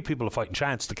 at least give people a fighting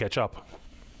chance to catch up.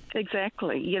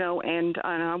 Exactly, and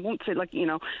I won't say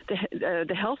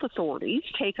the health authorities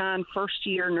take on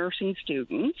first-year nursing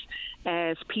students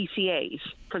as PCAs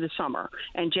for the summer,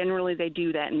 and generally they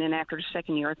do that, and then after the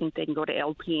second year, I think they can go to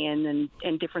LPN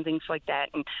and different things like that,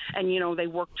 and they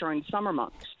work during the summer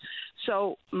months.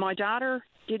 So my daughter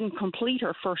didn't complete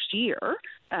her first year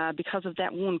because of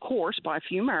that one course by a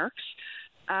few marks,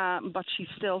 but she's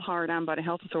still hired on by the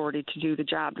health authority to do the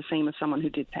job the same as someone who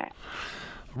did pass.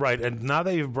 Right, and now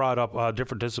that you've brought up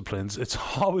different disciplines, it's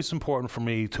always important for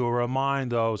me to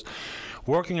remind those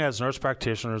working as nurse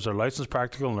practitioners or licensed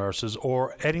practical nurses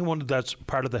or anyone that's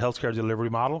part of the healthcare delivery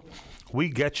model. We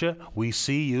get you, we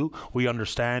see you, we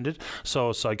understand it.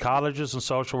 So psychologists and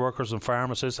social workers and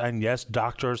pharmacists and yes,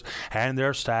 doctors and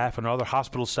their staff and other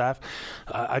hospital staff,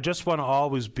 I just want to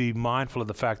always be mindful of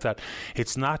the fact that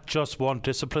it's not just one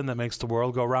discipline that makes the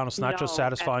world go round. It's not just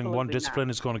satisfying one discipline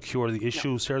is going to cure the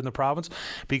issues here in the province,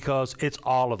 because it's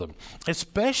all of them.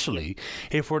 Especially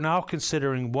if we're now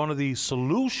considering one of these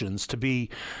solutions to be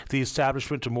the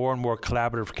establishment of more and more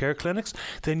collaborative care clinics,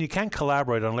 then you can't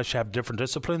collaborate unless you have different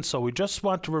disciplines. So we just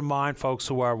want to remind folks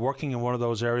who are working in one of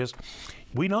those areas,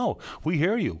 we know, we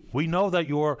hear you. We know that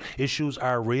your issues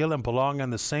are real and belong on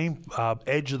the same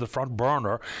edge of the front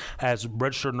burner as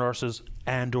registered nurses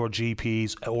and or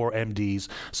GPs or MDs.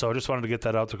 So I just wanted to get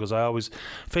that out there because I always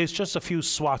face just a few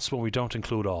swats when we don't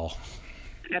include all.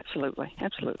 Absolutely.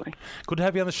 Good to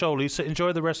have you on the show, Lisa.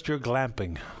 Enjoy the rest of your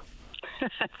glamping.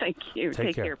 Thank you.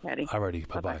 Take care, Patty. Alrighty,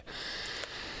 bye-bye.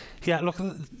 Yeah, look,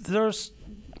 there's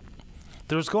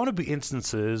going to be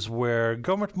instances where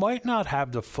government might not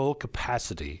have the full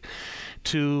capacity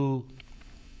to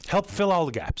help fill all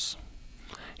the gaps.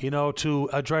 To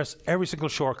address every single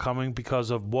shortcoming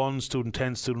because of one student,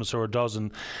 10 students, or a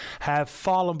dozen have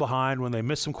fallen behind when they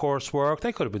miss some coursework.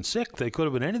 They could have been sick. They could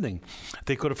have been anything.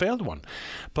 They could have failed one.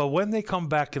 But when they come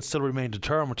back and still remain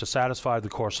determined to satisfy the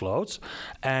course loads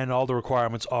and all the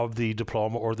requirements of the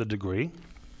diploma or the degree,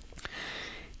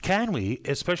 can we,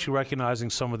 especially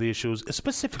recognizing some of the issues,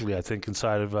 specifically, I think,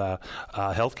 inside of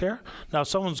healthcare? Now,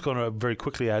 someone's going to very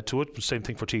quickly add to it. Same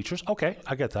thing for teachers. Okay,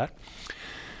 I get that.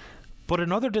 But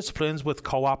in other disciplines with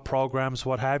co-op programs,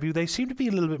 what have you, they seem to be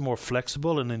a little bit more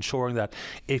flexible in ensuring that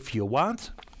if you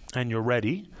want and you're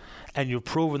ready and you've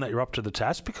proven that you're up to the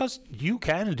task, because you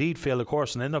can indeed fail a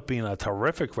course and end up being a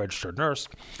terrific registered nurse,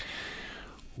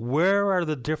 where are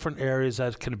the different areas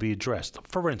that can be addressed?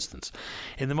 For instance,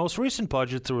 in the most recent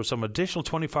budget, there was some additional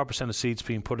 25% of seats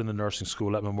being put in the nursing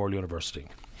school at Memorial University.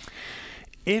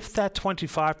 If that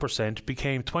 25%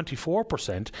 became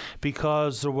 24%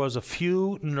 because there was a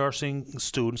few nursing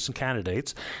students and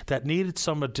candidates that needed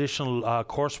some additional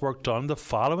coursework done the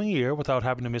following year without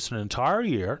having to miss an entire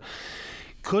year,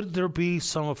 could there be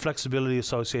some flexibility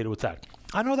associated with that?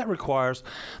 I know that requires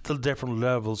the different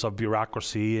levels of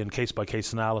bureaucracy and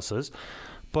case-by-case analysis,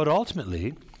 but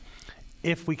ultimately,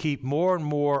 if we keep more and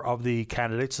more of the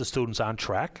candidates, the students on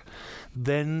track,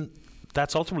 then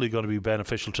that's ultimately going to be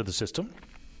beneficial to the system.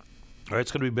 Right,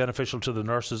 it's going to be beneficial to the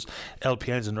nurses,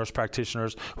 LPNs and nurse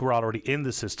practitioners who are already in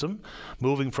the system,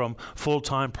 moving from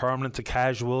full-time permanent to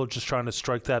casual, just trying to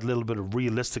strike that little bit of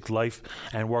realistic life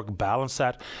and work balance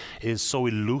that is so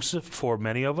elusive for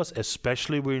many of us,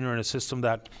 especially when you're in a system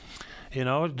that,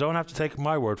 don't have to take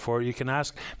my word for it. You can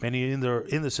ask many in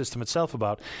the system itself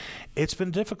about. It's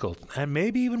been difficult, and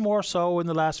maybe even more so in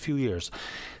the last few years.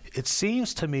 It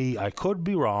seems to me, I could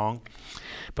be wrong,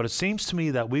 but it seems to me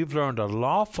that we've learned an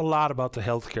awful lot about the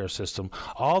healthcare system,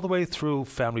 all the way through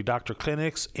family doctor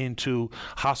clinics, into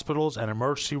hospitals and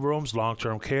emergency rooms,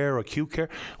 long-term care, acute care.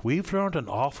 We've learned an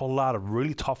awful lot of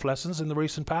really tough lessons in the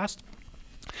recent past.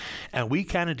 And we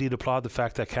can indeed applaud the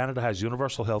fact that Canada has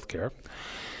universal healthcare,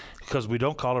 because we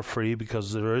don't call it free,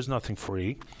 because there is nothing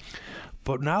free.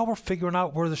 But now we're figuring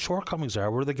out where the shortcomings are,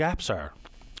 where the gaps are.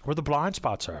 where the blind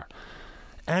spots are.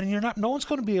 And no one's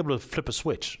going to be able to flip a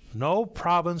switch. No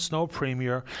province, no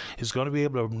premier is going to be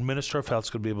able to, Minister of Health is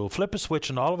going to be able to flip a switch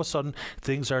and all of a sudden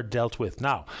things are dealt with.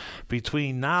 Now,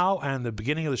 between now and the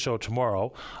beginning of the show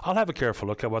tomorrow, I'll have a careful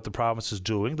look at what the province is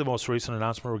doing, the most recent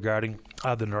announcement regarding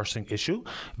the nursing issue,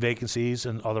 vacancies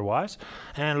and otherwise.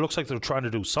 And it looks like they're trying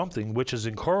to do something, which is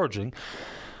encouraging.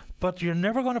 But you're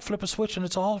never going to flip a switch and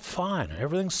it's all fine.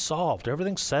 Everything's solved.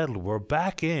 Everything's settled. We're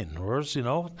back in.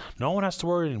 No one has to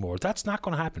worry anymore. That's not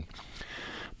going to happen.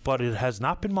 But it has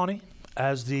not been money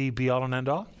as the be-all and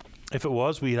end-all. If it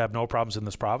was, we'd have no problems in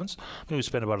this province. We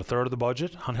spend about a third of the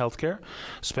budget on healthcare.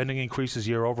 Spending increases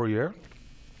year over year.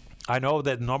 I know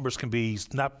that numbers can be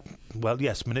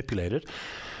manipulated.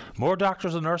 More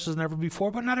doctors and nurses than ever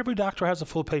before, but not every doctor has a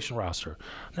full patient roster.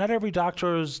 Not every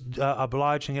doctor is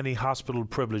obliging any hospital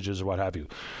privileges or what have you.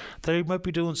 They might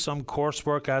be doing some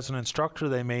coursework as an instructor.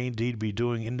 They may indeed be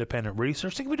doing independent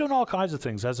research. They could be doing all kinds of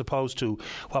things as opposed to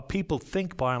what people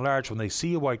think by and large when they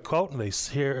see a white coat and they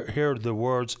hear the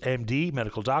words MD,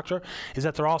 medical doctor, is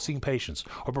that they're all seeing patients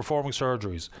or performing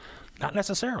surgeries. Not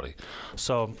necessarily.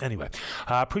 So anyway,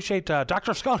 I appreciate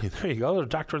Dr. Scully. There you go, the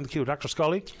doctor in the queue. Dr.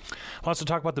 Scully wants to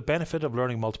talk about the benefit of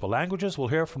learning multiple languages. We'll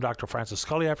hear from Dr. Francis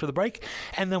Scully after the break,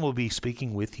 and then we'll be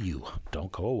speaking with you.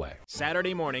 Don't go away.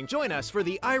 Saturday morning, join us for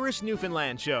the Irish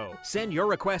Newfoundland Show. Send your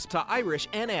request to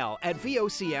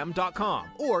irishnl@vocm.com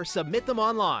or submit them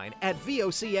online at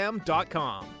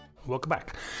vocm.com. Welcome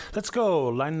back. Let's go.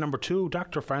 Line number 2,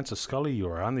 Dr. Francis Scully, you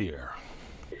are on the air.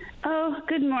 Oh,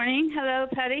 good morning. Hello,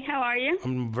 Patty. How are you?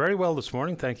 I'm very well this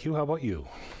morning, thank you. How about you?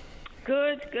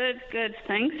 Good.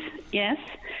 Thanks. Yes.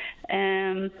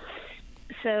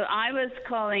 So I was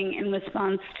calling in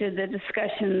response to the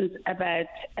discussions about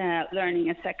learning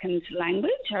a second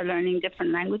language or learning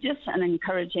different languages and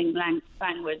encouraging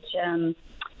language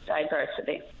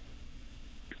diversity.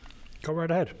 Go right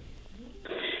ahead.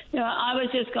 I was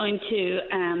just going to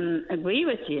agree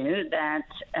with you that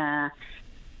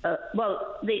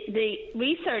the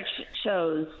research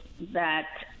shows that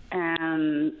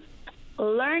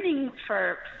learning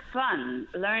for fun,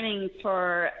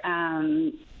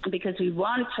 because we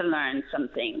want to learn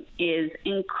something, is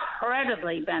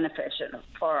incredibly beneficial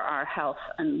for our health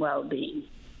and well-being.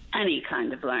 Any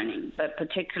kind of learning, but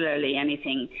particularly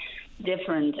anything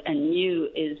different and new,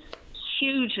 is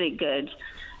hugely good,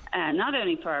 not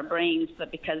only for our brains, but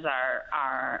because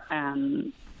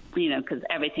because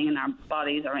everything in our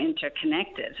bodies are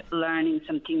interconnected. Learning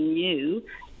something new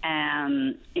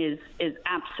is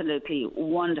absolutely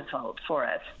wonderful for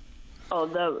us.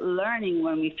 Although learning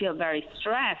when we feel very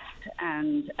stressed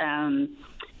and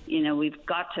we've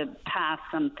got to pass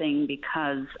something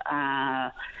because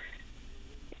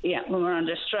when we're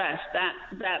under stress,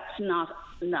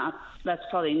 that's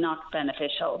probably not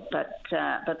beneficial, but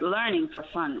learning for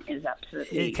fun is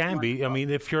absolutely it can wonderful. be. I mean,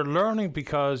 if you're learning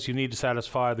because you need to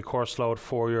satisfy the course load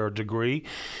for your degree,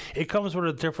 it comes with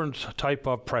a different type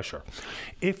of pressure.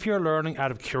 If you're learning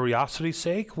out of curiosity's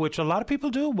sake, which a lot of people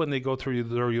do when they go through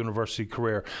their university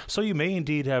career, so you may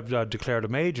indeed have declared a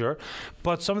major,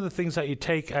 but some of the things that you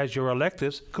take as your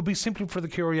electives could be simply for the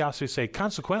curiosity's sake.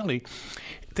 Consequently,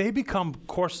 they become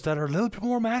courses that are a little bit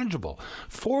more manageable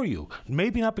for you.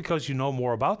 Maybe not because you know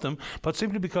more about them, but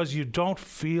simply because you don't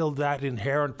feel that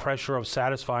inherent pressure of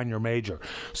satisfying your major.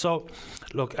 So,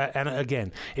 look, and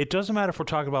again, it doesn't matter if we're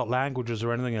talking about languages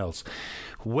or anything else.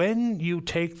 When you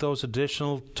take those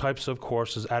additional types of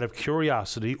courses out of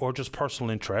curiosity or just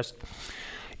personal interest,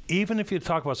 even if you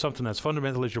talk about something as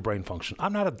fundamental as your brain function.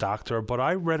 I'm not a doctor, but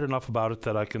I read enough about it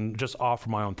that I can just offer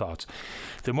my own thoughts.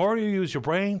 The more you use your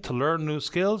brain to learn new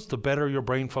skills, the better your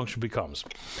brain function becomes.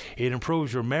 It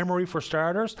improves your memory for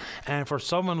starters, and for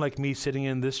someone like me sitting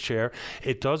in this chair,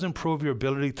 it does improve your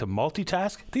ability to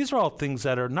multitask. These are all things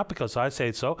that are not because I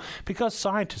say so, because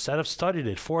scientists that have studied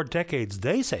it for decades,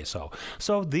 they say so.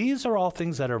 So these are all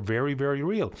things that are very, very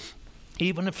real.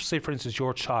 Even if, say, for instance,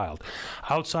 your child,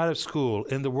 outside of school,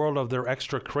 in the world of their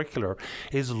extracurricular,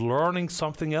 is learning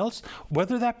something else,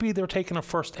 whether that be they're taking a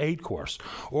first aid course,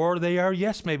 or they are,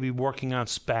 maybe working on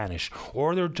Spanish,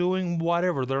 or they're doing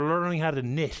whatever, they're learning how to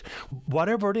knit,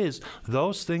 whatever it is,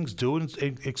 those things do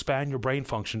expand your brain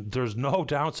function. There's no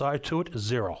downside to it,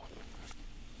 zero.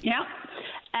 Yeah,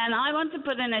 and I want to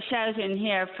put in a shout in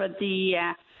here for the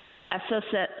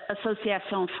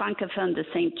Association Francophone de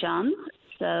St. John's.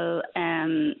 So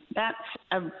that's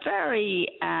a very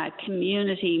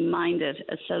community-minded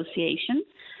association,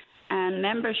 and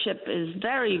membership is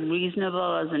very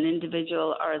reasonable as an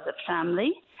individual or as a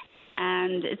family.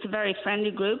 and it's a very friendly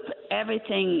group.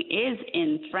 Everything is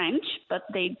in French, but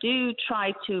they do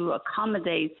try to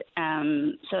accommodate.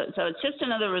 So it's just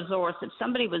another resource. If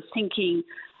somebody was thinking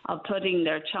of putting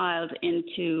their child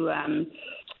into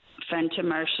French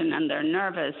immersion and they're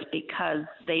nervous because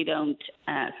they don't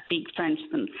speak French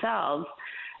themselves,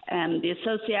 the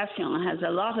association has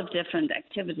a lot of different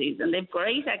activities, and they've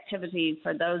great activities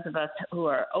for those of us who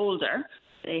are older.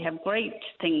 They have great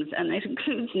things, and it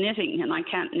includes knitting, and I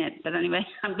can't knit, but anyway,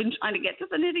 I've been trying to get to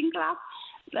the knitting class.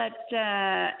 But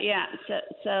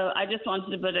so I just wanted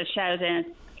to put a shout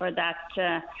in for that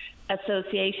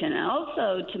association, and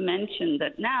also to mention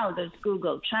that now there's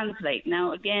Google Translate.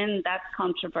 Now, again, that's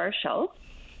controversial.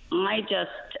 I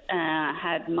just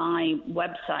had my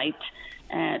website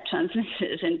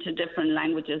translated into different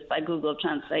languages by Google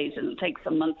Translate, and it takes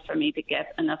a month for me to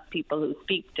get enough people who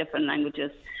speak different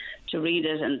languages to read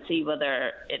it and see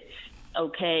whether it's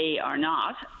okay or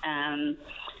not.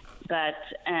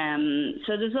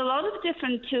 So there's a lot of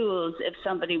different tools if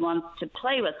somebody wants to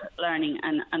play with learning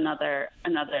another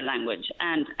language.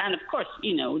 And of course,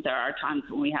 there are times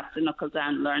when we have to knuckle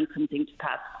down and learn something to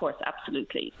pass the course,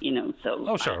 absolutely, so...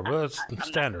 Oh, sure, well, it's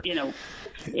standard.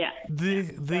 Yeah.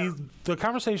 The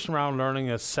conversation around learning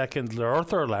a second or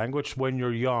third language when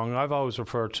you're young, I've always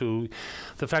referred to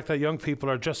the fact that young people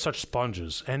are just such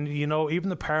sponges. And, even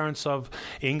the parents of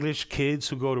English kids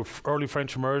who go to early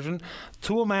French immersion,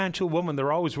 to a man, to a woman,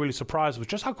 they're always really surprised with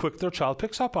just how quick their child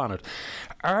picks up on it.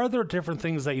 Are there different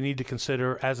things that you need to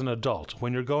consider as an adult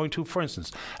when you're going to, for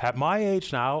instance, at my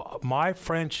age now, my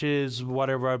French is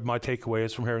whatever my takeaway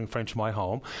is from hearing French in my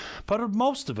home, but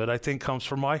most of it, I think, comes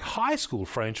from my high school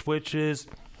French, which is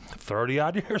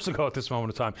 30-odd years ago at this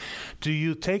moment in time. Do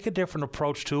you take a different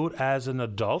approach to it as an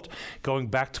adult, going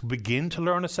back to begin to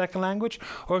learn a second language,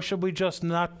 or should we just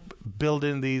not build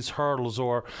in these hurdles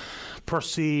or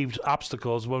perceived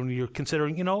obstacles when you're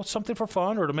considering, something for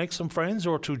fun or to make some friends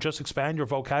or to just expand your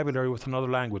vocabulary with another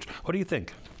language? What do you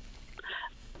think?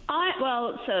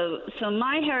 So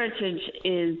my heritage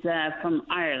is from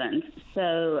Ireland.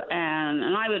 So,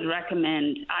 and I would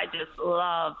recommend,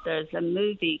 there's a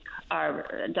movie or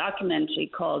a documentary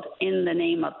called In the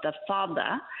Name of the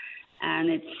Father, and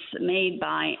it's made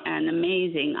by an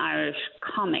amazing Irish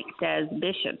comic, Des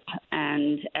Bishop.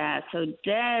 And so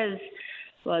Des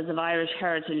was of Irish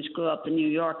heritage, grew up in New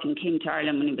York and came to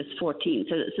Ireland when he was 14.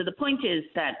 So the point is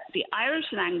that the Irish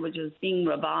language is being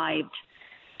revived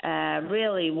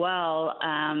really well,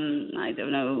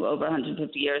 over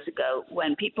 150 years ago,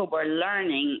 when people were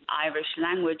learning Irish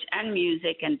language and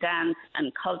music and dance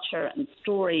and culture and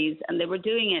stories, and they were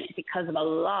doing it because of a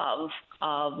love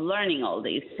of learning all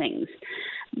these things.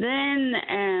 Then,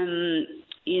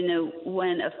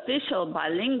 when official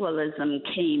bilingualism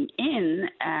came in,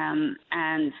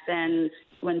 and then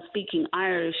when speaking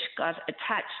Irish got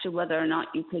attached to whether or not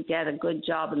you could get a good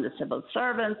job in the civil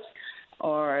service,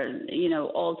 or,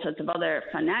 all sorts of other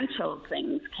financial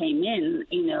things came in,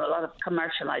 a lot of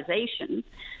commercialization,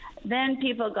 then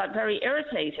people got very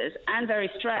irritated and very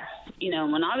stressed.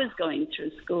 When I was going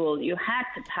through school, you had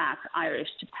to pass Irish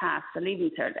to pass the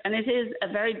Leaving Cert, and it is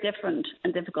a very different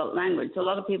and difficult language. So a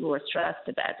lot of people were stressed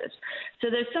about it. So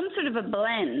there's some sort of a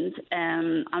blend.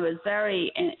 I was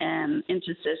very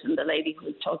interested in the lady who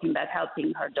was talking about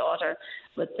helping her daughter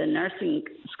with the nursing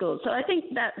school. So I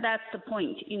think that's the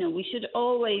point. We should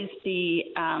always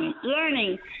be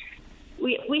learning.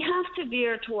 We have to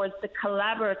veer towards the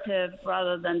collaborative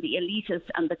rather than the elitist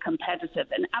and the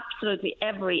competitive in absolutely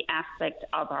every aspect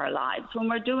of our lives. When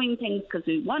we're doing things because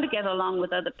we want to get along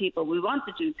with other people, we want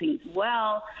to do things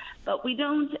well, but we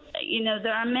don't,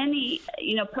 there are many,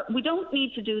 we don't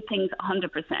need to do things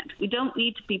 100%. We don't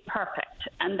need to be perfect.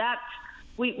 And that's,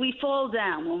 we fall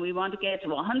down when we want to get to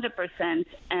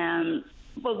 100%.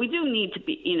 Well, we do need to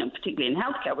be, particularly in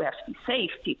healthcare, we have to be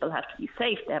safe. People have to be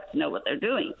safe. They have to know what they're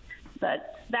doing.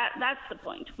 But that's the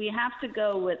point. We have to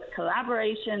go with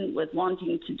collaboration, with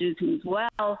wanting to do things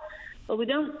well, but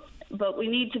we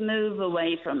need to move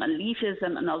away from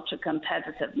elitism and ultra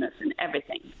competitiveness in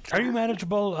everything. Are you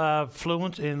manageable,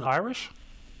 fluent in Irish?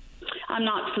 I'm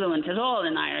not fluent at all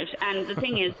in Irish. And the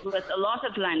thing is, with a lot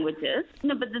of languages,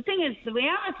 but the thing is, the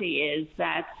reality is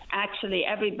that actually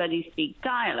everybody speaks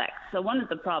dialects. So one of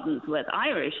the problems with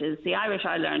Irish is the Irish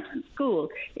I learned in school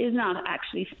is not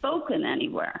actually spoken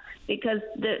anywhere, because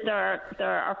there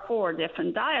are 4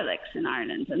 different dialects in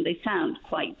Ireland and they sound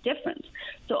quite different.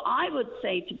 So I would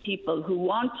say to people who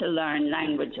want to learn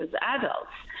language as adults,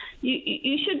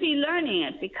 you should be learning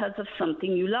it because of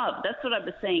something you love. That's what I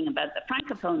was saying about the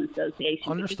Francophone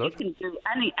Association. Understood. You can do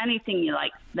anything you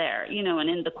like there, and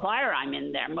in the choir I'm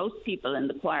in there. Most people in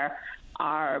the choir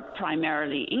are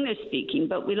primarily English speaking,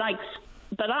 but we like.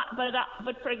 But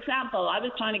for example, I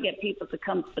was trying to get people to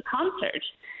come to the concert,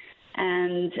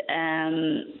 and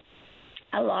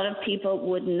a lot of people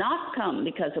would not come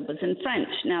because it was in French.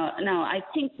 Now, I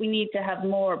think we need to have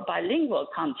more bilingual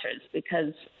concerts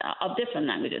because of different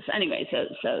languages. Anyway, so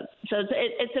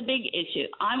it's a big issue.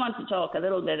 I want to talk a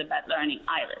little bit about learning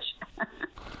Irish.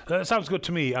 That sounds good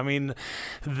to me. I mean,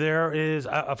 there is,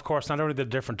 of course, not only the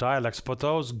different dialects, but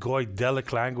those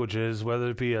Goidelic languages,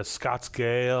 whether it be a Scots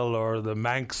Gael or the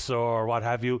Manx or what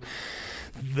have you,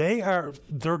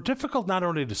 they're difficult not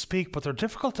only to speak, but they're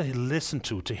difficult to listen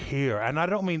to hear. And I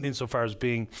don't mean insofar as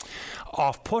being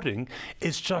off-putting.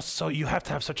 It's just so you have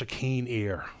to have such a keen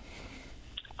ear.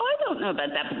 I don't know about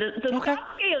that, but the Scots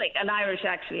Gaelic and Irish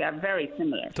actually are very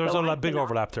similar. There's a big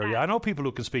overlap there. Yeah, I know people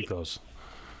who can speak those.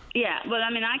 Yeah, well, I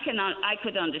mean, I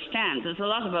could understand. There's a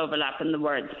lot of overlap in the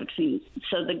words between.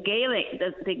 So the Gaelic,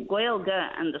 the Gaeilge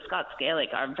and the Scots Gaelic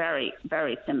are very,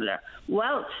 very similar.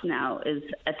 Welsh now is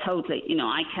a totally,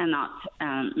 I cannot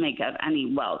make out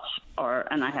any Welsh,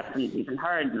 and I haven't even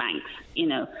heard Manx,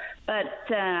 But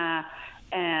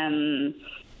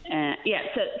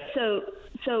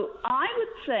So I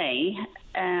would say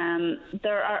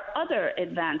there are other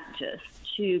advantages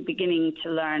to beginning to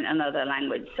learn another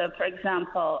language. So, for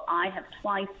example, I have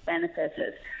twice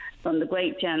benefited from the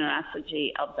great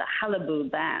generosity of the Hallaboo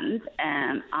Band.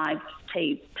 I've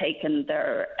taken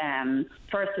their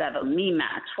first level MIMA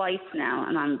twice now,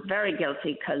 and I'm very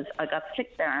guilty because I got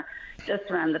sick there just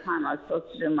around the time I was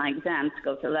supposed to do my exam to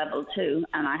go to level 2,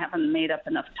 and I haven't made up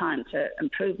enough time to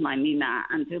improve my MIMA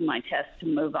and do my test to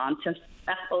move on to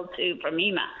level 2 for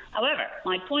MIMA. However,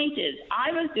 my point is,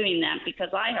 I was doing that because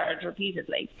I heard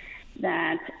repeatedly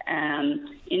that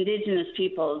Indigenous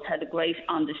peoples had a great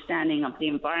understanding of the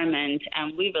environment,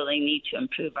 and we really need to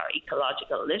improve our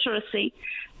ecological literacy.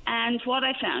 And what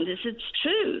I found is it's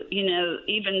true.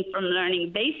 Even from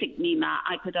learning basic MIMA,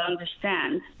 I could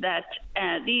understand that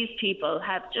these people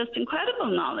have just incredible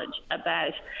knowledge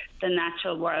about the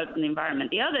natural world and the environment.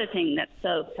 The other thing that's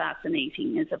so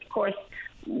fascinating is, of course,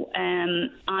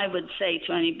 I would say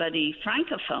to anybody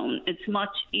francophone, it's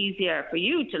much easier for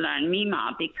you to learn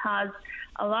MIMA because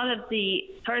a lot of the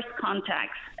first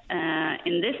contacts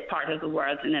in this part of the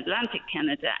world, in Atlantic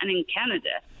Canada and in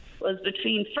Canada, was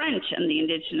between French and the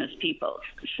Indigenous peoples.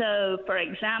 So, for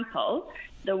example,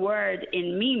 the word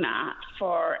in MIMA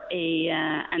for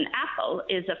an apple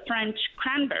is a French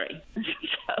cranberry.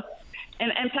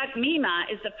 In fact, MIMA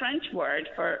is the French word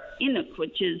for Inuk,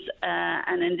 which is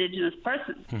an Indigenous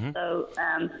person.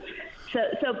 Mm-hmm.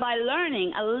 So by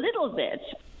learning a little bit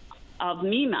of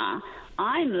MIMA,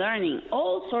 I'm learning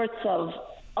all sorts of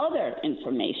other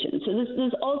information. So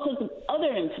there's all sorts of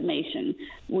other information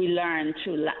we learn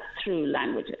through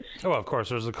languages. Oh, of course,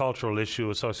 there's a cultural issue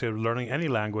associated with learning any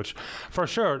language, for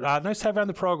sure. Nice to have you on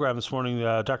the program this morning,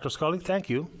 Dr. Scully. Thank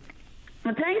you.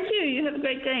 Well, thank you. You have a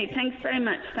great day. Thanks very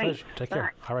much. Thanks. Take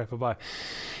care. All right, bye-bye.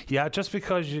 Yeah, just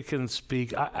because you can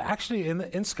speak... actually,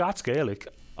 in Scots Gaelic,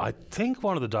 I think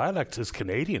one of the dialects is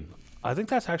Canadian. I think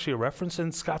that's actually a reference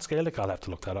in Scots Gaelic. I'll have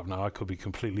to look that up now. I could be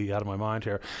completely out of my mind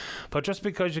here. But just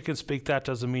because you can speak that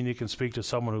doesn't mean you can speak to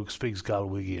someone who speaks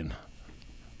Galwegian.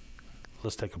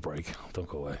 Let's take a break. Don't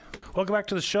go away. Welcome back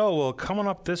to the show. Well, coming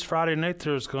up this Friday night,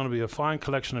 there's going to be a fine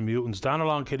collection of mutants down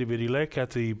along Kitty Vitty Lake at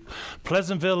the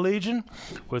Pleasantville Legion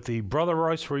with the Brother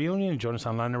Royce reunion. Join us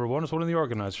on line number 1 is one of the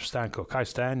organisers, Stan Cook. Hi,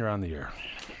 Stan. You're on the air.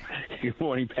 Good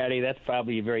morning, Paddy. That's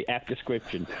probably a very apt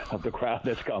description of the crowd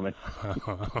that's coming.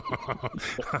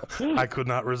 I could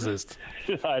not resist.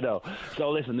 I know.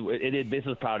 So listen, this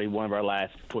is probably one of our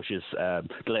last pushes to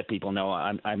let people know.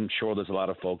 I'm sure there's a lot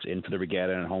of folks in for the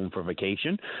regatta and home for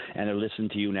vacation, and they're listening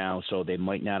to you now, so they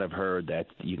might not have heard that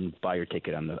you can buy your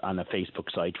ticket on the Facebook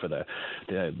site for the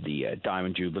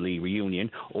Diamond Jubilee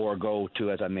reunion, or go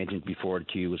to, as I mentioned before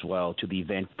to you as well, to the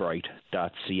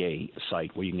eventbrite.ca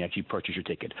site where you can actually purchase your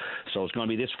ticket. So it's going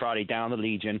to be this Friday down the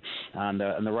Legion on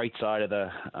the right side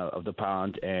of the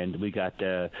pond, and we got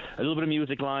a little bit of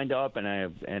music lined up,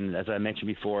 and as I mentioned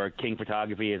before, King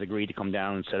Photography has agreed to come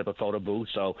down and set up a photo booth,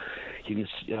 so you can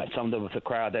some of the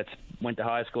crowd that's went to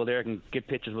high school there can get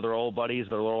pictures with their old buddies,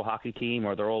 their old hockey team,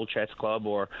 or their old chess club,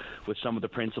 or with some of the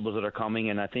principals that are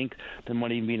coming. And I think there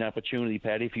might even be an opportunity,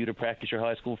 Paddy, for you to practice your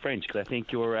high school French, because I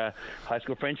think your high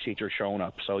school French teacher is showing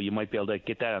up, so you might be able to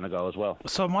get that on the go as well.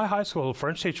 So my high school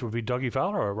French teacher would be Dougie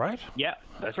Fowler, right? Yeah,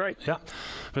 that's right. Yeah.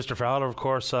 Mr. Fowler, of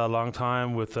course, a long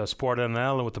time with Sport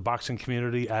NL and with the boxing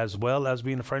community, as well as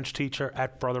being a French teacher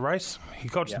at Brother Rice. He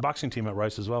coached the boxing team at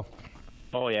Rice as well.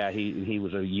 Oh yeah, he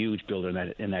was a huge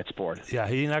builder in that sport. Yeah,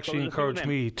 he actually encouraged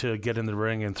me to get in the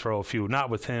ring and throw a few. Not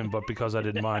with him, but because I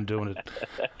didn't mind doing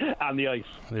it on the ice.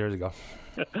 There you go.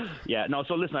 Yeah, no,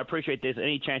 so listen, I appreciate this.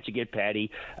 Any chance you get, Paddy,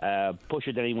 push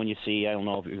it to anyone you see. I don't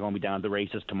know if you're going to be down at the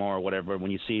races tomorrow or whatever.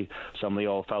 When you see some of the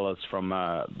old fellas from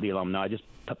the alumni, just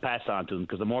pass on to them,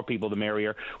 because the more people, the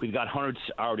merrier. We've got hundreds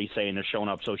already saying they're showing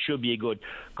up, so it should be a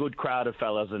good crowd of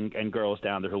fellas and girls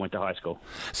down there who went to high school.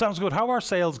 Sounds good. How are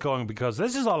sales going? Because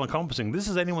this is all-encompassing. This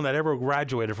is anyone that ever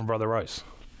graduated from Brother Rice.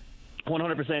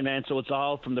 100%, man. So it's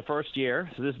all from the first year.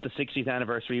 So this is the 60th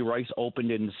anniversary. Rice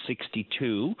opened in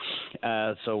 '62,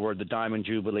 so we're the Diamond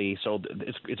Jubilee. So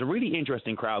it's a really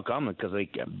interesting crowd coming, because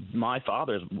my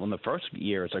father's one of the first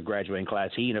years of graduating class.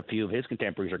 He and a few of his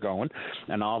contemporaries are going,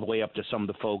 and all the way up to some of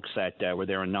the folks that were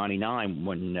there in '99,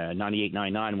 when 98,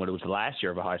 99, when it was the last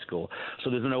year of a high school. So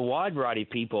there's been a wide variety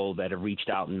of people that have reached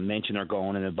out and mentioned they're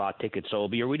going and have bought tickets. So it'll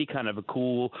be a really kind of a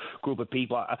cool group of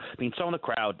people. I mean, some of the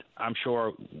crowd, I'm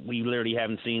sure we literally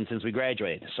haven't seen since we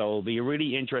graduated, so it'll be a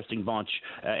really interesting bunch.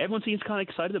 Everyone seems kind of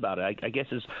excited about it. I guess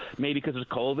it's maybe because of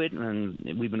COVID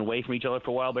and we've been away from each other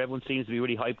for a while, but everyone seems to be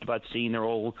really hyped about seeing their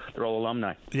old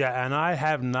alumni. Yeah, and I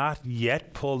have not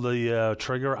yet pulled the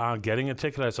trigger on getting a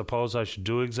ticket. I suppose I should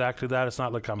do exactly that. It's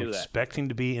not like I'm expecting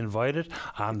to be invited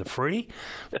on the free,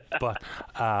 but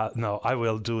no, I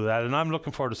will do that, and I'm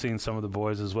looking forward to seeing some of the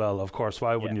boys as well. Of course,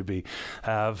 why wouldn't you be?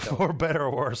 For better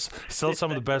or worse, still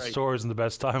some of the best stories and the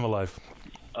best time of life.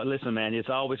 Listen, man, it's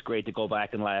always great to go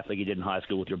back and laugh like you did in high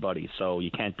school with your buddies, so you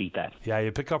can't beat that. Yeah,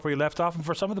 you pick up where you left off, and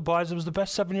for some of the boys, it was the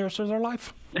best 7 years of their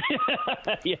life.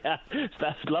 Yeah,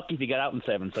 that's lucky if you get out in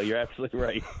 7, so you're absolutely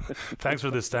right. Thanks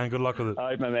for this, Stan. Good luck with it. All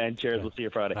right, my man. Cheers. Yeah. We'll see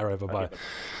you Friday. All right, bye-bye.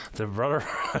 The Brother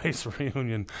Rice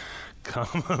reunion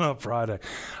coming up Friday.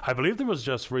 I believe there was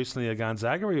just recently a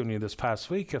Gonzaga reunion this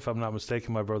past week, if I'm not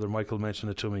mistaken. My brother Michael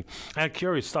mentioned it to me. And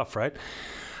curious stuff, right?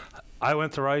 I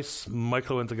went to Rice,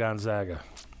 Michael went to Gonzaga.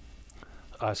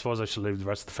 I suppose I should leave the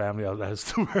rest of the family out as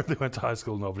to where they went to high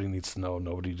school. Nobody needs to know.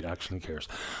 Nobody actually cares.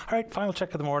 All right, final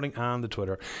check of the morning on the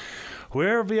Twitter.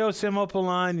 We're VOCM Open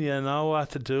Line. You know what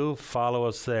to do. Follow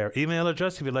us there. Email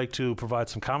address if you'd like to provide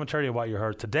some commentary on what you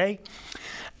heard today,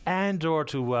 and or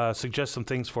to suggest some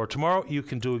things for tomorrow. You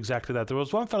can do exactly that. There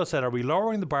was one fellow said, are we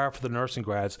lowering the bar for the nursing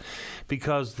grads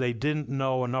because they didn't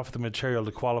know enough of the material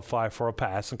to qualify for a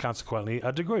pass and consequently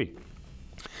a degree?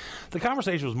 The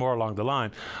conversation was more along the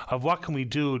line of what can we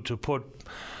do to put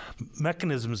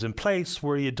mechanisms in place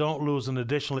where you don't lose an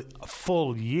additional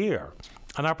full year,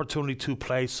 an opportunity to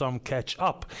play some catch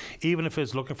up, even if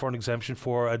it's looking for an exemption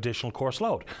for additional course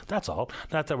load. That's all.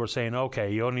 Not that we're saying,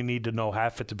 okay, you only need to know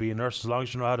half it to be a nurse. As long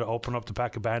as you know how to open up the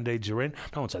pack of Band-Aids you're in.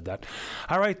 No one said that.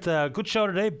 All right, good show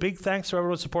today. Big thanks to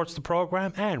everyone who supports the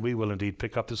program, and we will indeed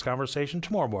pick up this conversation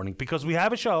tomorrow morning, because we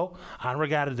have a show on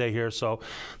Regatta Day here, so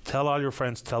tell all your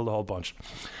friends, tell the whole bunch.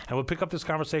 And we'll pick up this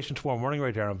conversation tomorrow morning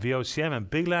right here on VOCM and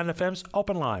Big Land FM's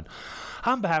Open Line.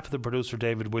 On behalf of the producer,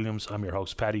 David Williams, I'm your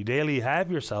host, Paddy Daly.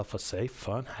 Have yourself a safe,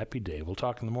 fun, happy day. We'll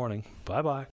talk in the morning. Bye-bye.